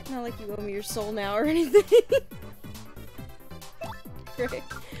 Not like you owe me your soul now or anything. Great.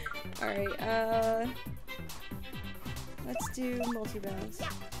 Alright, let's do multi-bounce.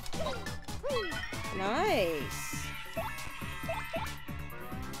 Nice!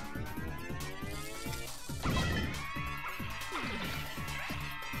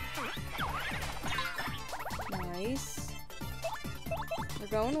 Nice. We're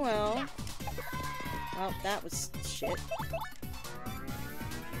going well. Oh, that was shit.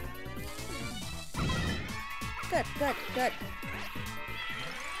 Good, good, good.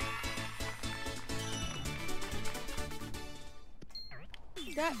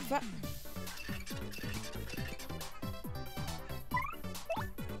 God, fuck.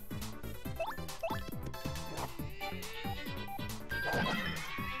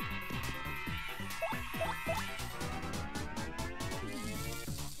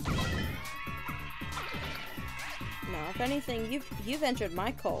 No, if anything, you've entered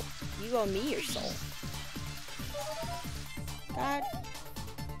my cult. You owe me your soul. God.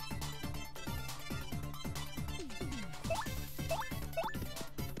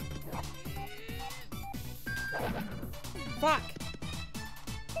 Fuck.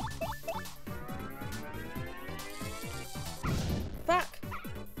 Fuck.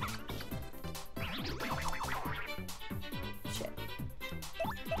 Shit.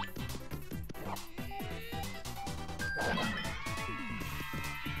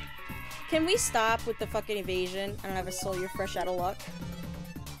 Can we stop with the fucking evasion? I don't have a soul, you're fresh out of luck.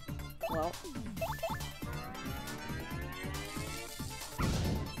 Well.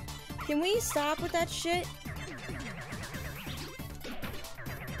 Can we stop with that shit?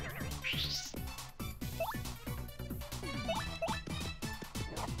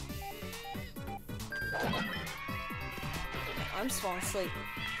 I'm just falling asleep.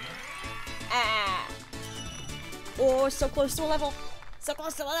 Ah! Oh, so close to a level! So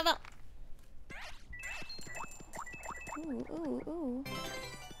close to a level! Ooh, ooh, ooh.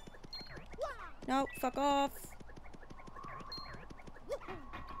 Nope, fuck off.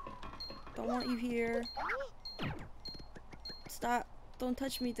 Don't want you here. Stop. Don't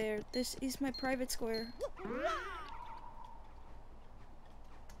touch me there. This is my private square.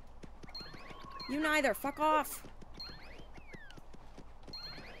 You neither. Fuck off.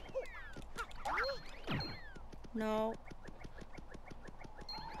 No.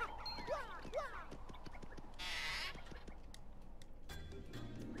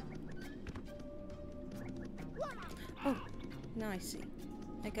 Oh, now I see.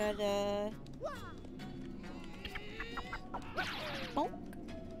 I got bonk.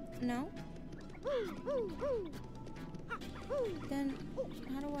 No. Then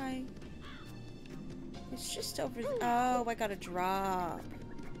how do I? It's just over. Oh, I got a drop.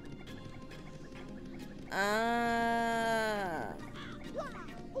 Ah.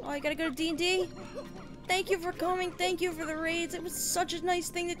 Oh, I gotta go to D&D? Thank you for coming. Thank you for the raids. It was such a nice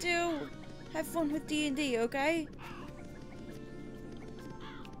thing to do. Have fun with D&D, okay?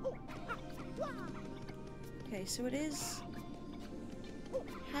 Okay, so it is...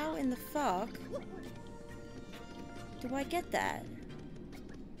 How in the fuck do I get that?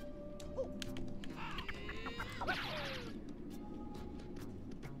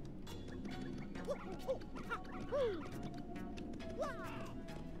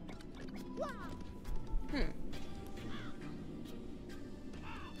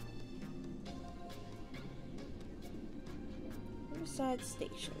 Riverside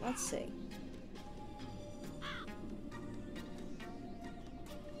Station, let's see.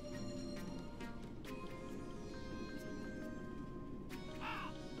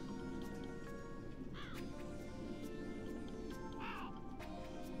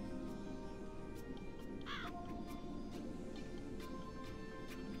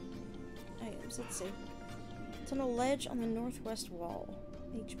 Items, let's see. It's on a ledge on the northwest wall.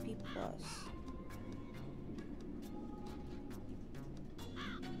 HP plus.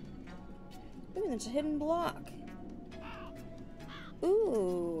 Ooh, there's a hidden block.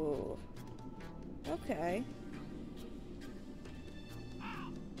 Ooh. Okay.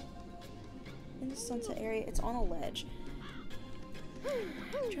 In the sunset area, it's on a ledge.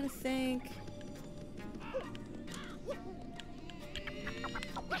 I'm trying to think.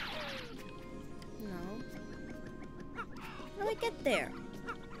 No. How do I get there?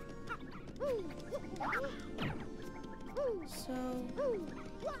 So,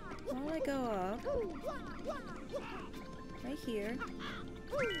 how do I go up? Right here.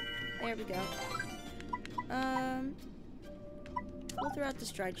 There we go. We'll throw out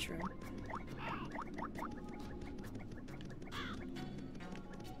this dried shroom.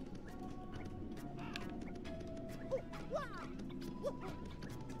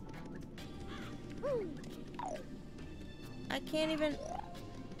 I can't even...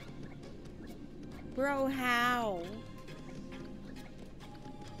 Bro, how?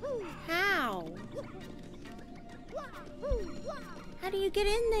 How? How do you get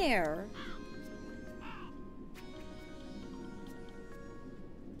in there?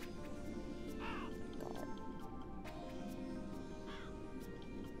 God.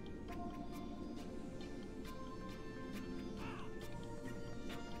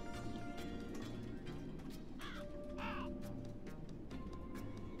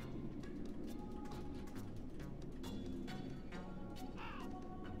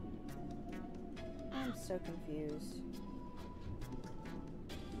 so confused.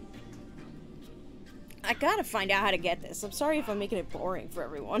 I gotta find out how to get this. I'm sorry if I'm making it boring for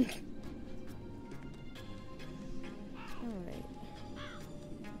everyone. Alright.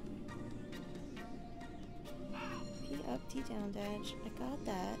 T up, T down dash. I got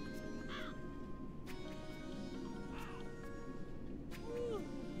that.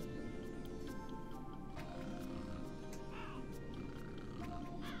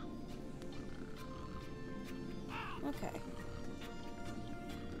 Okay.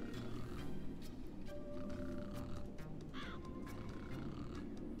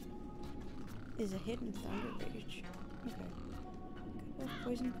 Is a hidden thunder rage. Okay. Couple of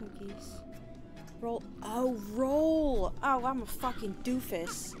poison cookies. Roll. Oh, roll! Oh, I'm a fucking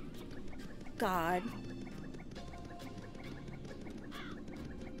doofus. God.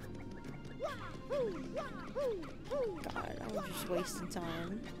 God, I'm just wasting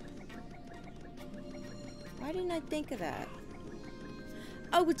time. Why didn't I think of that?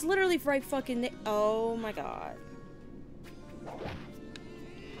 Oh, it's literally right fucking. Oh my god.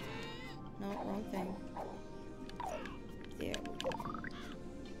 No, wrong thing. There we go.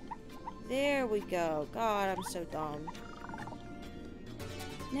 There we go. God, I'm so dumb.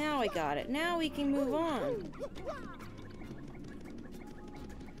 Now I got it. Now we can move on.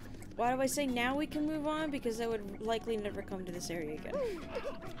 Why do I say now we can move on? Because I would likely never come to this area again.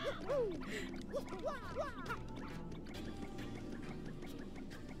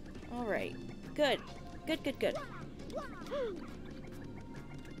 Alright. Good. Good, good, good.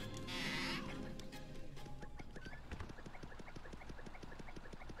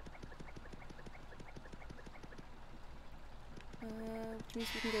 Which means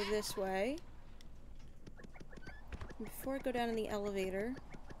we can go this way. And before I go down in the elevator...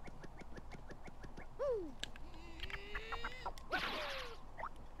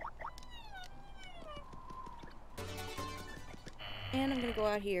 And I'm gonna go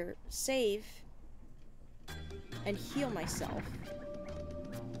out here, save, and heal myself.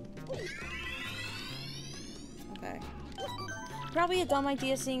 Okay. Probably a dumb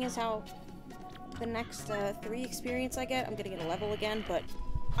idea seeing as how the next 3 experience I get, I'm gonna get a level again, but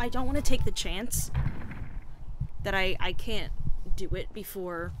I don't want to take the chance that I can't do it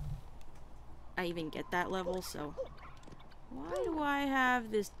before I even get that level, so... Why do I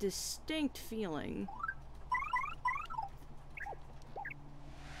have this distinct feeling...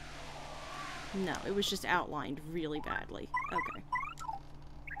 No, it was just outlined really badly. Okay.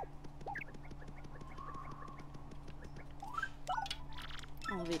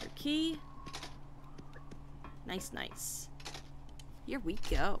 Elevator key. Nice, nice. Here we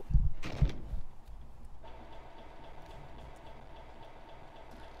go.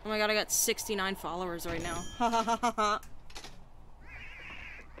 Oh my god, I got 69 followers right now. Ha ha ha ha ha.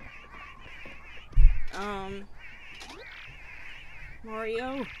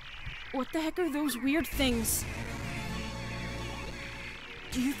 Mario. What the heck are those weird things?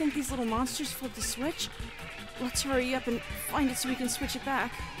 Do you think these little monsters flipped the switch? Let's hurry up and find it so we can switch it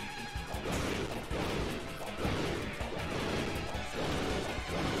back.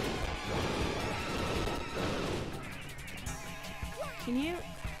 Can you?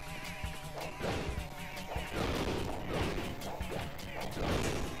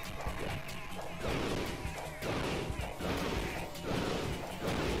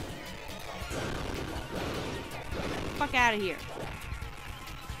 Fuck out of here.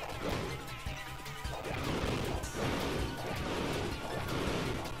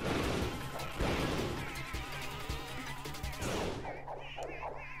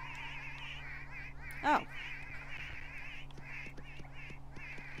 Oh.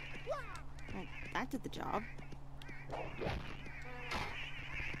 Well, that did the job.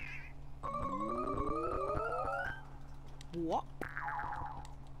 What?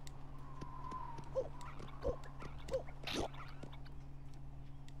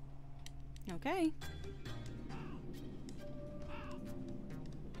 Okay.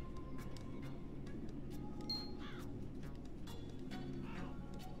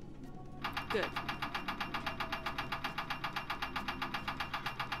 Good.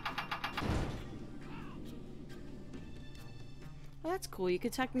 Well, that's cool. You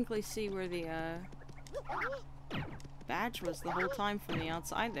could technically see where the badge was the whole time from the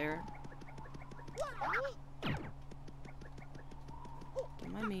outside there.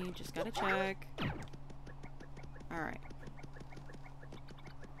 Don't mind me, just gotta check. Alright.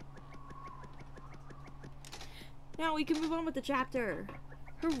 Now we can move on with the chapter!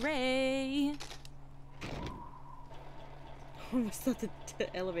 Hooray! Almost thought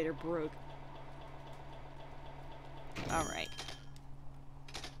the elevator broke. Alright.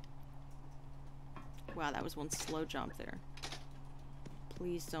 Wow, that was one slow jump there.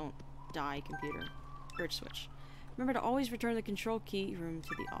 Please don't die, computer. Bridge switch. Remember to always return the control key room to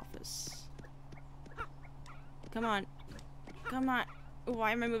the office. Come on. Come on.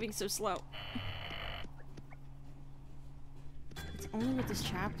 Why am I moving so slow? It's only with this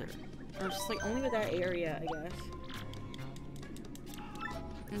chapter. Or just like only with that area, I guess.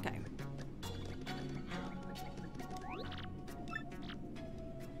 Okay.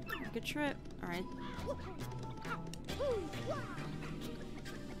 Good trip. Alright.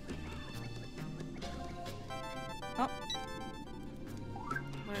 Oh.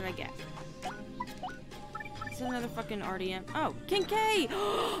 What did I get? Is that another fucking RDM? Oh, King K!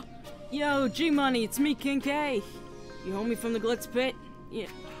 Yo, G-Money, it's me, King K. You homie from the Glitz Pit? Yeah.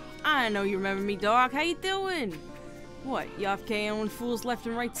 I know you remember me, dog. How you doing? What, you off KOing fools left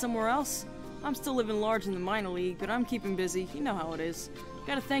and right somewhere else? I'm still living large in the minor league, but I'm keeping busy. You know how it is.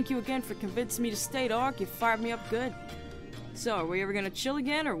 Gotta thank you again for convincing me to stay, dog. You fired me up good. So, are we ever gonna chill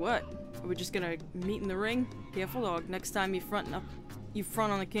again, or what? Are we just gonna meet in the ring? Careful, dog. Next time you front on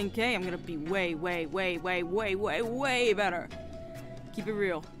the King K, I'm gonna be way better. Keep it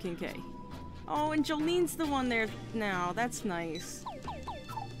real, King K. Oh, and Jolene's the one there now. That's nice.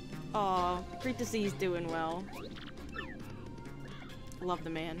 Aw, great to see he's doing well. Love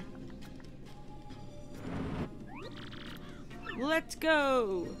the man. Let's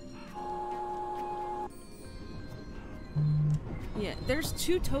go! Yeah, there's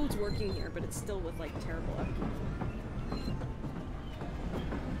 2 toads working here, but it's still with, like, terrible upkeep.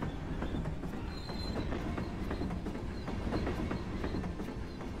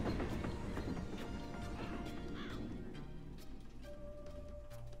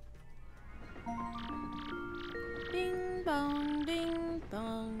 Bing bong, bing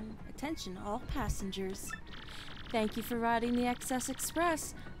bong. Attention all passengers. Thank you for riding the XS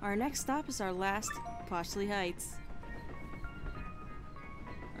Express. Our next stop is our last, Poshley Heights.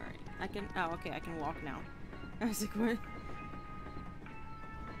 Alright, I can- oh, okay, I can walk now. I was like, what?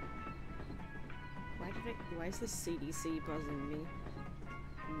 Why is the CDC buzzing me?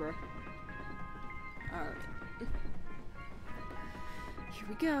 Bruh. Alright. Here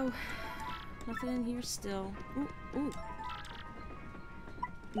we go. Nothing in here still. Ooh, ooh.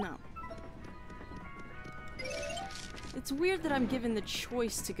 No. It's weird that I'm given the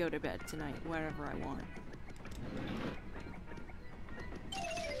choice to go to bed tonight whenever I want.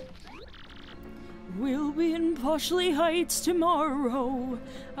 We'll be in Poshley Heights tomorrow.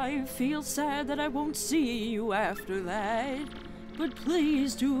 I feel sad that I won't see you after that. But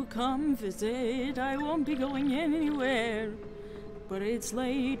please do come visit. I won't be going anywhere. But it's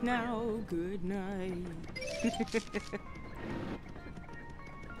late now. Good night.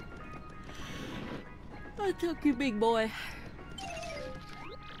 I took you, big boy.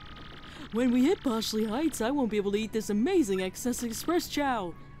 When we hit Poshley Heights, I won't be able to eat this amazing XS Express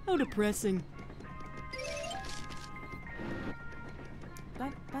chow. How depressing.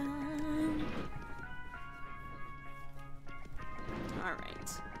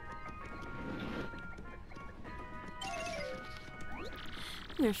 Alright.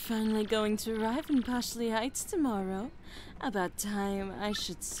 We're finally going to arrive in Poshley Heights tomorrow. About time, I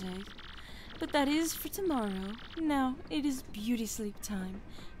should say. But that is for tomorrow. Now, it is beauty sleep time.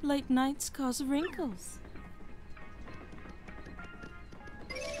 Late nights cause wrinkles.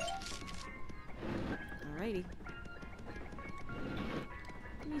 Alrighty.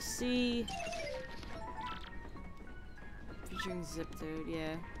 Let me see. Featuring Zip Toad,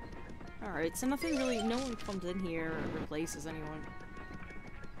 yeah. Alright, so nothing really, no one comes in here or replaces anyone.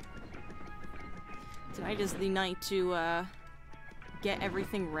 Tonight is the night to, get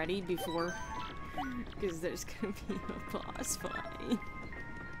everything ready before, because there's gonna be a boss fight.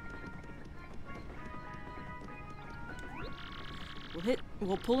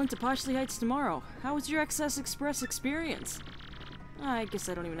 We'll pull into Poshley Heights tomorrow. How was your XS Express experience? I guess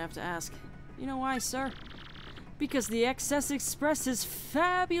I don't even have to ask. You know why, sir? Because the XS Express is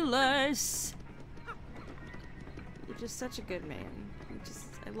fabulous! You're just such a good man.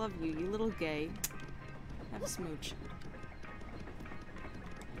 I love you, you little gay. Have a smooch.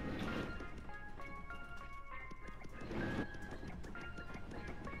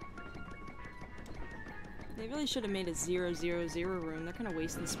 They really should have made a 000 room. They're kind of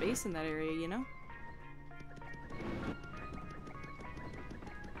wasting space in that area, you know?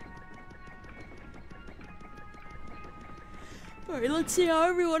 Alright, let's see how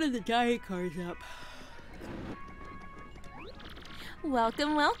everyone in the diet car's up.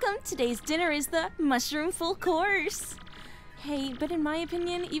 Welcome, welcome! Today's dinner is the mushroom full course! Hey, but in my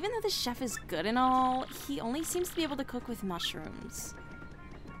opinion, even though the chef is good and all, he only seems to be able to cook with mushrooms.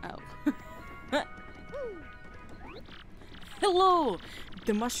 Oh. Hello!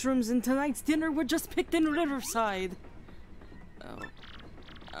 The mushrooms in tonight's dinner were just picked in Riverside.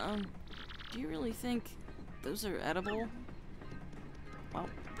 Oh. Do you really think those are edible? Well,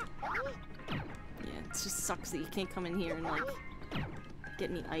 yeah, it just sucks that you can't come in here and, like, get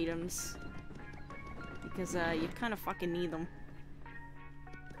any items. Because, you kind of fucking need them.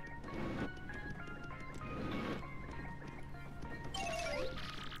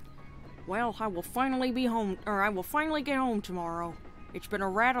 Well, I will finally be home, or I will finally get home tomorrow. It's been a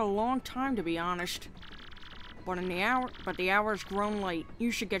rather long time, to be honest. But the hour's grown late.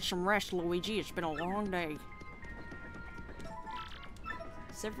 You should get some rest, Luigi. It's been a long day.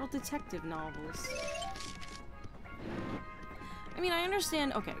 Several detective novels. I mean, I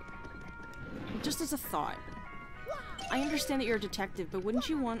understand. Okay. Just as a thought. I understand that you're a detective, but wouldn't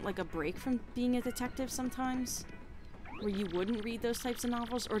you want, like, a break from being a detective sometimes? Where you wouldn't read those types of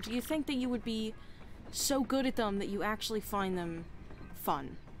novels? Or do you think that you would be so good at them that you actually find them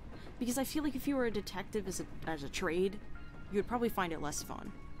fun? Because I feel like if you were a detective as a trade, you would probably find it less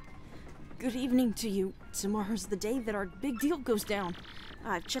fun. Good evening to you. Tomorrow's the day that our big deal goes down.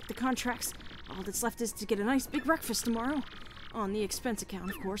 I've checked the contracts. All that's left is to get a nice big breakfast tomorrow. On the expense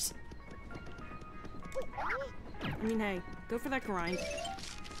account, of course. I mean, hey, go for that grind.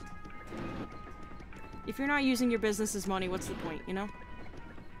 If you're not using your business's money, what's the point, you know?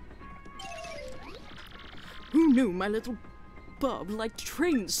 Who knew my little bub liked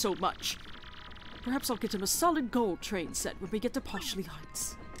trains so much? Perhaps I'll get him a solid gold train set when we get to Poshley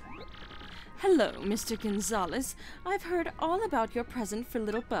Heights. Hello, Mr. Gonzalez. I've heard all about your present for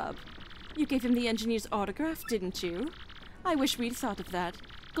little bub. You gave him the engineer's autograph, didn't you? I wish we'd thought of that.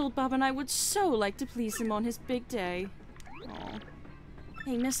 Gold Bob and I would so like to please him on his big day. Aw.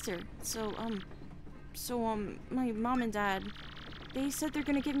 Hey, mister. So, my mom and dad, they said they're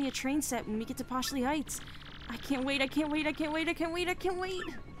gonna give me a train set when we get to Poshley Heights. I can't wait, I can't wait, I can't wait, I can't wait, I can't wait!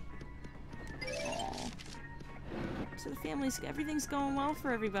 Aww. So everything's going well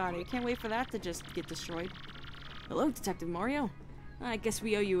for everybody. Can't wait for that to just get destroyed. Hello, Detective Mario. I guess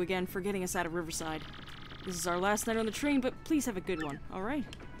we owe you again for getting us out of Riverside. This is our last night on the train, but please have a good one, alright?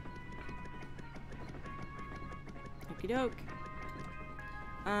 Okie doke.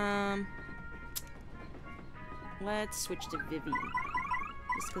 Let's switch to Vivi.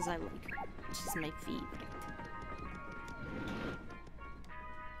 Just because I like her. She's my favorite.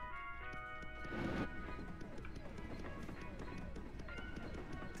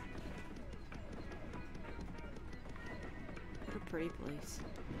 What a pretty place.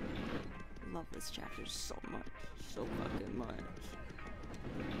 Love this chapter so much. So fucking much.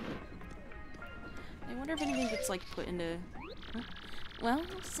 I wonder if anything gets, like, put into... Huh? Well,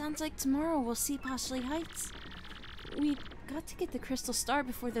 sounds like tomorrow we'll see Poshley Heights. We got to get the Crystal Star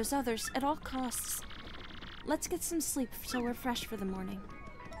before those others, at all costs. Let's get some sleep so we're fresh for the morning.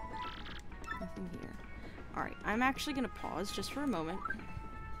 Nothing here. Alright, I'm actually gonna pause just for a moment.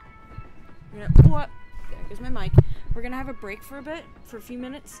 What? There goes my mic. We're gonna have a break for a bit, for a few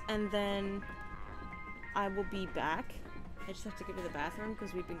minutes, and then I will be back. I just have to go to the bathroom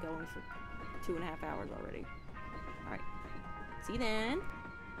because we've been going for 2.5 hours already. Alright. See you then.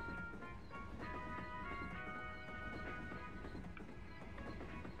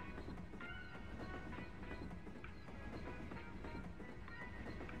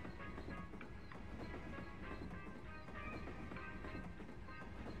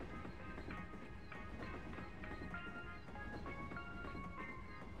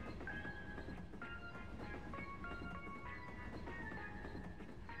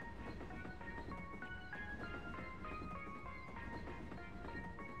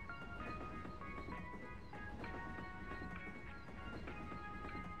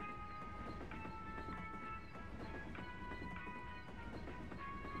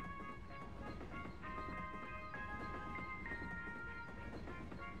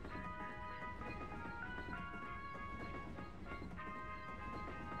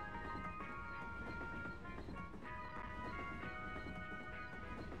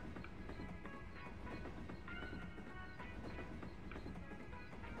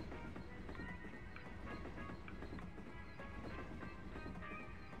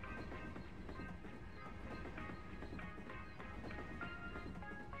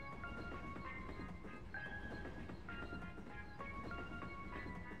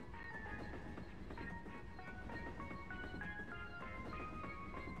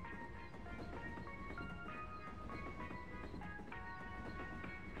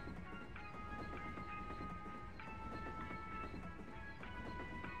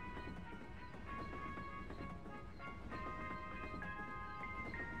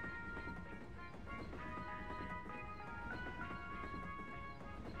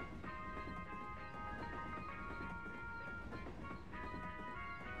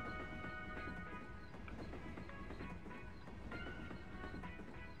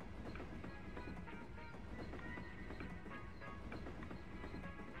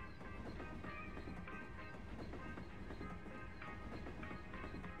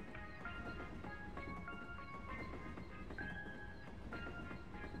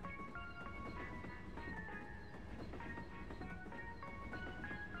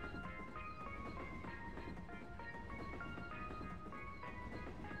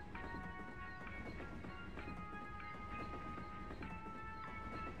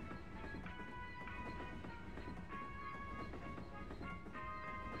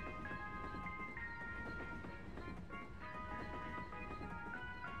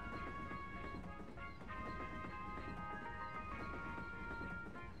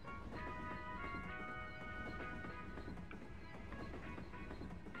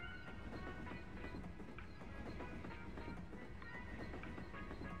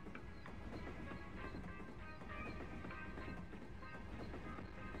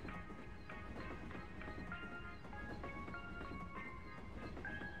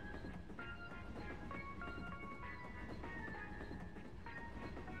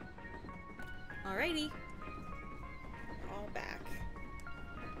 Alrighty. All back.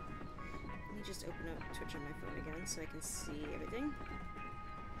 Let me just open up Twitch on my phone again so I can see everything.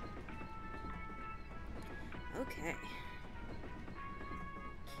 Okay.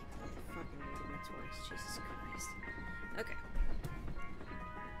 Keep all the fucking moving toys. Jesus Christ. Okay.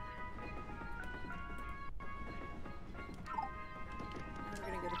 Now we're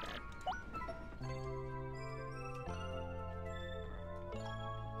gonna go to bed.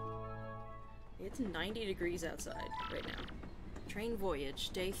 It's 90 degrees outside right now. Train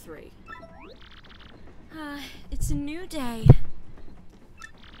voyage, day 3. It's a new day.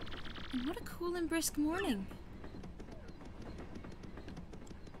 And what a cool and brisk morning.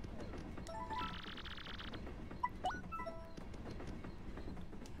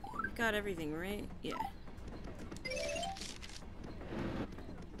 We've got everything, right? Yeah.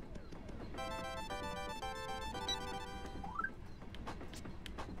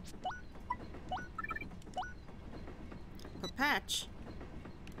 A patch?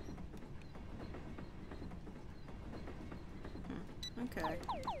 Okay.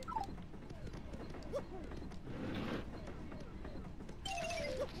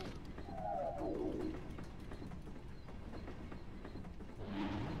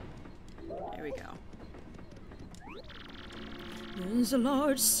 There we go. There's a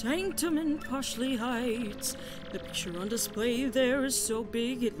large sanctum in Poshley Heights. The picture on display there is so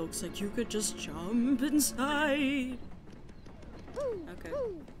big it looks like you could just jump inside. Okay.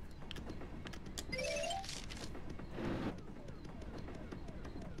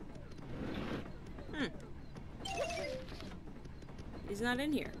 He's not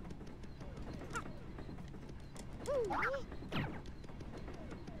in here.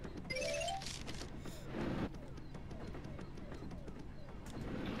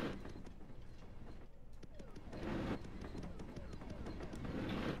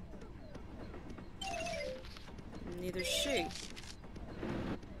 Neither's she.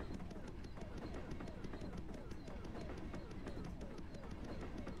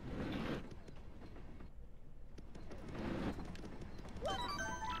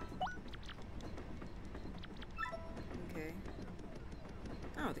 Okay.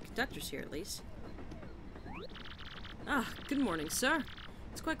 Oh, the conductor's here at least. Ah, good morning, sir.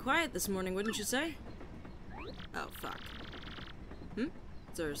 It's quite quiet this morning, wouldn't you say? Oh, fuck. Is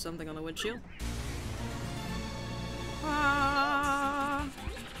there something on the windshield?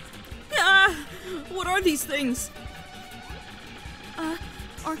 What are these things?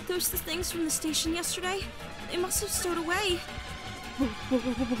 Aren't those the things from the station yesterday? They must have stowed away.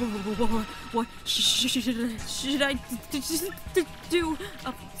 What should I do?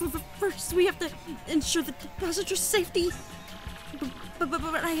 First, we have to ensure the passenger's safety.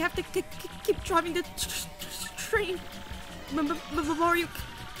 But I have to keep driving the train. Mario,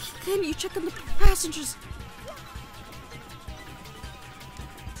 can you check on the passengers?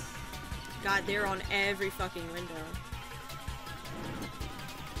 God, they're on every fucking window.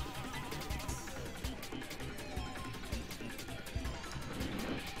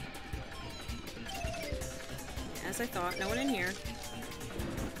 As I thought, no one in here.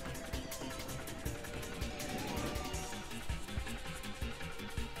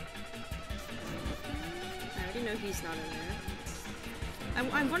 I already know he's not in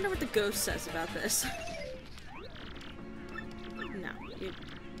there. I wonder what the ghost says about this. No,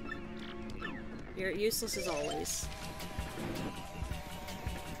 you're useless as always.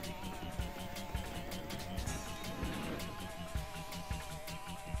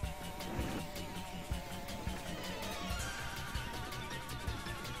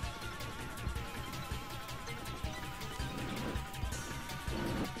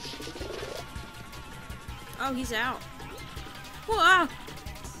 Oh, he's out. Whoa!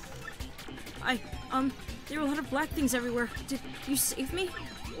 There were a lot of black things everywhere. Did you save me?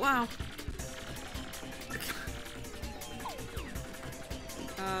 Wow.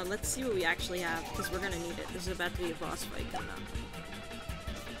 Let's see what we actually have, because we're gonna need it. This is about to be a boss fight coming up.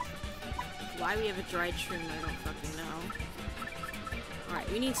 Why we have a dried shroom, I don't fucking know. Alright,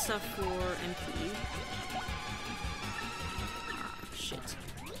 we need stuff for MP. Ah, shit.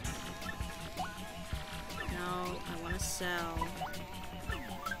 No, I want to sell.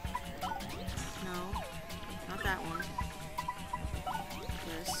 No, not that one.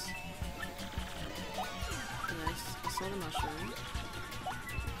 This. Nice. I sold the mushroom.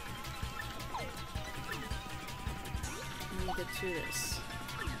 Let me get through this.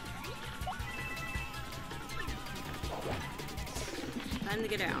 Time to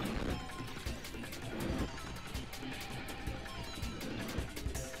get out.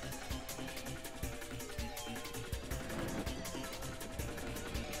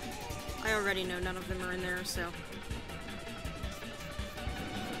 I I already know none of them are in there, so...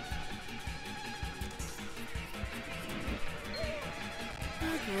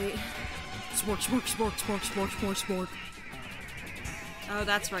 Oh, great. Smork, smork, smork, smork, smork, smork, smork. Oh,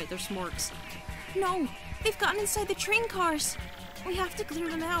 that's right, they're smorks. No! They've gotten inside the train cars! We have to clear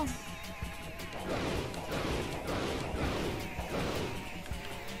them out.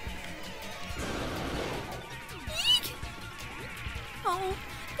 Eek! Oh,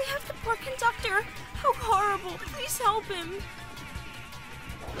 they have the poor conductor! How horrible! Please help him!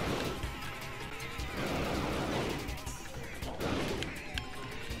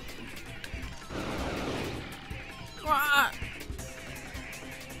 Ah!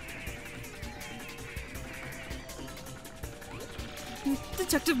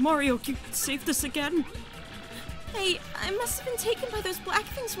 Detective Mario, you saved us again? Hey, I must have been taken by those black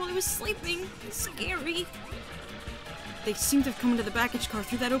things while I was sleeping. It's scary. They seem to have come into the baggage car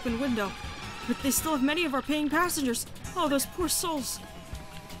through that open window. But they still have many of our paying passengers. Oh, those poor souls.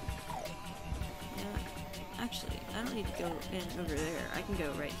 Yeah, actually, I don't need to go in over there. I can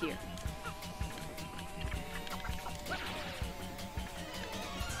go right here.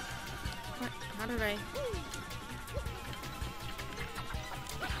 What? How did I...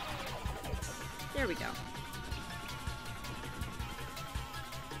 There we go.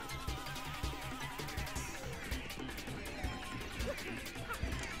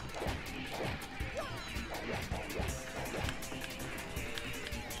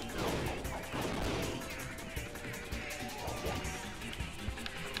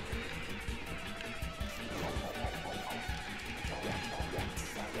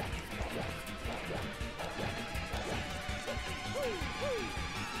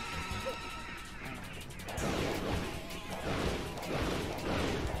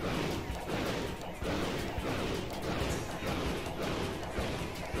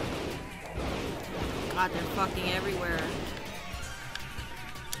 God, they're fucking everywhere.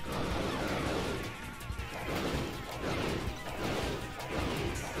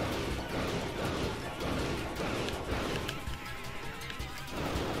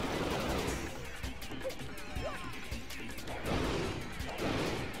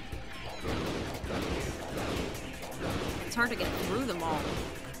 It's hard to get through them all.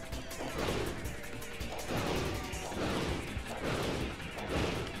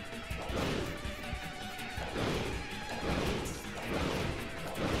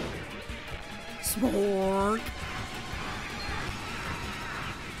 Smork.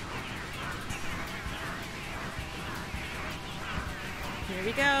 Here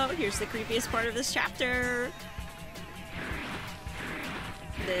we go. Here's the creepiest part of this chapter.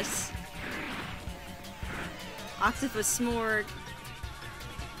 This. Octopus Smorg.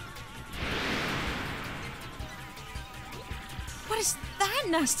 What is that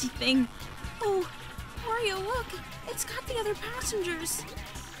nasty thing? Oh, Mario, look! It's got the other passengers!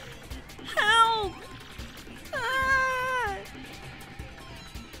 Help! Ah!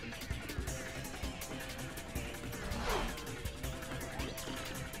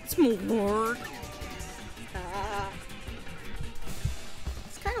 Smork.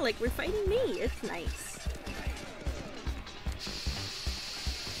 It's kind of like we're fighting me. It's nice.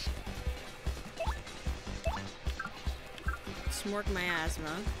 Smorg my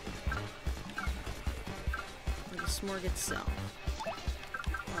asthma. Or the Smorg itself.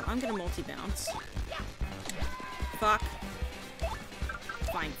 Well, I'm gonna multi-bounce. Fuck.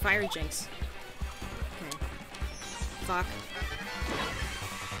 Fine, Fire Jinx. Okay. Fuck.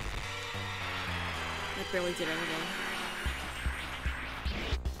 That barely did anything.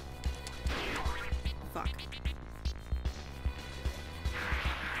 Fuck.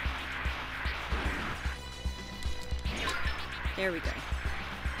 There we go.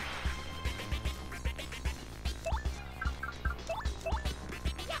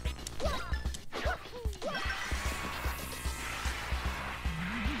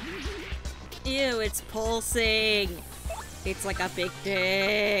 Ew, it's pulsing. It's like a big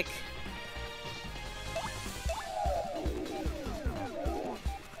dick.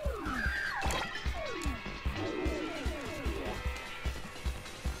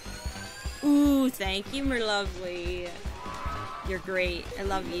 Ooh, thank you, my lovely. You're great. I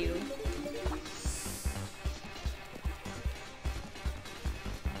love you.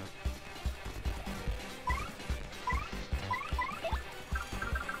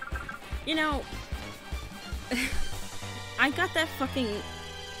 You know, I got that fucking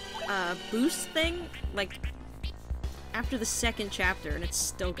boost thing, like, after the second chapter, and it's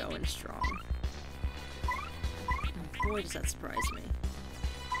still going strong. And boy, does that surprise me.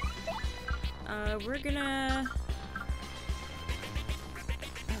 We're gonna...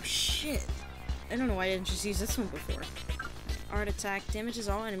 Oh shit. I don't know why I didn't just use this one before. Art attack damages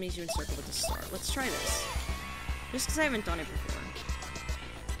all enemies you encircle with the star. Let's try this. Just because I haven't done it before.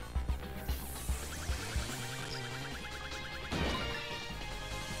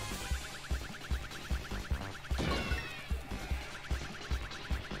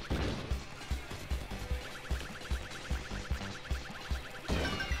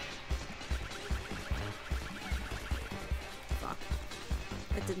 Fuck.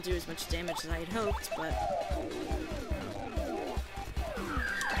 That didn't do as much damage as I had hoped, but...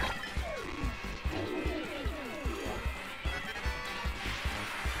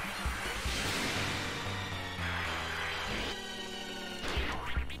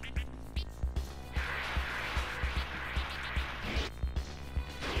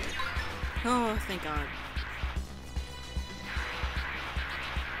 Oh, thank God.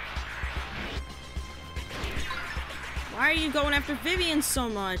 Why are you going after Vivian so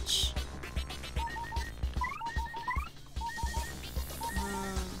much?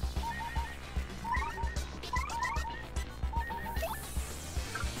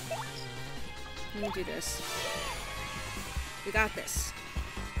 Let me do this. We got this.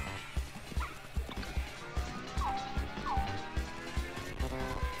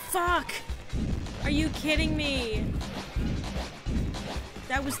 Fuck! Are you kidding me?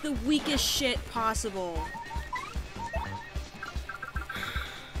 That was the weakest shit possible.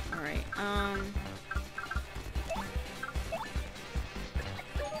 Alright,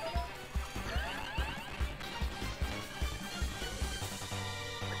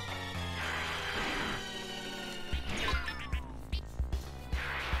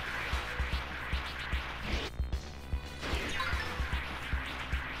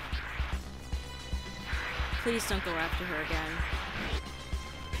 please don't go after her again.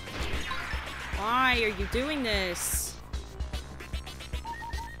 Why are you doing this?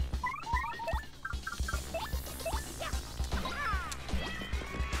 Well,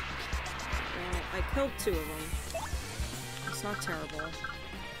 I killed 2 of them. It's not terrible.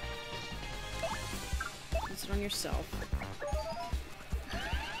 Use it on yourself.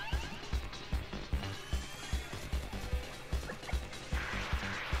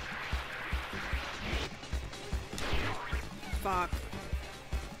 Fuck.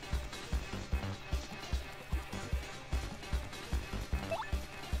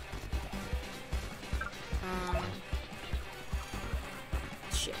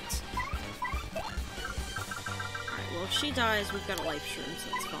 Shit. Alright, well if she dies, we've got a life shroom, so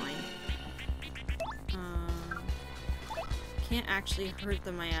that's fine. Can't actually hurt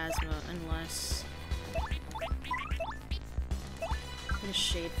the miasma unless... I'm gonna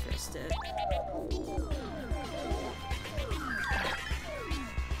Shade Fist it.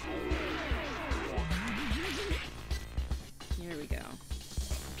 Here we go.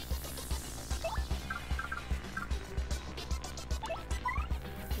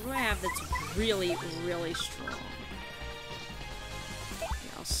 What do I have that's really, really strong?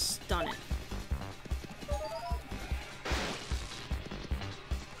 Yeah, I'll stun it.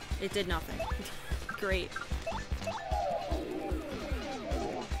 It did nothing. Great.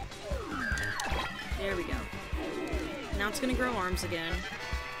 There we go. Now it's gonna grow arms again.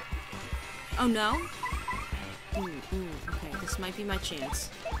 Oh no? Okay, this might be my chance.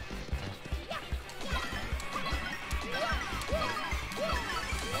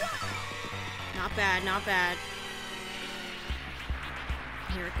 Not bad, not bad.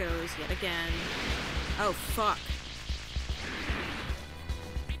 Here it goes, yet again. Oh, fuck.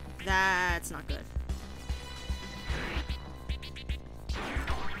 That's not good.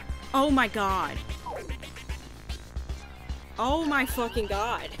 Oh my god. Oh my fucking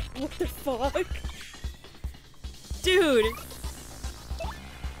god. What the fuck? Dude!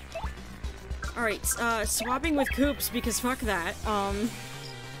 Alright, swapping with Koops because fuck that.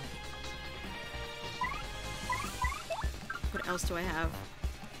 What else do I have?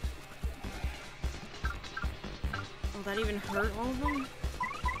 Will that even hurt all of them?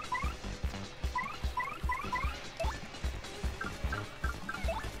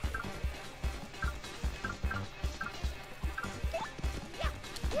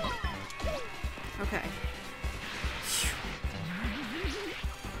 Okay.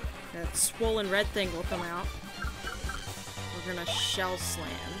 That swollen red thing will come out. We're gonna shell slam.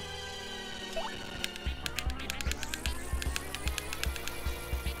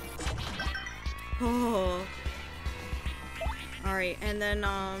 Oh. Alright, and then,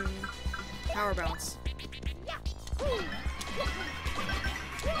 power bounce.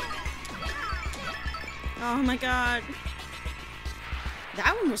 Oh my god.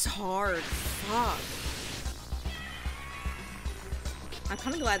 That one was hard. Fuck. I'm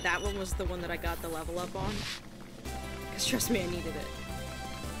kind of glad that one was the one that I got the level up on. Because trust me, I needed it.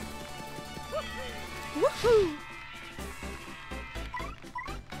 Woohoo!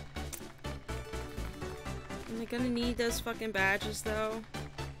 Am I gonna need those fucking badges, though?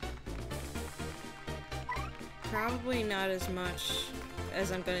 Probably not as much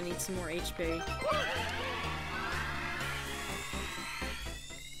as I'm gonna need some more HP.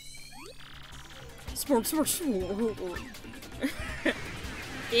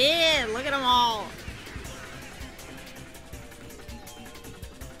 Yeah, look at them all!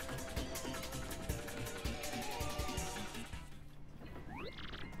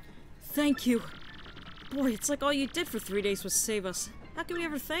 Thank you. Boy, it's like all you did for 3 days was save us. How can we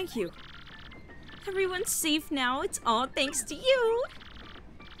ever thank you? Everyone's safe now. It's all thanks to you.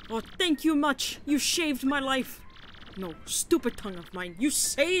 Oh, thank you much. You saved my life. No, stupid tongue of mine. You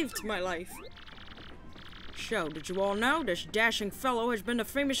saved my life. So, did you all know this dashing fellow has been the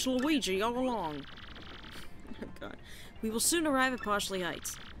famous Luigi all along? Oh god. We will soon arrive at Poshley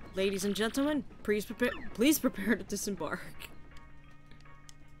Heights. Ladies and gentlemen, please prepare to disembark.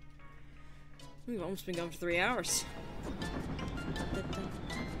 We've almost been going for 3 hours.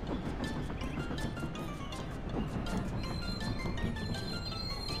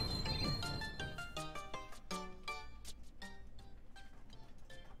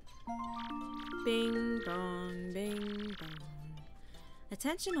 Bing bong, bing bong.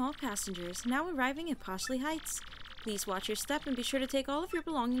 Attention all passengers, now arriving at Poshley Heights. Please watch your step and be sure to take all of your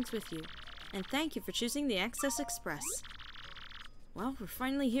belongings with you. And thank you for choosing the Access Express. Well, we're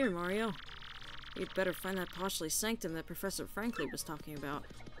finally here, Mario. You'd better find that Poshley sanctum that Professor Franklin was talking about.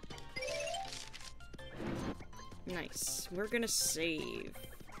 Nice. We're gonna save.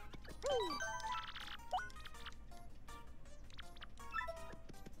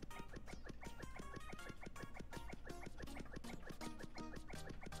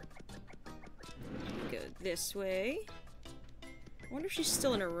 Go this way. I wonder if she's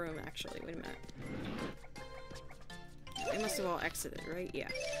still in her room, actually. Wait a minute. They must have all exited, right? Yeah.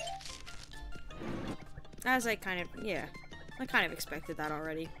 As I kind of expected that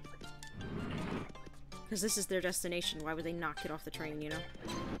already. Because this is their destination, why would they not get off the train, you know?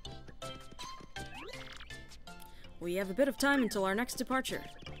 We have a bit of time until our next departure.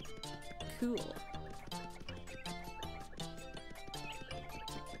 Cool.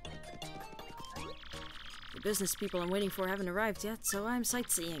 The business people I'm waiting for haven't arrived yet, so I'm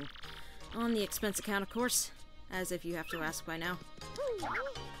sightseeing. On the expense account, of course. As if you have to ask by now.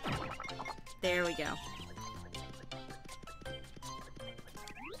 There we go.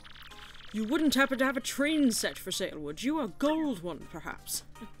 You wouldn't happen to have a train set for sale, would you? A gold one, perhaps?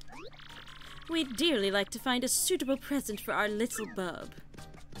 We'd dearly like to find a suitable present for our little bub.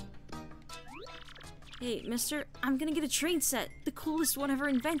 Hey, mister, I'm gonna get a train set. The coolest one ever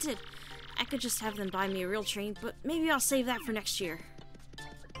invented. I could just have them buy me a real train, but maybe I'll save that for next year.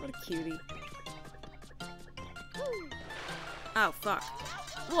 What a cutie. Oh, fuck.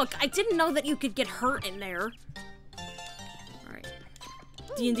 Look, I didn't know that you could get hurt in there. Alright.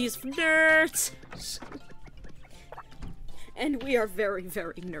 D&D is for nerds! And we are very,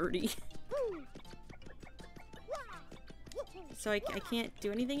 very nerdy. So I can't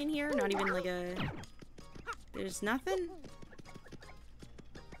do anything in here? Not even like a... There's nothing?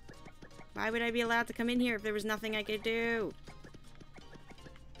 Why would I be allowed to come in here if there was nothing I could do?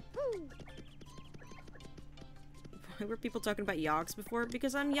 Why were people talking about Yogs before?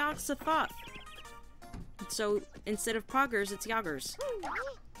 Because I'm Yogg-Sothoth. So instead of Poggers, it's Yoggers.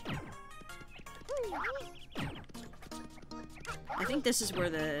 I think this is where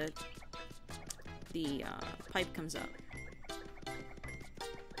the pipe comes up.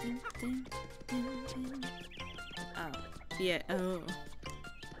 Oh. Yeah, oh.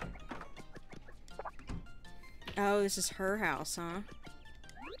 Oh, this is her house, huh?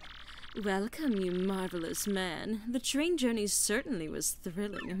 Welcome, you marvelous man. The train journey certainly was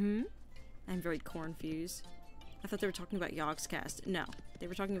thrilling, I'm very confused. I thought they were talking about Yogg's cast. No, they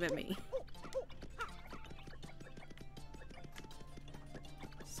were talking about me.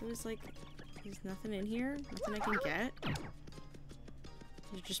 So it's like, there's nothing in here? Nothing I can get?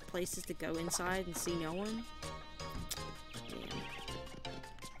 There's just places to go inside and see no one? Damn.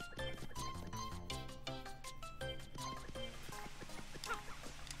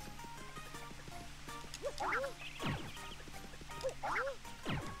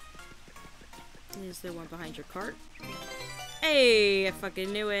 Is there one behind your cart? Hey, I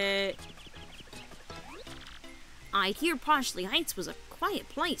fucking knew it. I hear Poshley Heights was a quiet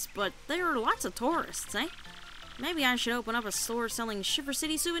place, but there are lots of tourists, eh? Maybe I should open up a store selling Shiver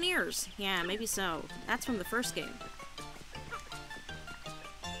City souvenirs. Yeah, maybe so. That's from the first game.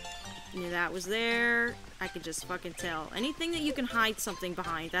 Knew that was there. I could just fucking tell. Anything that you can hide something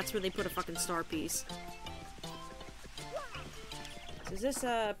behind, that's where they put a fucking star piece. So is this,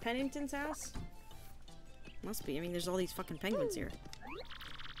 Pennington's house? Must be. I mean, there's all these fucking penguins here.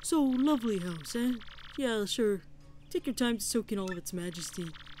 So lovely house, eh? Yeah, sure. Take your time to soak in all of its majesty.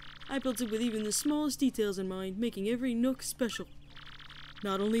 I built it with even the smallest details in mind, making every nook special.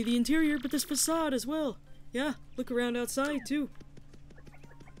 Not only the interior, but this facade as well. Yeah, look around outside, too.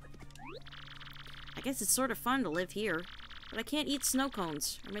 I guess it's sort of fun to live here, but I can't eat snow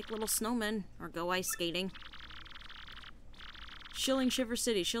cones, or make little snowmen, or go ice skating. Shilling Shiver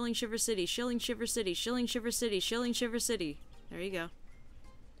City, Shilling Shiver City, Shilling Shiver City, Shilling Shiver City, Shilling Shiver City. There you go.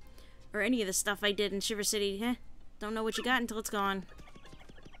 Or any of the stuff I did in Shiver City, eh? Don't know what you got until it's gone.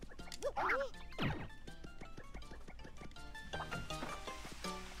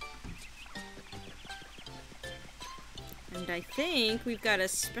 And I think we've got a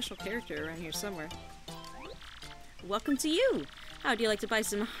special character around here somewhere. Welcome to you! How do you like to buy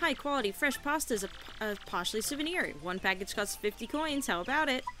some high-quality fresh pasta as a Poshly souvenir? One package costs 50 coins, how about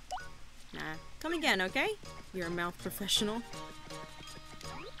it? Nah, come again, okay? You're a mouth professional.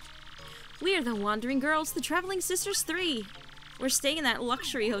 We are the Wandering Girls, the Traveling Sisters 3. We're staying in that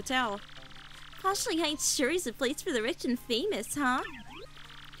luxury hotel. Poshly Heights sure is a place for the rich and famous, huh?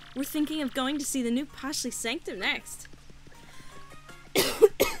 We're thinking of going to see the new Poshly Sanctum next.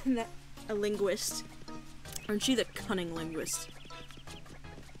 A linguist. Aren't you the cunning linguist?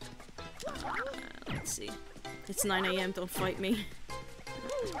 Let's see. It's 9 AM, don't fight me.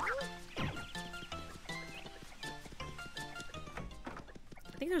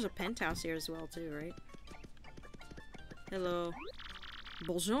 I think there's a penthouse here as well too, right? Hello.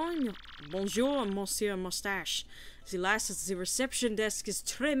 Bonjour, bonjour, monsieur Moustache. The last at the reception desk is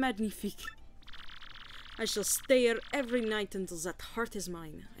très magnifique. I shall stay here every night until that heart is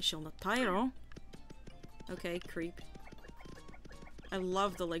mine. I shall not tire, huh? Okay, creep. I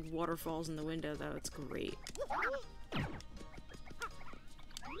love the, like, waterfalls in the window, though. It's great.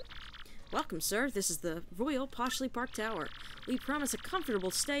 Welcome, sir. This is the Royal Poshly Park Tower. We promise a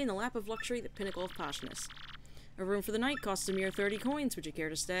comfortable stay in the lap of luxury, the pinnacle of poshness. A room for the night costs a mere 30 coins. Would you care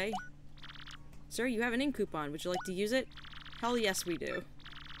to stay? Sir, you have an inn coupon. Would you like to use it? Hell yes, we do.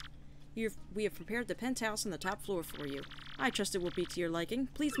 We have prepared the penthouse on the top floor for you. I trust it will be to your liking.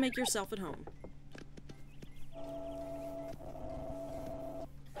 Please make yourself at home. Oh,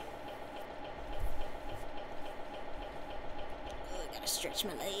 I gotta stretch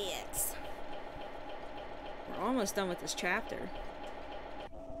my legs. We're almost done with this chapter.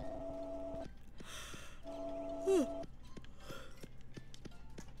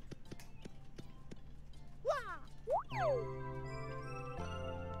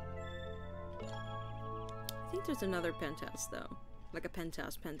 I think there's another penthouse, though. Like a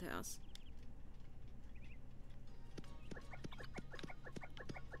penthouse.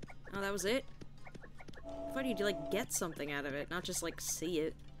 Oh, that was it? I thought you'd, like, get something out of it, not just, like, see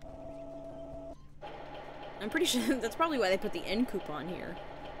it. I'm pretty sure that's probably why they put the end coupon here.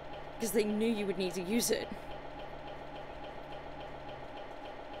 Because they knew you would need to use it.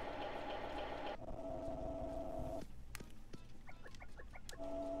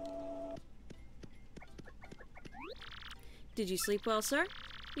 Did you sleep well, sir?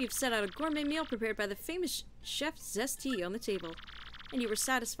 We've set out a gourmet meal prepared by the famous chef Zesty on the table. And you were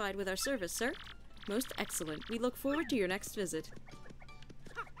satisfied with our service, sir? Most excellent. We look forward to your next visit.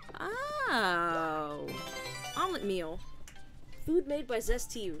 Oh. Omelet meal. Food made by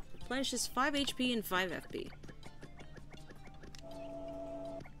Zesty. Replenishes 5 HP and 5 FP.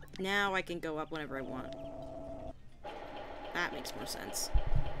 Now I can go up whenever I want. That makes more sense.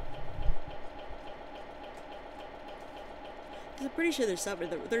 I'm pretty sure there's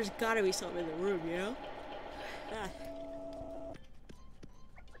something in the, there's gotta be something in the room, you know? Ah.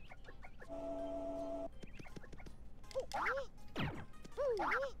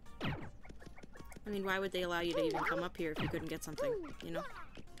 I mean, why would they allow you to even come up here if you couldn't get something, you know?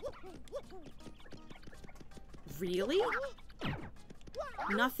 Really?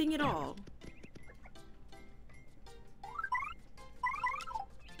 Nothing at all? Are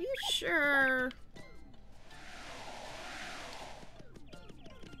you sure?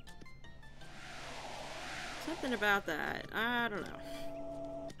 Something about that. I don't know.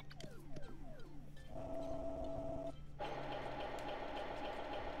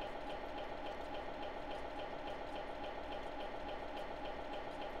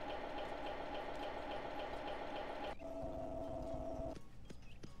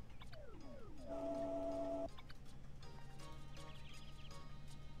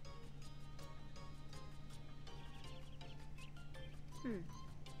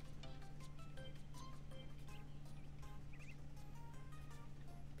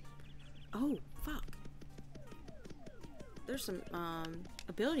 there's some,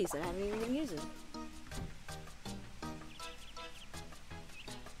 abilities that I haven't even been using.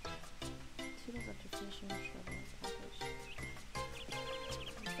 Tools after finishing trouble accomplished.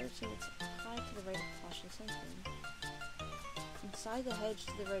 Unfortunately, it's high to the right of cautious thinking. Inside the hedge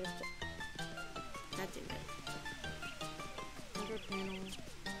to the right of... God damn it. Under a panel.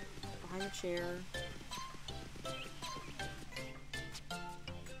 Behind a chair.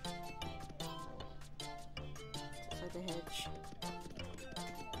 Inside the hedge.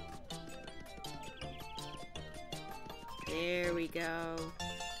 There we go.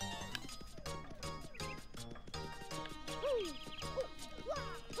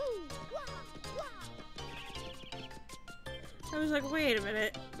 I was like, wait a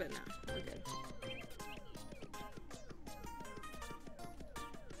minute, but no, we're good.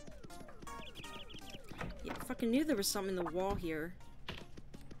 Yeah, I fucking knew there was something in the wall here.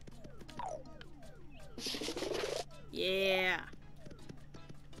 Yeah.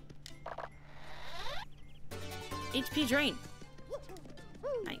 HP drain.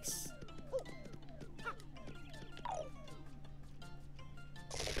 Nice.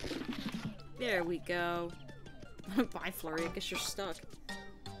 There we go. Bye, Flurry. I guess you're stuck.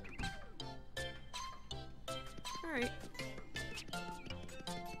 Alright.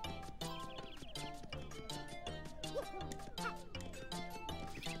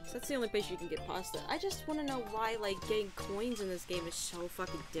 So that's the only place you can get pasta. I just want to know why, like, getting coins in this game is so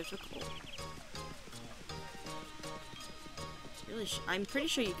fucking difficult. Really, I'm pretty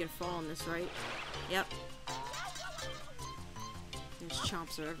sure you can fall in this, right? Yep. There's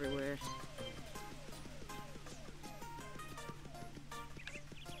chomps are everywhere.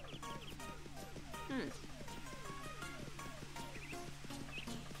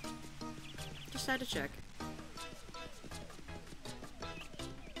 Just had to check.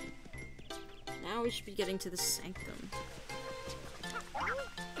 Now we should be getting to the sanctum.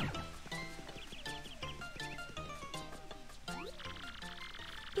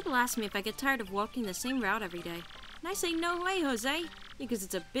 People ask me if I get tired of walking the same route every day. And I say, no way, Jose. Because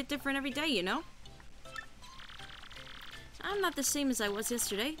it's a bit different every day, you know? I'm not the same as I was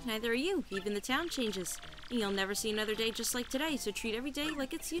yesterday. Neither are you. Even the town changes. And you'll never see another day just like today, so treat every day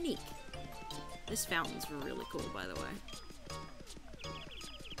like it's unique. This fountain's really cool, by the way.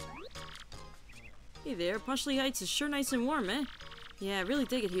 Hey there, Pushley Heights is sure nice and warm, eh? Yeah, I really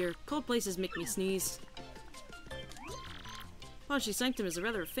dig it here. Cold places make me sneeze. Pushley Sanctum is a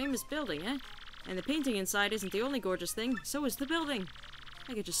rather famous building, eh? And the painting inside isn't the only gorgeous thing, so is the building.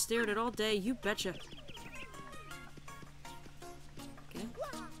 I could just stare at it all day, you betcha. Okay.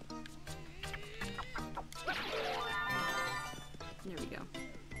 There we go.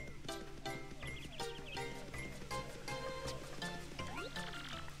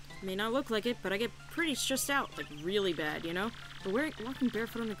 May not look like it, but I get pretty stressed out, like really bad, you know? But walking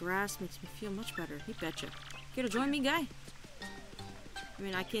barefoot on the grass makes me feel much better, you betcha. Care to join me, guy? I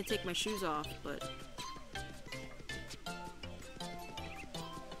mean, I can't take my shoes off, but...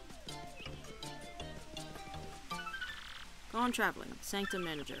 Go on traveling, Sanctum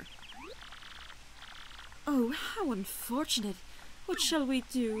Manager. Oh, how unfortunate. What shall we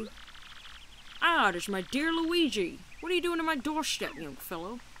do? Ah, there's my dear Luigi. What are you doing on my doorstep, young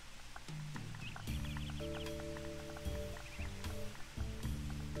fellow?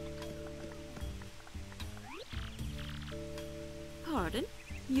 Pardon?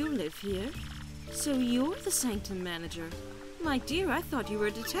 You live here? So you're the Sanctum Manager? My dear, I thought you were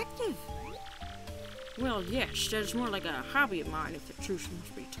a detective. Well, yes, that's more like a hobby of mine, if the truth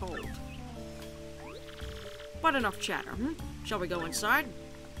must be told. But enough chatter, hmm? Shall we go inside?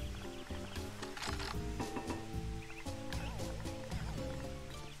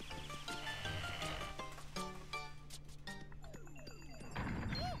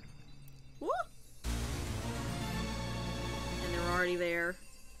 What? And they're already there.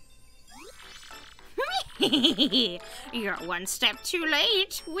 You're one step too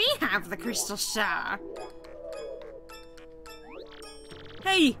late. We have the crystal star.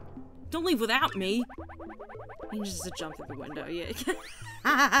 Hey! Don't leave without me. He just to jump through the window, yeah.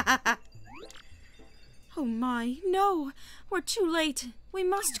 Oh my, no! We're too late. We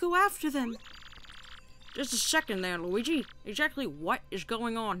must go after them. Just a second there, Luigi. Exactly what is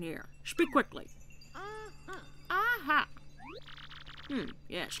going on here? Speak quickly. Aha!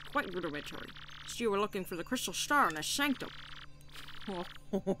 Yes, quite rudimentary. So you were looking for the crystal star in the sanctum.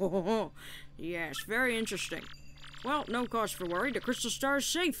 Yes, very interesting. Well, no cause for worry. The crystal star is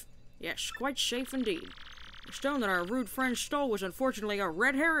safe. Yes, quite safe indeed. The stone that our rude friend stole was unfortunately a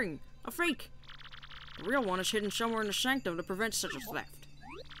red herring, a fake. The real one is hidden somewhere in the sanctum to prevent such a theft.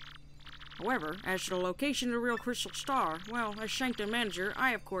 However, as to the location of the real Crystal Star, well, as Shankton manager,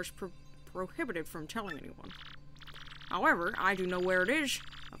 I of course prohibited from telling anyone. However, I do know where it is.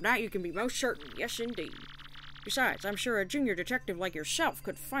 Of that you can be most certain, yes indeed. Besides, I'm sure a junior detective like yourself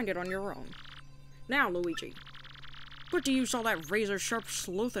could find it on your own. Now, Luigi, put to use all that razor-sharp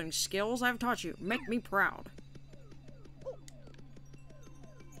sleuthing skills I've taught you. Make me proud.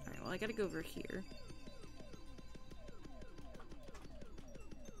 Alright, well, I gotta go over here.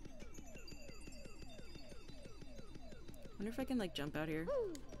 Wonder if I can, like, jump out here.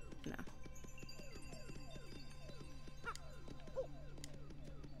 No.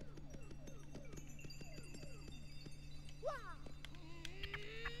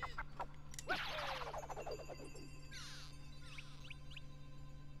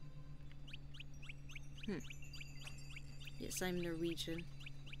 Yes, I'm Norwegian.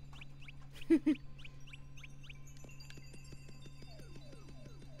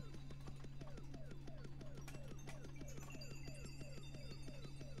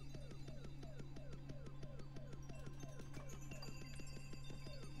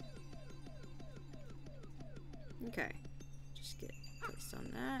 Okay, just get placed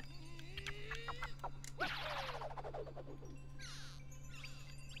on that.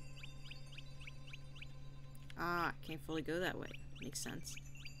 Ah, can't fully go that way. Makes sense.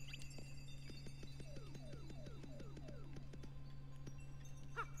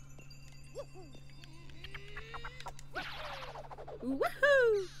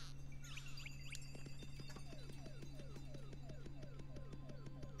 Woohoo!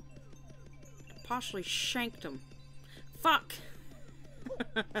 Partially shanked him. Fuck!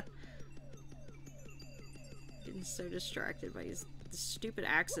 Getting so distracted by the stupid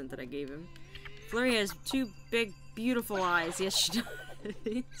accent that I gave him. Flurry has two big, beautiful eyes. Yes, she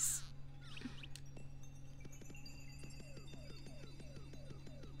does.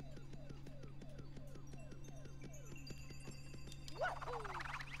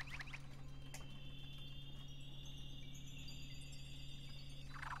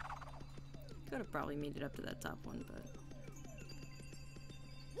 Could have probably made it up to that top one, but...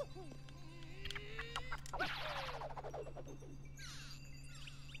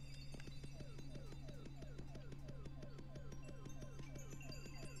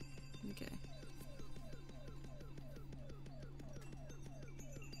 Okay.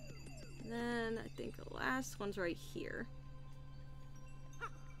 And then I think the last one's right here.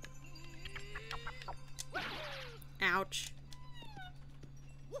 Ouch.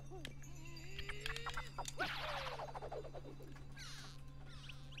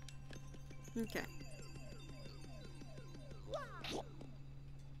 Okay.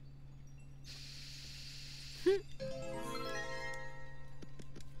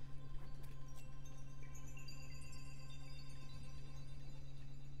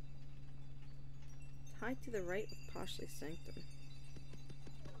 Hide to the right of Partially Sanctum.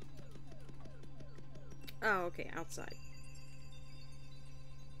 Oh, okay, outside.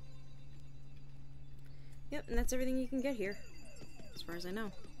 Yep, and that's everything you can get here, as far as I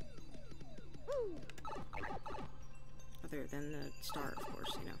know. Other than the star, of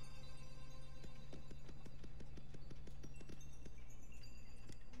course, you know.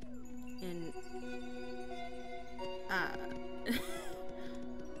 And, the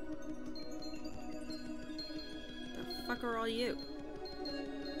fuck are all you?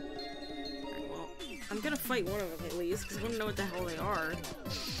 Alright, well, I'm gonna fight one of them at least, because I want to know what the hell they are.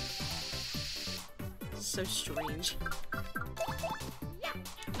 So strange.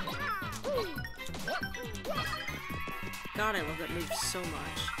 God, I love that move so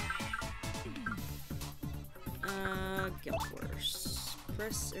much. Guild Wars.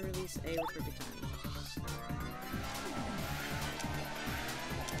 Press and release A with perfect time.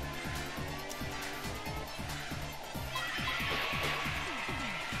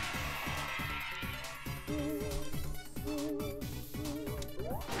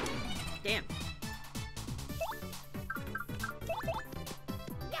 Damn.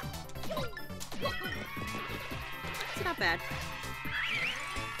 It's not bad.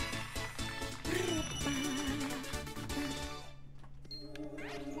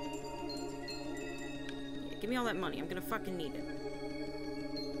 Yeah, give me all that money. I'm gonna fucking need it.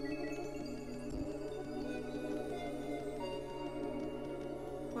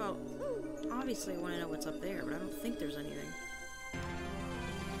 Well, obviously I want to know what's up there, but I don't think there's anything.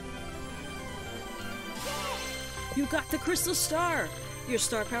 You got the Crystal Star! Your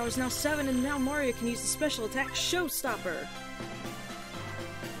star power is now 7, and now Mario can use the special attack Showstopper!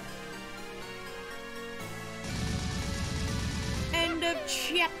 End of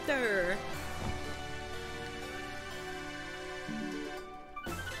chapter!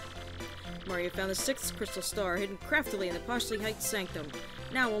 Mario found the 6th crystal star hidden craftily in the Poshley Heights sanctum.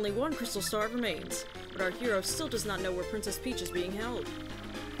 Now only 1 crystal star remains, but our hero still does not know where Princess Peach is being held.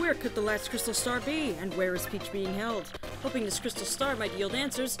 Where could the last crystal star be, and where is Peach being held? Hoping this crystal star might yield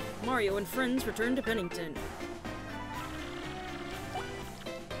answers, Mario and friends return to Pennington.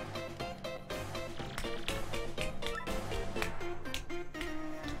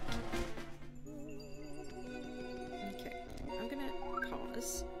 Okay, I'm gonna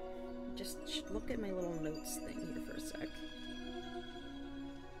pause. Just look at my little notes thing here for a sec.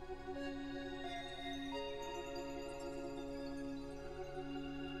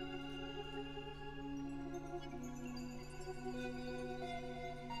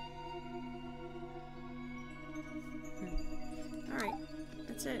 Alright,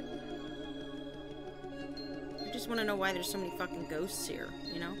 that's it. I just want to know why there's so many fucking ghosts here,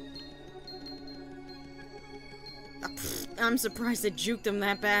 you know? I'm surprised it juked them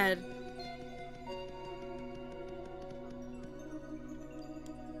that bad.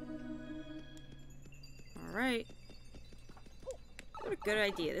 Alright. What a good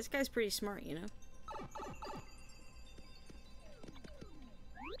idea. This guy's pretty smart, you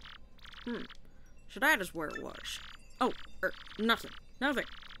know? Should I just where it was? Oh, nothing. Nothing.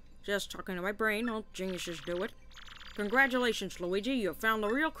 Just talking to my brain. All geniuses do it. Congratulations, Luigi. You have found the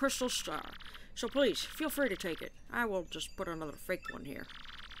real crystal star. So please, feel free to take it. I will just put another fake one here.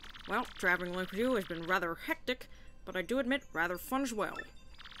 Well, traveling with you has been rather hectic, but I do admit rather fun as well.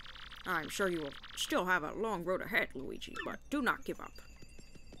 I'm sure you will still have a long road ahead, Luigi, but do not give up.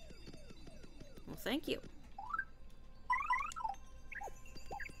 Well, thank you.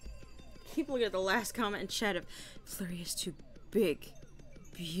 Keep looking at the last comment in chat of Flurry has 2 big,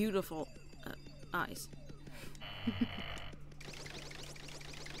 beautiful eyes.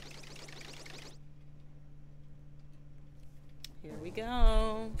 Here we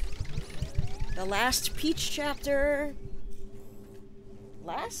go. The last Peach chapter.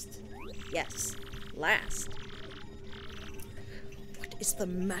 Last? Yes, last. What is the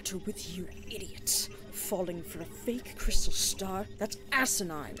matter with you, idiot? Falling for a fake crystal star? That's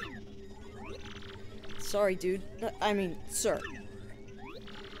asinine. Sorry, dude. I mean, sir.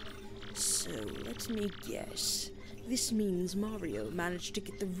 So, let me guess. This means Mario managed to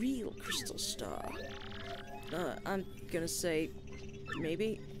get the real crystal star. I'm gonna say,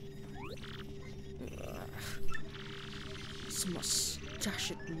 maybe. This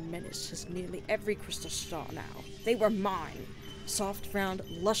mustached menace has nearly every crystal star now. They were mine. Soft, round,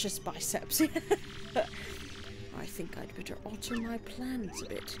 luscious biceps. I think I'd better alter my plans a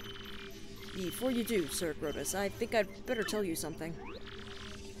bit. Before you do, Sir Grotus, I think I'd better tell you something.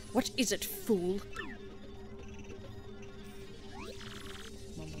 What is it, fool?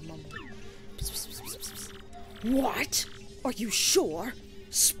 Mumble, mumble. Psst, psst, psst, psst, psst. What? Are you sure?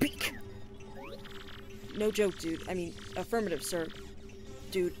 Speak! No joke, dude. I mean, affirmative, sir.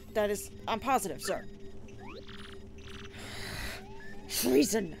 Dude, that is... I'm positive, sir.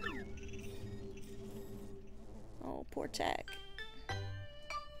 Treason! Oh, poor Tech.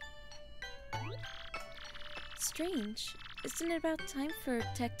 Strange. Isn't it about time for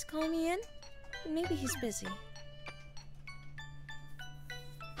Tech to call me in? Maybe he's busy.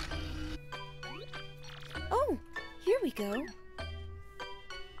 Oh, here we go.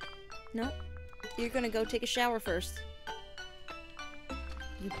 No, you're gonna go take a shower first.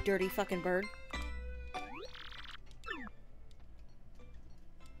 You dirty fucking bird.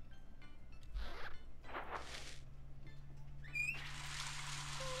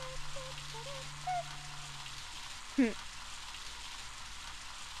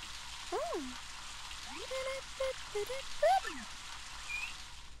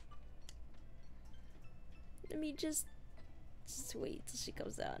 Let me just wait till she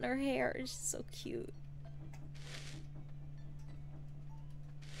comes out. And her hair is so cute.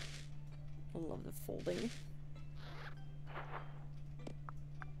 I love the folding.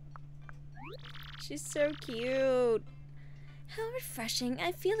 She's so cute. How refreshing.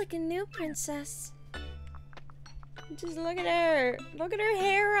 I feel like a new princess. Just look at her. Look at her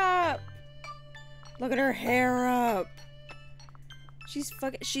hair up. Look at her hair up.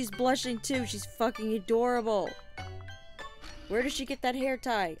 She's blushing too. She's fucking adorable. Where does she get that hair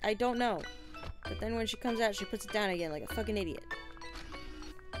tie? I don't know. But then when she comes out, she puts it down again like a fucking idiot.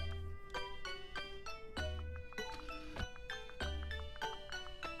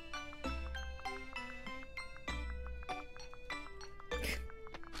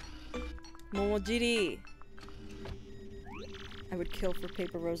 Momojiri. I would kill for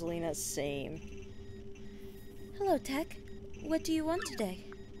Paper Rosalina. Same. Hello, Tech. What do you want today?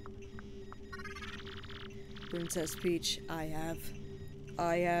 Princess Peach, I have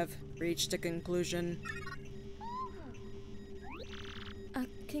reached a conclusion. A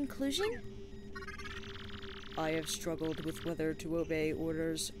conclusion? I have struggled with whether to obey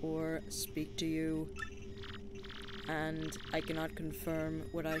orders or speak to you, and I cannot confirm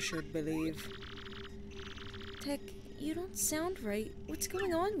what I should believe. Tech, you don't sound right. What's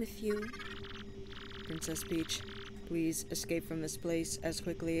going on with you? Princess Peach, please escape from this place as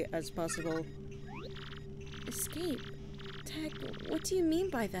quickly as possible. Escape? Tech, what do you mean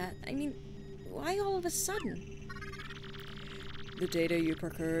by that? I mean, why all of a sudden? The data you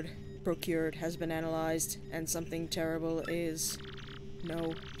procured has been analyzed, and something terrible is...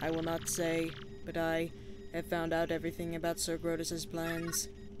 No, I will not say, but I have found out everything about Sir Grotus's plans.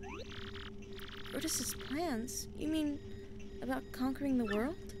 Grotus's plans? You mean about conquering the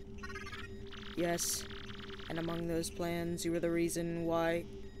world? Yes, and among those plans, you were the reason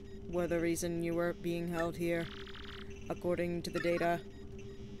you were being held here, according to the data.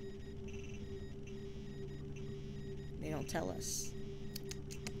 They don't tell us.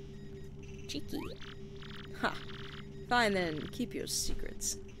 Cheeky. Ha! Fine then, keep your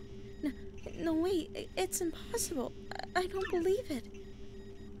secrets. No, wait, it's impossible. I don't believe it.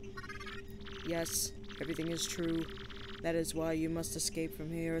 Yes, everything is true. That is why you must escape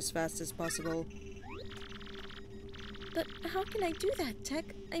from here as fast as possible. But how can I do that,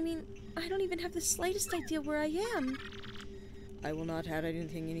 Tech? I mean, I don't even have the slightest idea where I am. I will not hide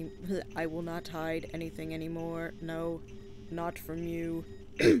anything I will not hide anything anymore. No, not from you.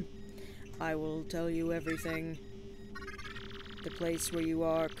 I will tell you everything. The place where you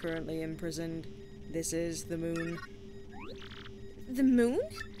are currently imprisoned. This is the moon. The moon?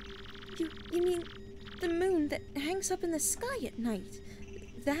 You mean the moon that hangs up in the sky at night?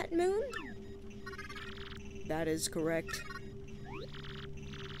 That moon? That is correct.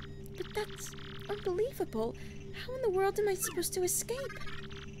 But that's unbelievable. How in the world am I supposed to escape?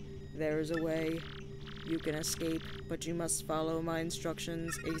 There is a way. You can escape, but you must follow my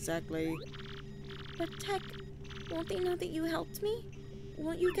instructions exactly. But Tech, won't they know that you helped me?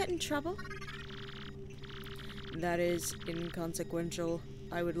 Won't you get in trouble? That is inconsequential.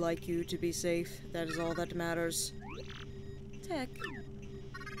 I would like you to be safe. That is all that matters. Tech.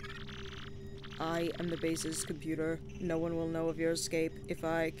 I am the base's computer. No one will know of your escape if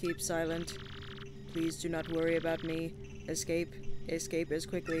I keep silent. Please do not worry about me. Escape as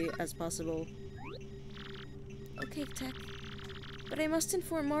quickly as possible. Okay, Tech. But I must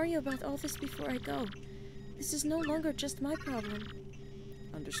inform Mario about all this before I go. This is no longer just my problem.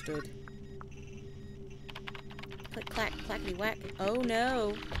 Understood. Click, clack, clackety, whack. Oh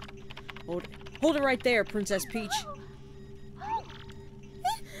no. Hold it right there, Princess Peach.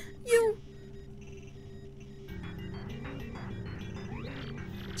 You!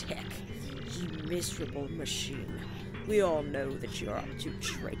 Tech, you miserable machine. We all know that you're up to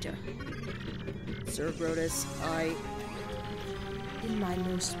traitor. Sir Grotus, in my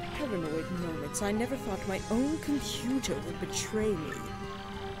most paranoid moments, I never thought my own computer would betray me.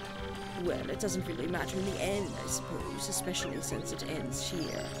 Well, it doesn't really matter in the end, I suppose, especially since it ends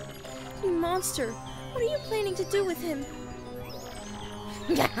here. You monster! What are you planning to do with him?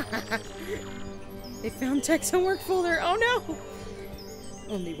 They found Tech's homework folder! Oh no!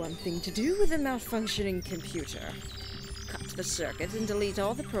 Only one thing to do with a malfunctioning computer. Cut the circuit and delete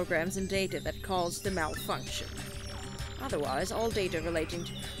all the programs and data that caused the malfunction. Otherwise, all data relating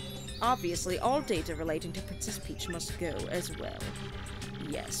to Princess Peach must go as well.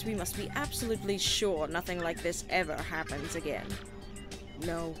 Yes, we must be absolutely sure nothing like this ever happens again.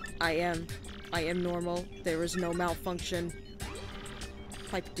 No, I am normal. There is no malfunction.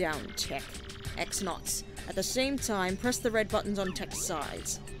 Pipe down, Tech. X knots. At the same time, press the red buttons on Tech's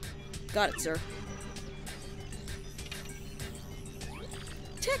sides. Got it, sir.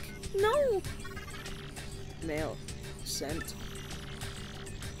 Tech, no! Mail. Sent.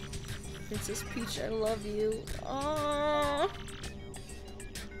 Princess Peach, I love you. Aww.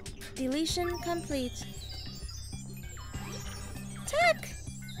 Deletion complete. Tech!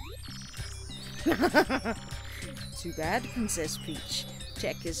 Too bad, Princess Peach.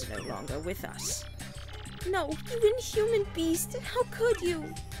 Tech is no longer with us. No, you inhuman beast! How could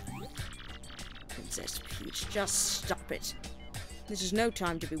you? Princess Peach, just stop it. This is no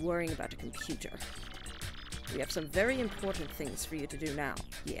time to be worrying about a computer. We have some very important things for you to do now.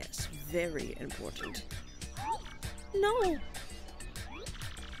 Yes, very important. No!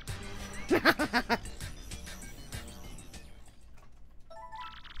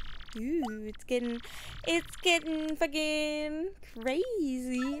 Ooh, it's getting fucking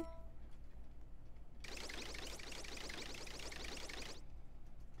crazy.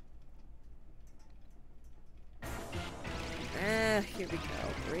 Here we go.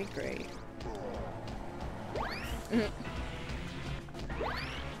 Great, great. Ugh.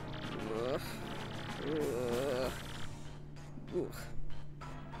 Ugh. Ugh.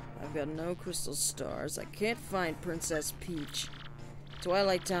 I've got no crystal stars. I can't find Princess Peach.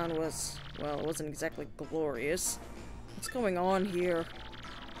 Twilight Town was, well, it wasn't exactly glorious. What's going on here?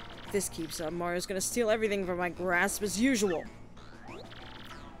 If this keeps up, Mario's gonna steal everything from my grasp as usual.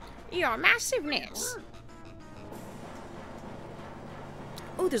 Your massiveness.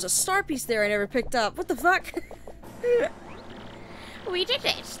 Oh, there's a star piece there I never picked up. What the fuck? We did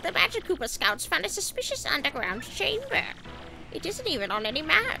it. The Magic Koopa Scouts found a suspicious underground chamber. It isn't even on any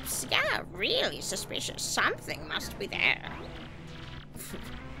maps. Yeah, really suspicious. Something must be there.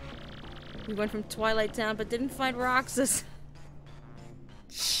 We went from Twilight Town but didn't find Roxas.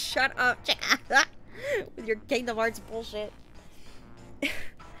 Shut up, with your Kingdom Hearts bullshit.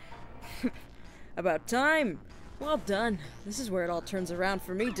 About time. Well done. This is where it all turns around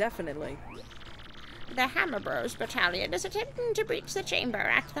for me, definitely. The Hammer Bros Battalion is attempting to breach the chamber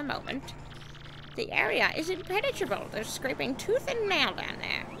at the moment. The area is impenetrable. They're scraping tooth and nail down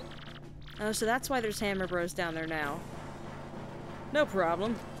there. Oh, so that's why there's Hammer Bros down there now. No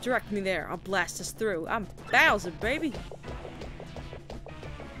problem. Direct me there. I'll blast us through. I'm Bowser, baby.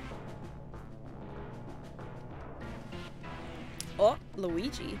 Oh,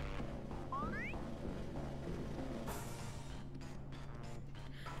 Luigi.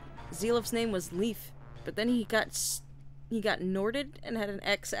 Zelif's name was Leaf, but then he got Norded and had an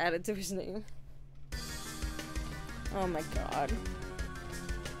X added to his name. Oh my god.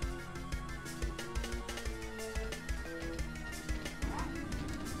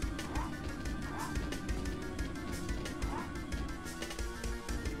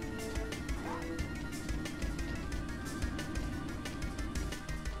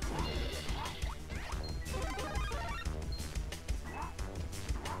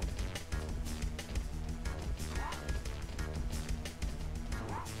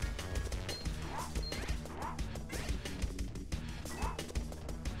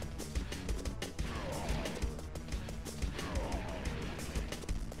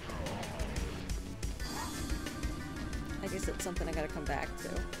 I guess it's something I gotta come back to.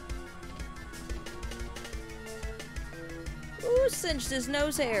 Ooh, cinched his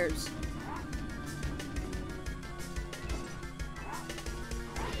nose hairs.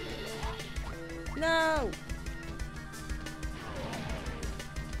 No!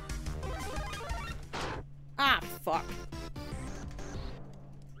 Ah, fuck.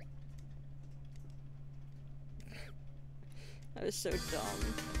 That was so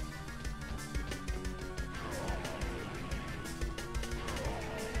dumb.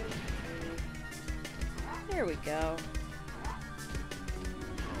 There we go.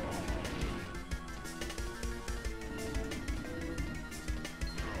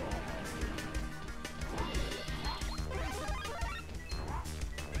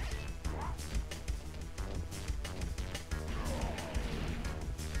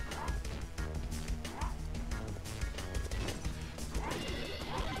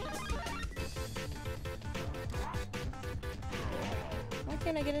 Why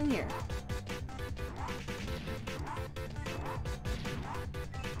can't I get in here?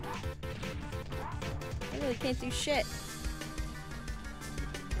 I really can't do shit.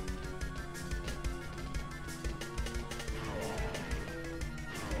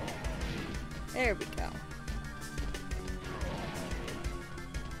 There we go.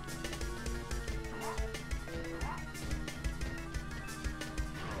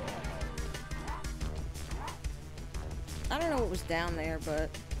 I don't know what was down there, but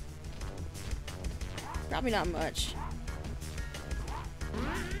probably not much.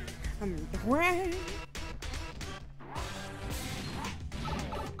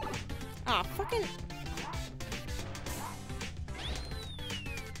 Ah, fucking.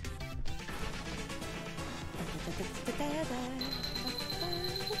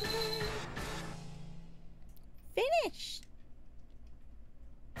 Finished.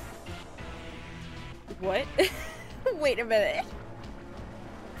 What? Wait a minute.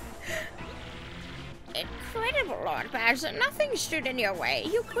 Incredible, Lord Bowser. Nothing stood in your way.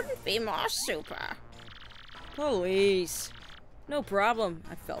 You couldn't be more super. Police. No problem.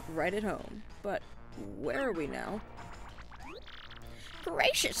 I felt right at home. But where are we now?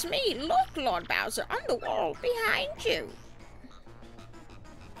 Gracious me, look, Lord Bowser, on the wall behind you.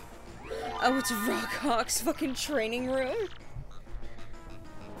 Oh, it's Rockhawk's fucking training room?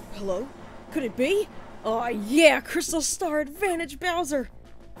 Hello? Could it be? Oh yeah, Crystal Star Advantage Bowser!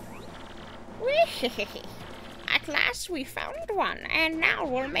 Whee! At last we found one, and now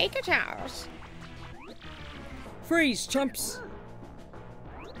we'll make it ours. Freeze, chumps!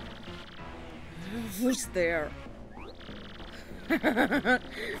 Who's there?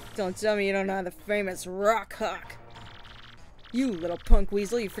 Don't tell me you don't know the famous Rock Hawk. You little punk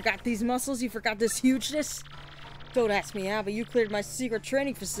weasel, you forgot these muscles? You forgot this hugeness? Don't ask me how, but you cleared my secret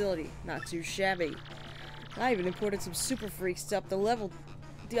training facility. Not too shabby. I even imported some super freaks to up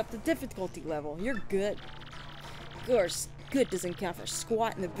the difficulty level. You're good. Of course, good doesn't count for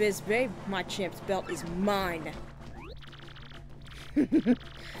squat in the biz, babe. My champ's belt is mine.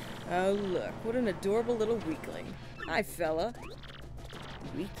 Oh, look. What an adorable little weakling. Hi, fella.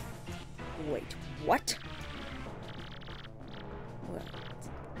 Weak? Wait, what? Well,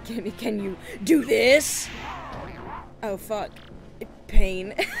 can you do this? Oh, fuck.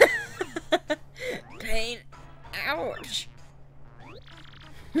 Pain. Pain. Ouch.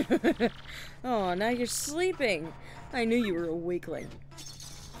 Oh, now you're sleeping. I knew you were a weakling.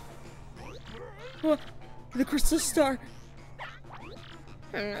 Oh, the crystal star.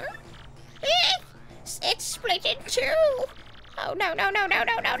 It's split in two. Oh, no, no, no, no,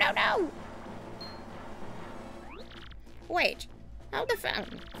 no, no, no, no. Wait. Hold the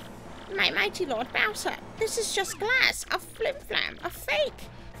phone. My mighty Lord Bowser, this is just glass. A flim-flam. A fake.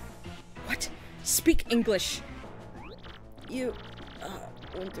 What? Speak English. You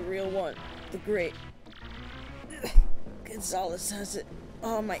want the real one. The great. Gonzalez has it.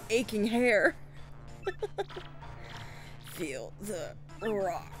 Oh, my aching hair. Feel the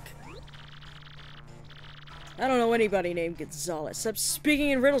rock. I don't know anybody named Gonzalez. Stop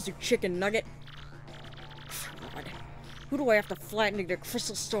speaking in riddles, you chicken nugget. God. Who do I have to flatten to get a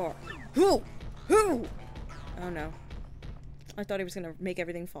crystal star? Who? Who? Oh no. I thought he was gonna make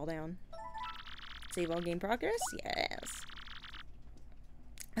everything fall down. Save all game progress? Yes.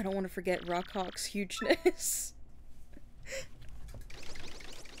 I don't want to forget Rockhawk's hugeness.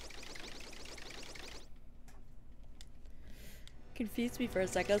 Confused me for a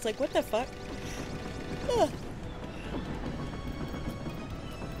second. I was like, what the fuck? Ugh.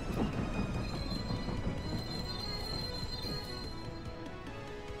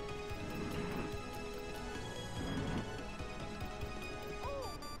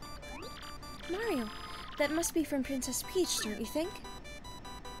 Mario, that must be from Princess Peach, don't you think?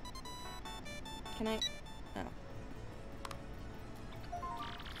 Can I? Oh.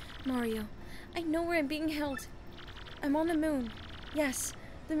 Mario, I know where I'm being held. I'm on the moon. Yes,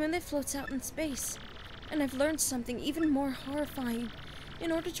 the moon that floats out in space. And I've learned something even more horrifying.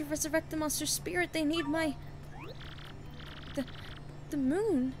 In order to resurrect the monster's spirit, they need my... The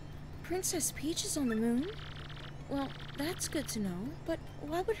moon? Princess Peach is on the moon? Well, that's good to know, but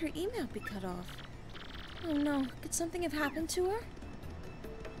why would her email be cut off? Oh no, could something have happened to her?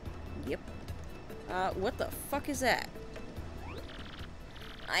 Yep. What the fuck is that?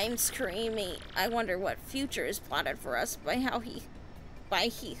 I'm screaming. I wonder what future is plotted for us by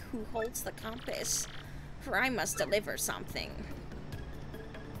he who holds the compass. For I must deliver something.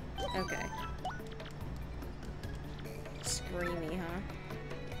 Okay. Screamy, huh?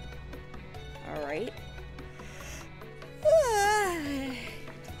 Alright.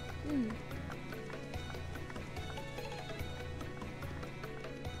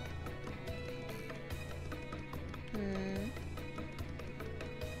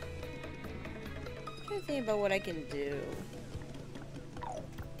 Trying to think about what I can do.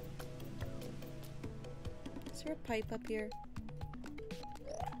 Is there a pipe up here?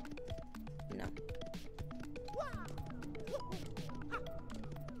 No.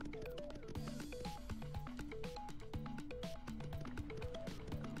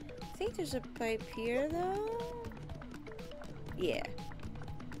 I think there's a pipe here, though. Yeah.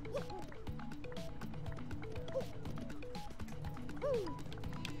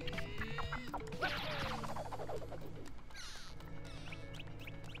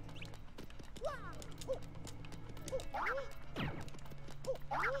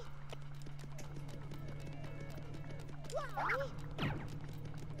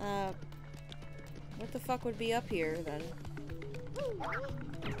 What the fuck would be up here, then?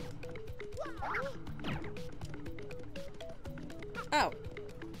 Oh.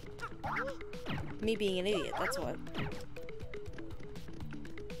 Me being an idiot, that's what.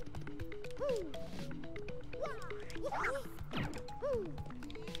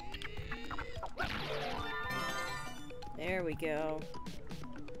 There we go.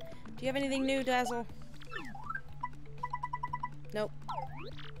 Do you have anything new, Dazzle? Nope.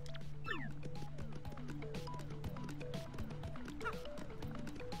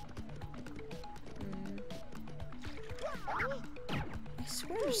 I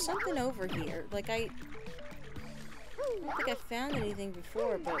swear there's something over here. Like, I don't think I found anything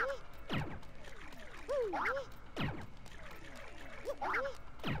before, but...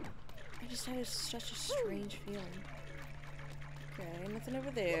 I just had such a strange feeling. Okay, nothing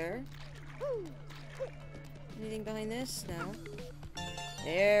over there. Anything behind this? No.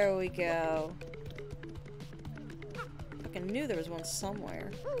 There we go. I knew there was one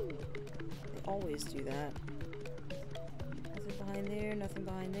somewhere. They always do that. Nothing behind there, nothing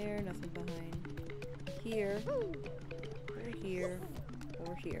behind there, nothing behind here, or here,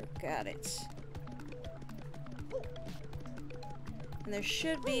 or here. Got it. And there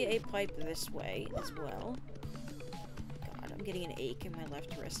should be a pipe this way as well. God, I'm getting an ache in my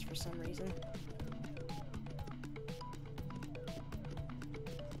left wrist for some reason.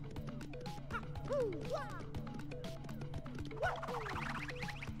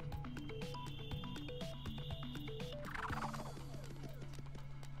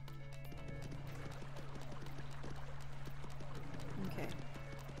 Okay.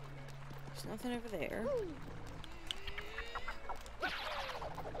 There's nothing over there.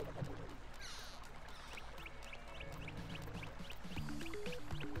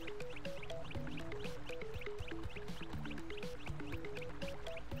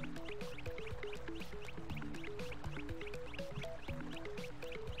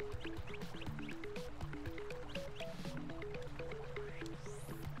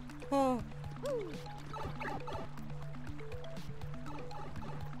 Oh.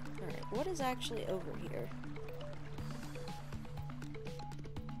 Alright, what is actually over here?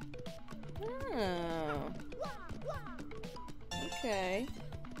 Oh. Okay.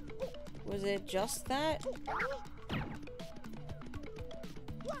 Was it just that?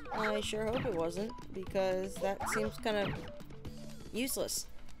 I sure hope it wasn't, because that seems kind of useless.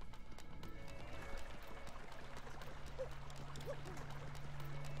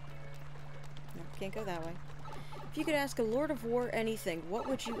 No, can't go that way. If you could ask a Lord of War anything, what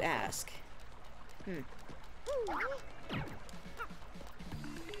would you ask?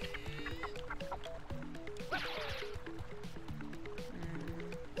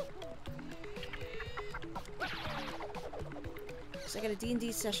 So I got a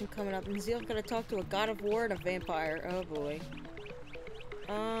D&D session coming up, and Zeal's gotta talk to a god of war and a vampire. Oh boy.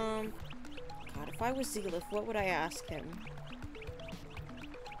 God, if I was Zealith, what would I ask him?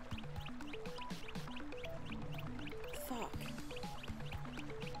 Fuck.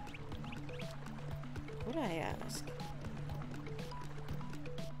 What would I ask?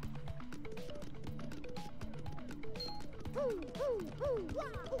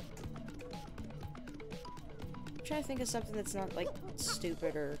 I'm trying to think of something that's not, like,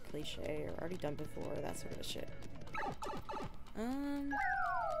 stupid or cliche or already done before, that sort of shit.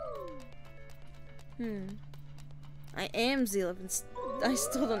 I am Zealith, and I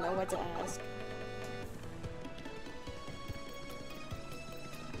still don't know what to ask.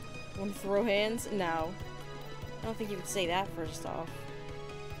 Want to throw hands? No. I don't think he would say that first off.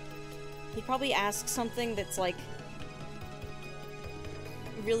 He'd probably ask something that's, like,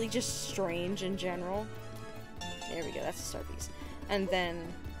 really just strange in general. There we go, that's a star piece. And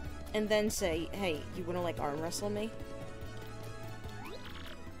then say, hey, you wanna, like, arm wrestle me?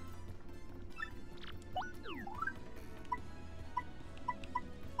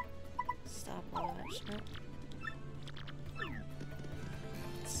 Stopwatch. Nope.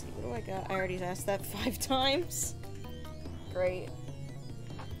 Let's see, what do I got? I already asked that 5 times. Great.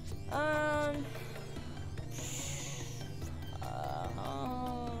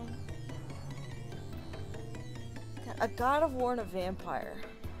 A god of war and a vampire.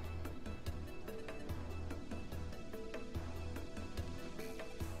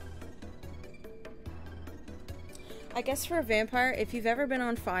 I guess for a vampire, if you've ever been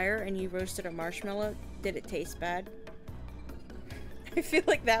on fire and you roasted a marshmallow, did it taste bad? I feel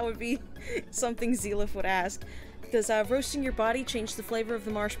like that would be something Zealith would ask. Does roasting your body change the flavor of the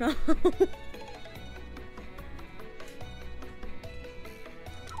marshmallow?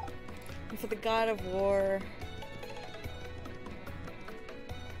 And for the god of war...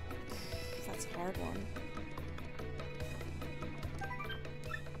 That's a hard one.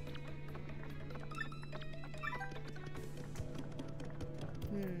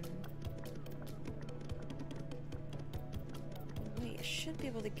 Wait, I should be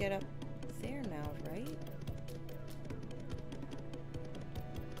able to get up there now, right?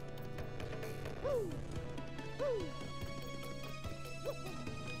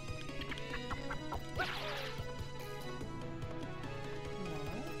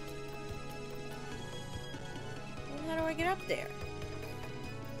 How do I get up there?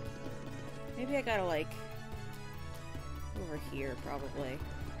 Maybe I gotta, like, over here, probably.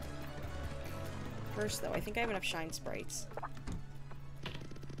 First, though, I think I have enough shine sprites.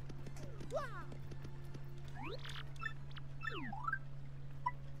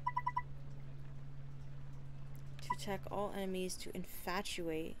 attack all enemies to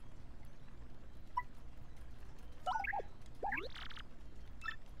infatuate.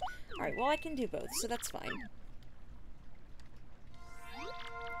 Alright, well I can do both, so that's fine.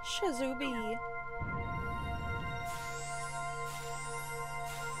 Shazubi!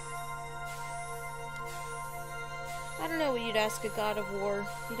 I don't know what you'd ask a god of war.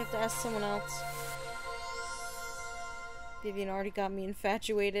 You'd have to ask someone else. Vivian already got me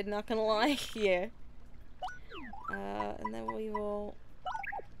infatuated, not gonna lie. Yeah. And then we will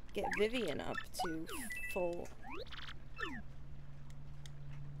get Vivian up to full.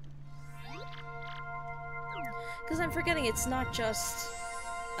 Because I'm forgetting it's not just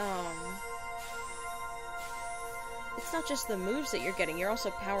the moves that you're getting, you're also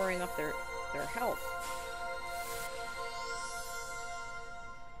powering up their health.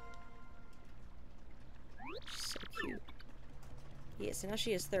 So cute. Yeah, so now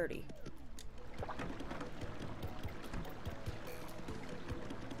she is 30.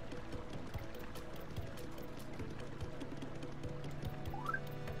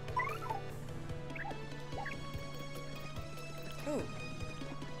 Oh.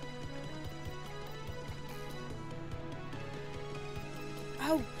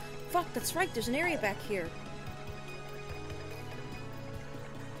 Oh, fuck, that's right, there's an area back here.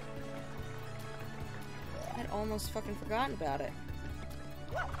 I'd almost fucking forgotten about it.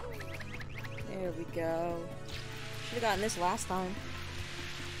 There we go. Should've gotten this last time.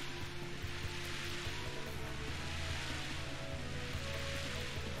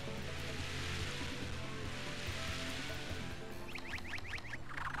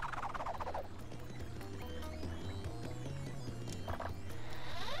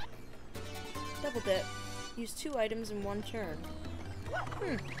 Double dip. Use 2 items in 1 turn.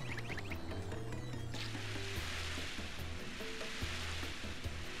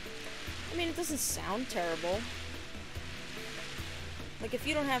 I mean, it doesn't sound terrible. Like, if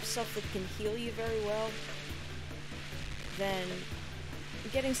you don't have stuff that can heal you very well, then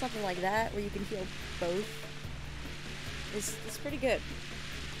getting something like that, where you can heal both, is pretty good.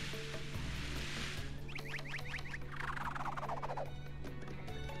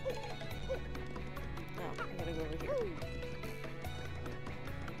 Oh, I gotta go over here.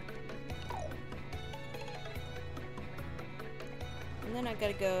 And then I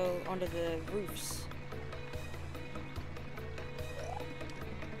gotta go onto the roofs.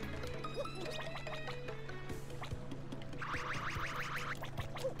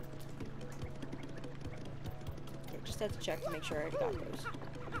 Okay, just have to check to make sure I already got those.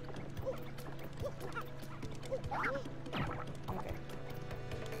 Okay.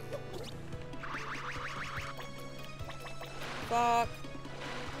 Fuck.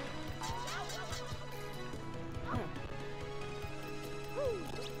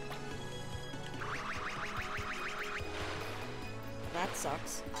 That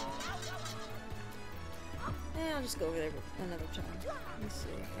sucks. Eh, I'll just go over there another time. Let's see.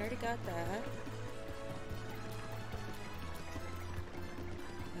 I already got that.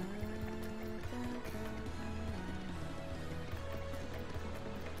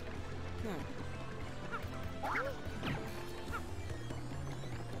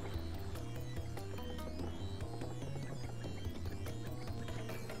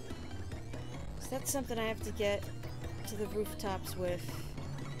 So that's something I have to get to the rooftops with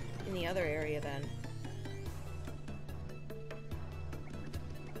in the other area then.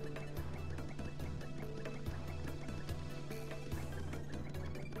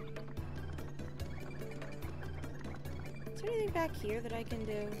 Is there anything back here that I can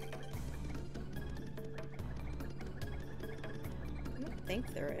do? I don't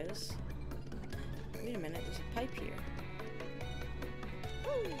think there is. Wait a minute, there's a pipe here.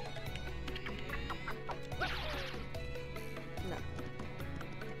 No.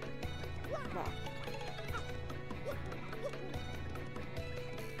 Wow.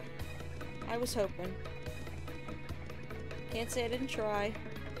 I was hoping. Can't say I didn't try.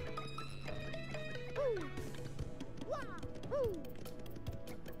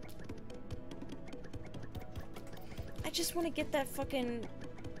 I just want to get that fucking...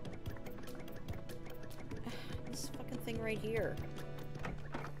 this fucking thing right here.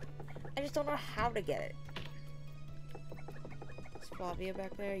 I just don't know how to get it. Is Flavia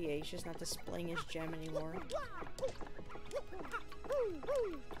back there? Yeah, he's just not displaying his gem anymore.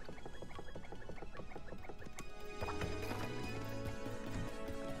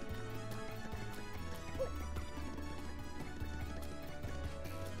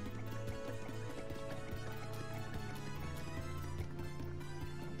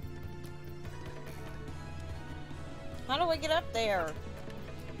 How do I get up there?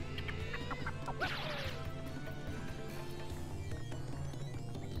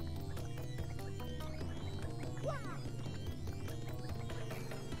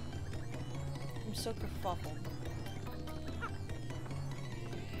 so kerfuffled.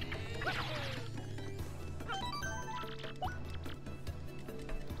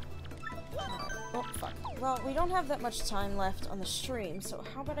 Oh, fuck. Well, we don't have that much time left on the stream, so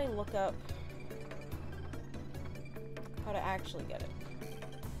how about I look up how to actually get it?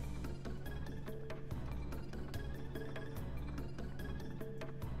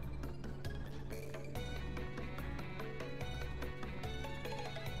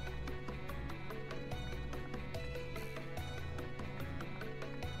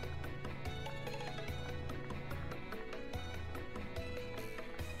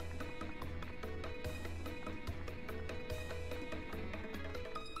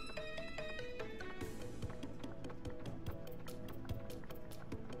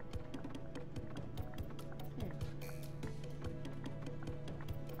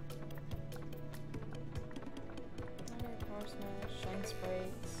 Shine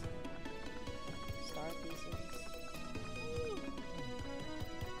sprites, star pieces.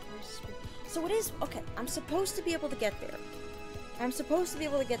 So it is okay. I'm supposed to be able to get there. I'm supposed to be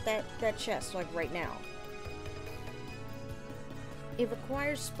able to get that chest like right now. It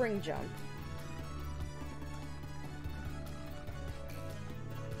requires spring jump.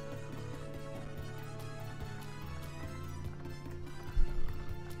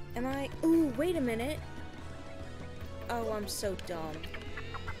 Am I? Ooh, wait a minute. Oh, I'm so dumb.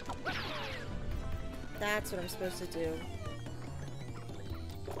 That's what I'm supposed to do.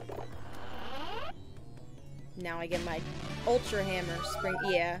 Now I get my ultra hammer spring.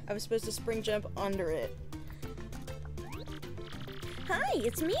 Yeah, I was supposed to spring jump under it. Hi,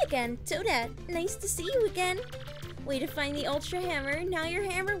 it's me again, Toadette. Nice to see you again. Way to find the ultra hammer. Now your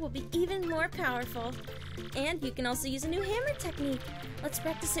hammer will be even more powerful. And you can also use a new hammer technique. Let's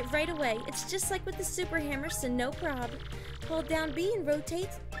practice it right away. It's just like with the super hammer, so no prob. Hold down B and rotate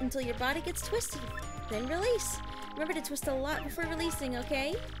until your body gets twisted. Then release. Remember to twist a lot before releasing,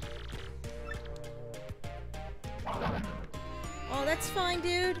 okay? Oh, that's fine,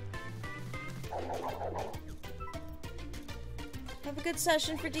 dude. Have a good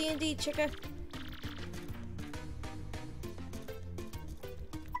session for D&D, chicka.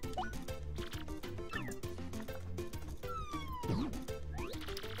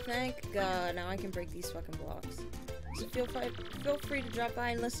 Thank God, now I can break these fucking blocks. So feel free to drop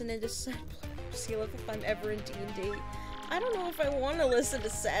by and listen to Sad Zealith if I'm ever in D&D. I don't know if I want to listen to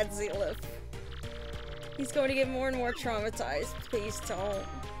Sad Zealith. He's going to get more and more traumatized. Please don't.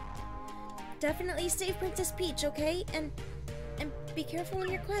 Definitely save Princess Peach, okay? And be careful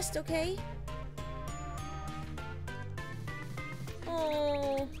in your quest, okay?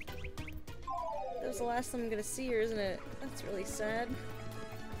 Oh, that was the last time I'm gonna see her, isn't it? That's really sad.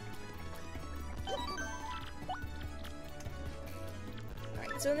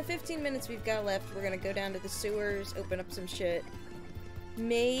 Alright, so in the 15 minutes we've got left, we're gonna go down to the sewers, open up some shit.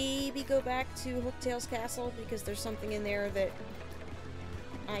 Maybe go back to Hooktail's castle, because there's something in there that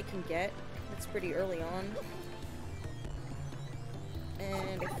I can get. It's pretty early on.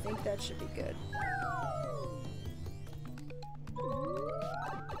 And I think that should be good.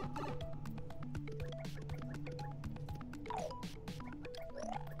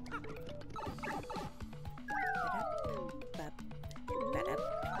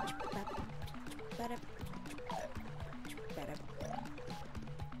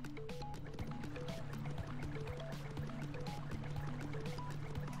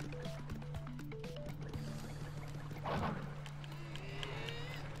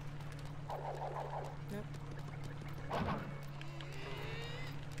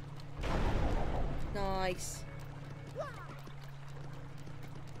 Nice.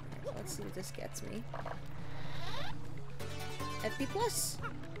 Let's see what this gets me. FP plus.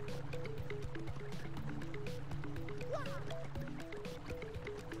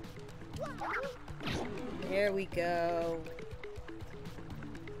 There we go.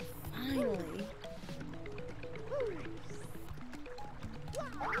 Finally.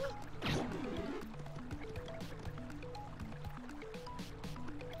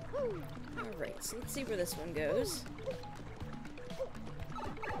 Alright, so let's see where this one goes.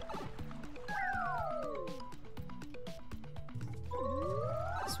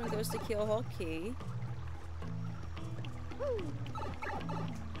 This one goes to Keelhaul Key.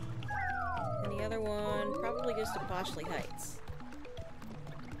 And the other one probably goes to Poshley Heights.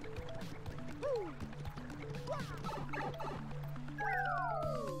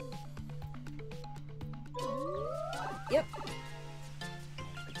 Yep.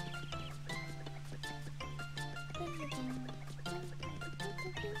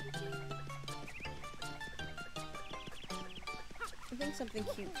 think something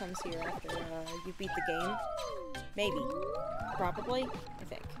cute comes here after you beat the game. Maybe. Probably. I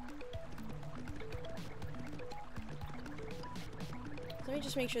think. Let me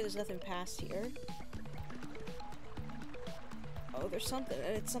just make sure there's nothing past here. Oh, there's something,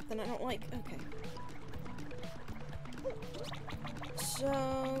 and it's something I don't like. Okay.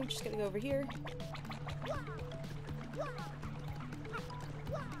 So, just gotta go over here.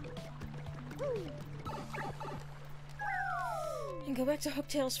 And go back to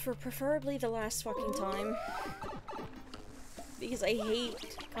Hooktails for preferably the last fucking time. Because I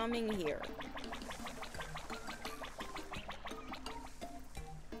hate coming here.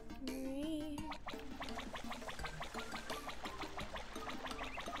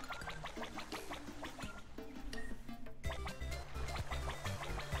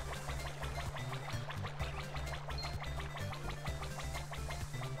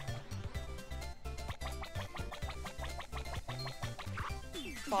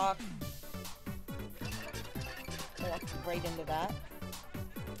 Fuck. I walked right into that.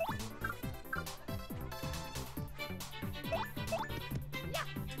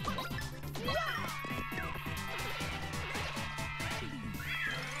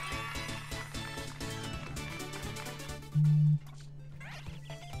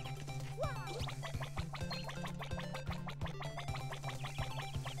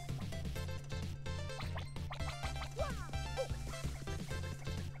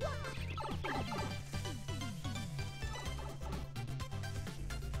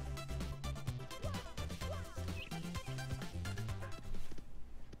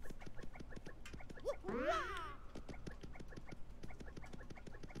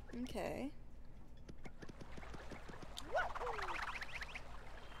 Okay.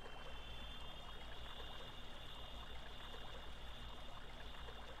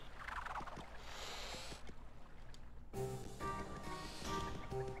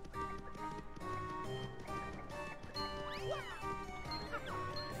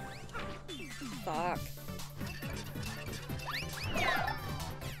 Fuck.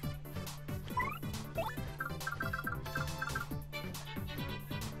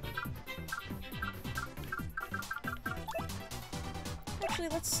 Actually,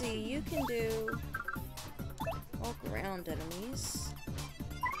 let's see. You can do walk around enemies.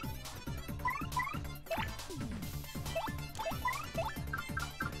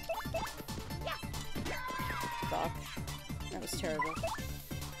 Fuck. That was terrible.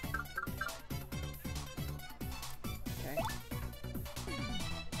 Okay.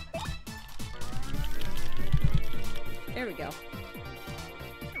 There we go.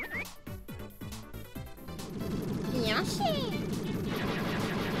 Yoshi!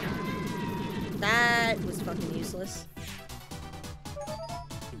 That was fucking useless.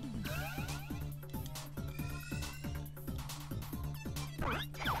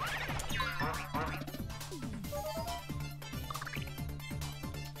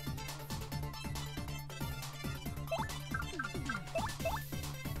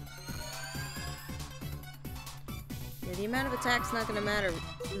 Yeah, the amount of attack's not gonna matter,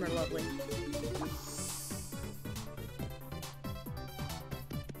 my lovely.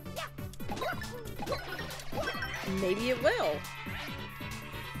 Maybe it will.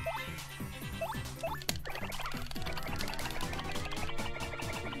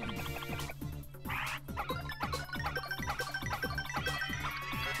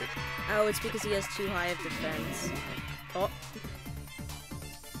 Oh, it's because he has too high of defense. Oh.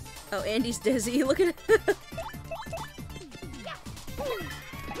 Oh, Andy's dizzy. Look at it.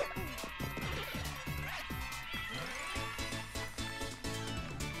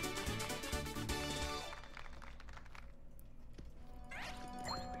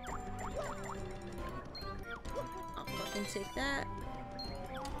 Take that.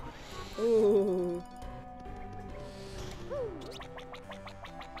 Ooh.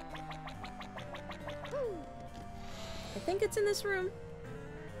 I think it's in this room.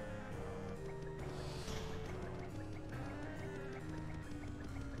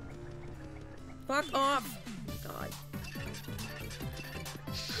 Fuck off. God.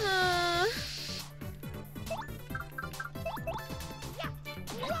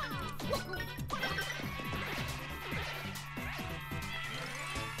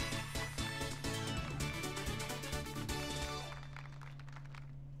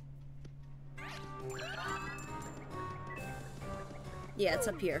 Yeah, it's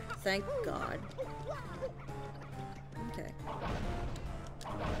up here. Thank God. Okay.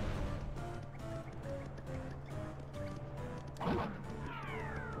 Oh,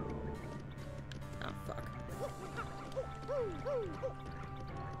 fuck.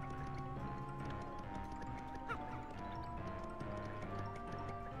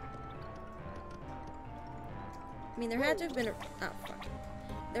 mean, there had to have been a... Oh, fuck.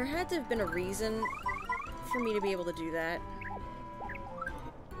 There had to have been a reason for me to be able to do that.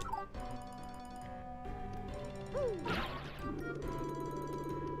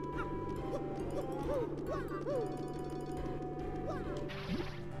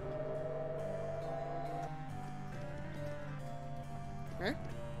 Huh?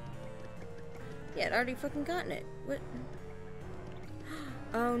 Yeah, I'd already fucking gotten it. What?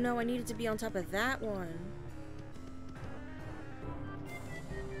 Oh no, I needed to be on top of that one.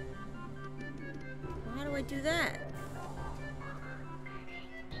 Well, how do I do that?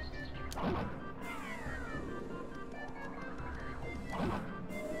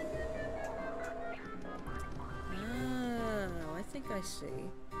 Oh, I think I see.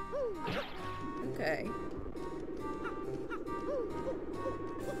 Okay.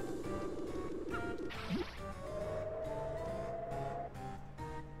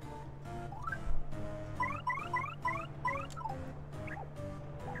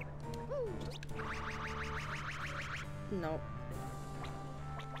 No.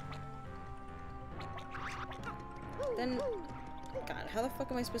 Then... God, how the fuck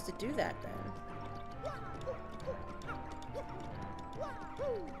am I supposed to do that then?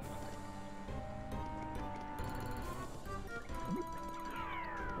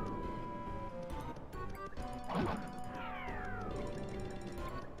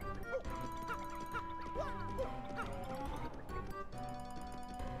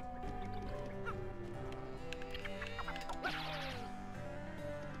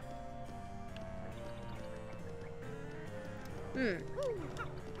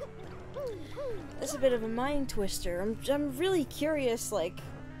 That's a bit of a mind twister. I'm really curious, like...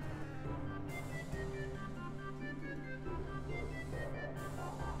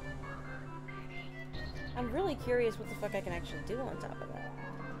 I'm really curious what the fuck I can actually do on top of that.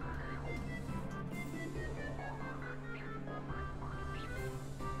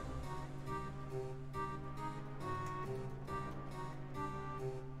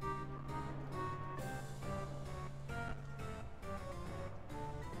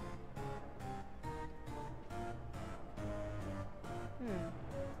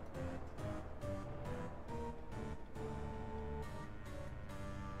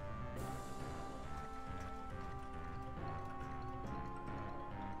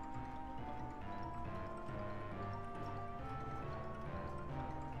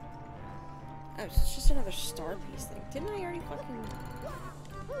 Oh, it's just another star piece thing. Didn't I already fucking...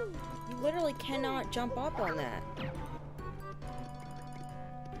 You literally cannot jump up on that.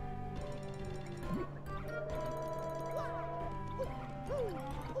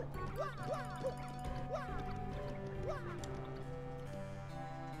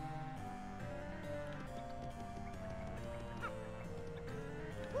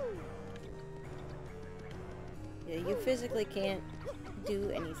 Yeah, you physically can't do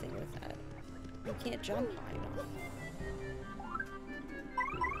anything with that. You can't jump high enough.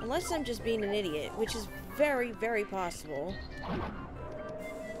 Unless I'm just being an idiot, which is very, very possible.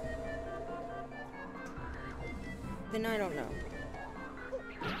 Then I don't know.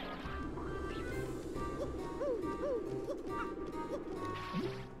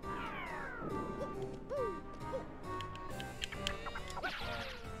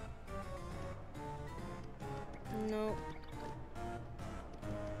 No.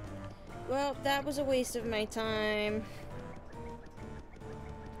 Well, that was a waste of my time.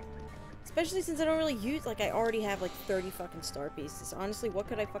 Especially since I don't really use, like, I already have, like, 30 fucking star pieces. Honestly, what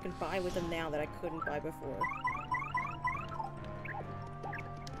could I fucking buy with them now that I couldn't buy before?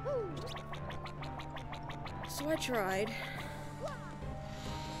 So I tried.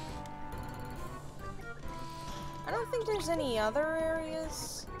 I don't think there's any other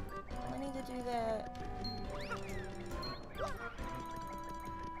areas. I need to do that.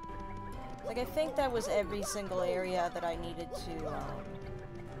 Like, I think that was every single area that I needed to,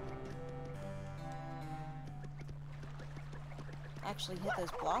 actually hit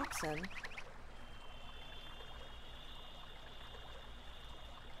those blocks in.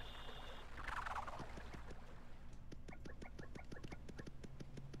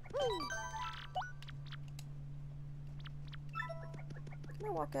 Can I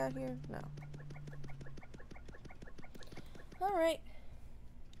walk out here? No. Alright.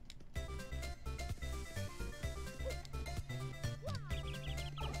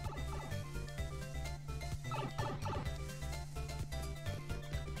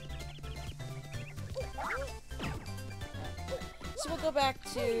 So we'll go back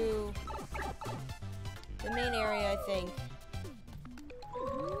to the main area, I think.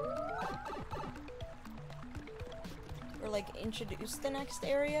 Or, like, introduce the next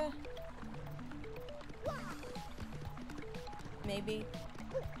area. maybe.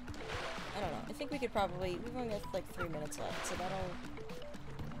 I don't know. I think we could probably... We've only got like 3 minutes left, so that'll...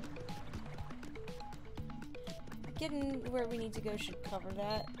 Getting where we need to go should cover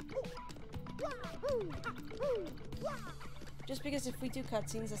that. Just because if we do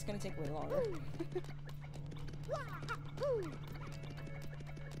cutscenes, that's gonna take way longer.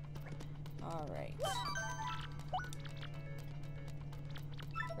 Alright.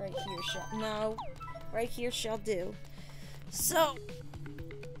 Right here shall... No. Right here shall do. So,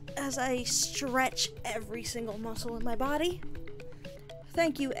 as I stretch every single muscle in my body,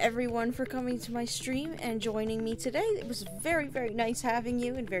 thank you everyone for coming to my stream and joining me today. It was very, very nice having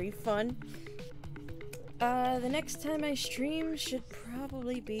you and very fun. The next time I stream should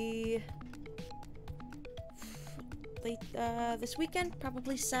probably be late this weekend,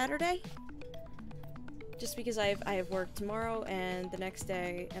 probably Saturday. Just because I have work tomorrow and the next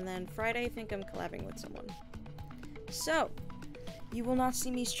day, and then Friday I think I'm collabing with someone. So, you will not see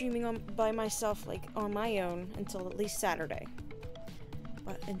me streaming by myself, like, on my own until at least Saturday.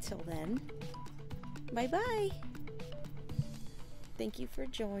 But until then, bye-bye! Thank you for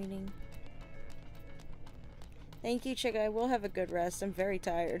joining. Thank you, Chica. I will have a good rest. I'm very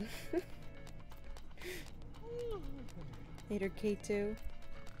tired. Later, K2.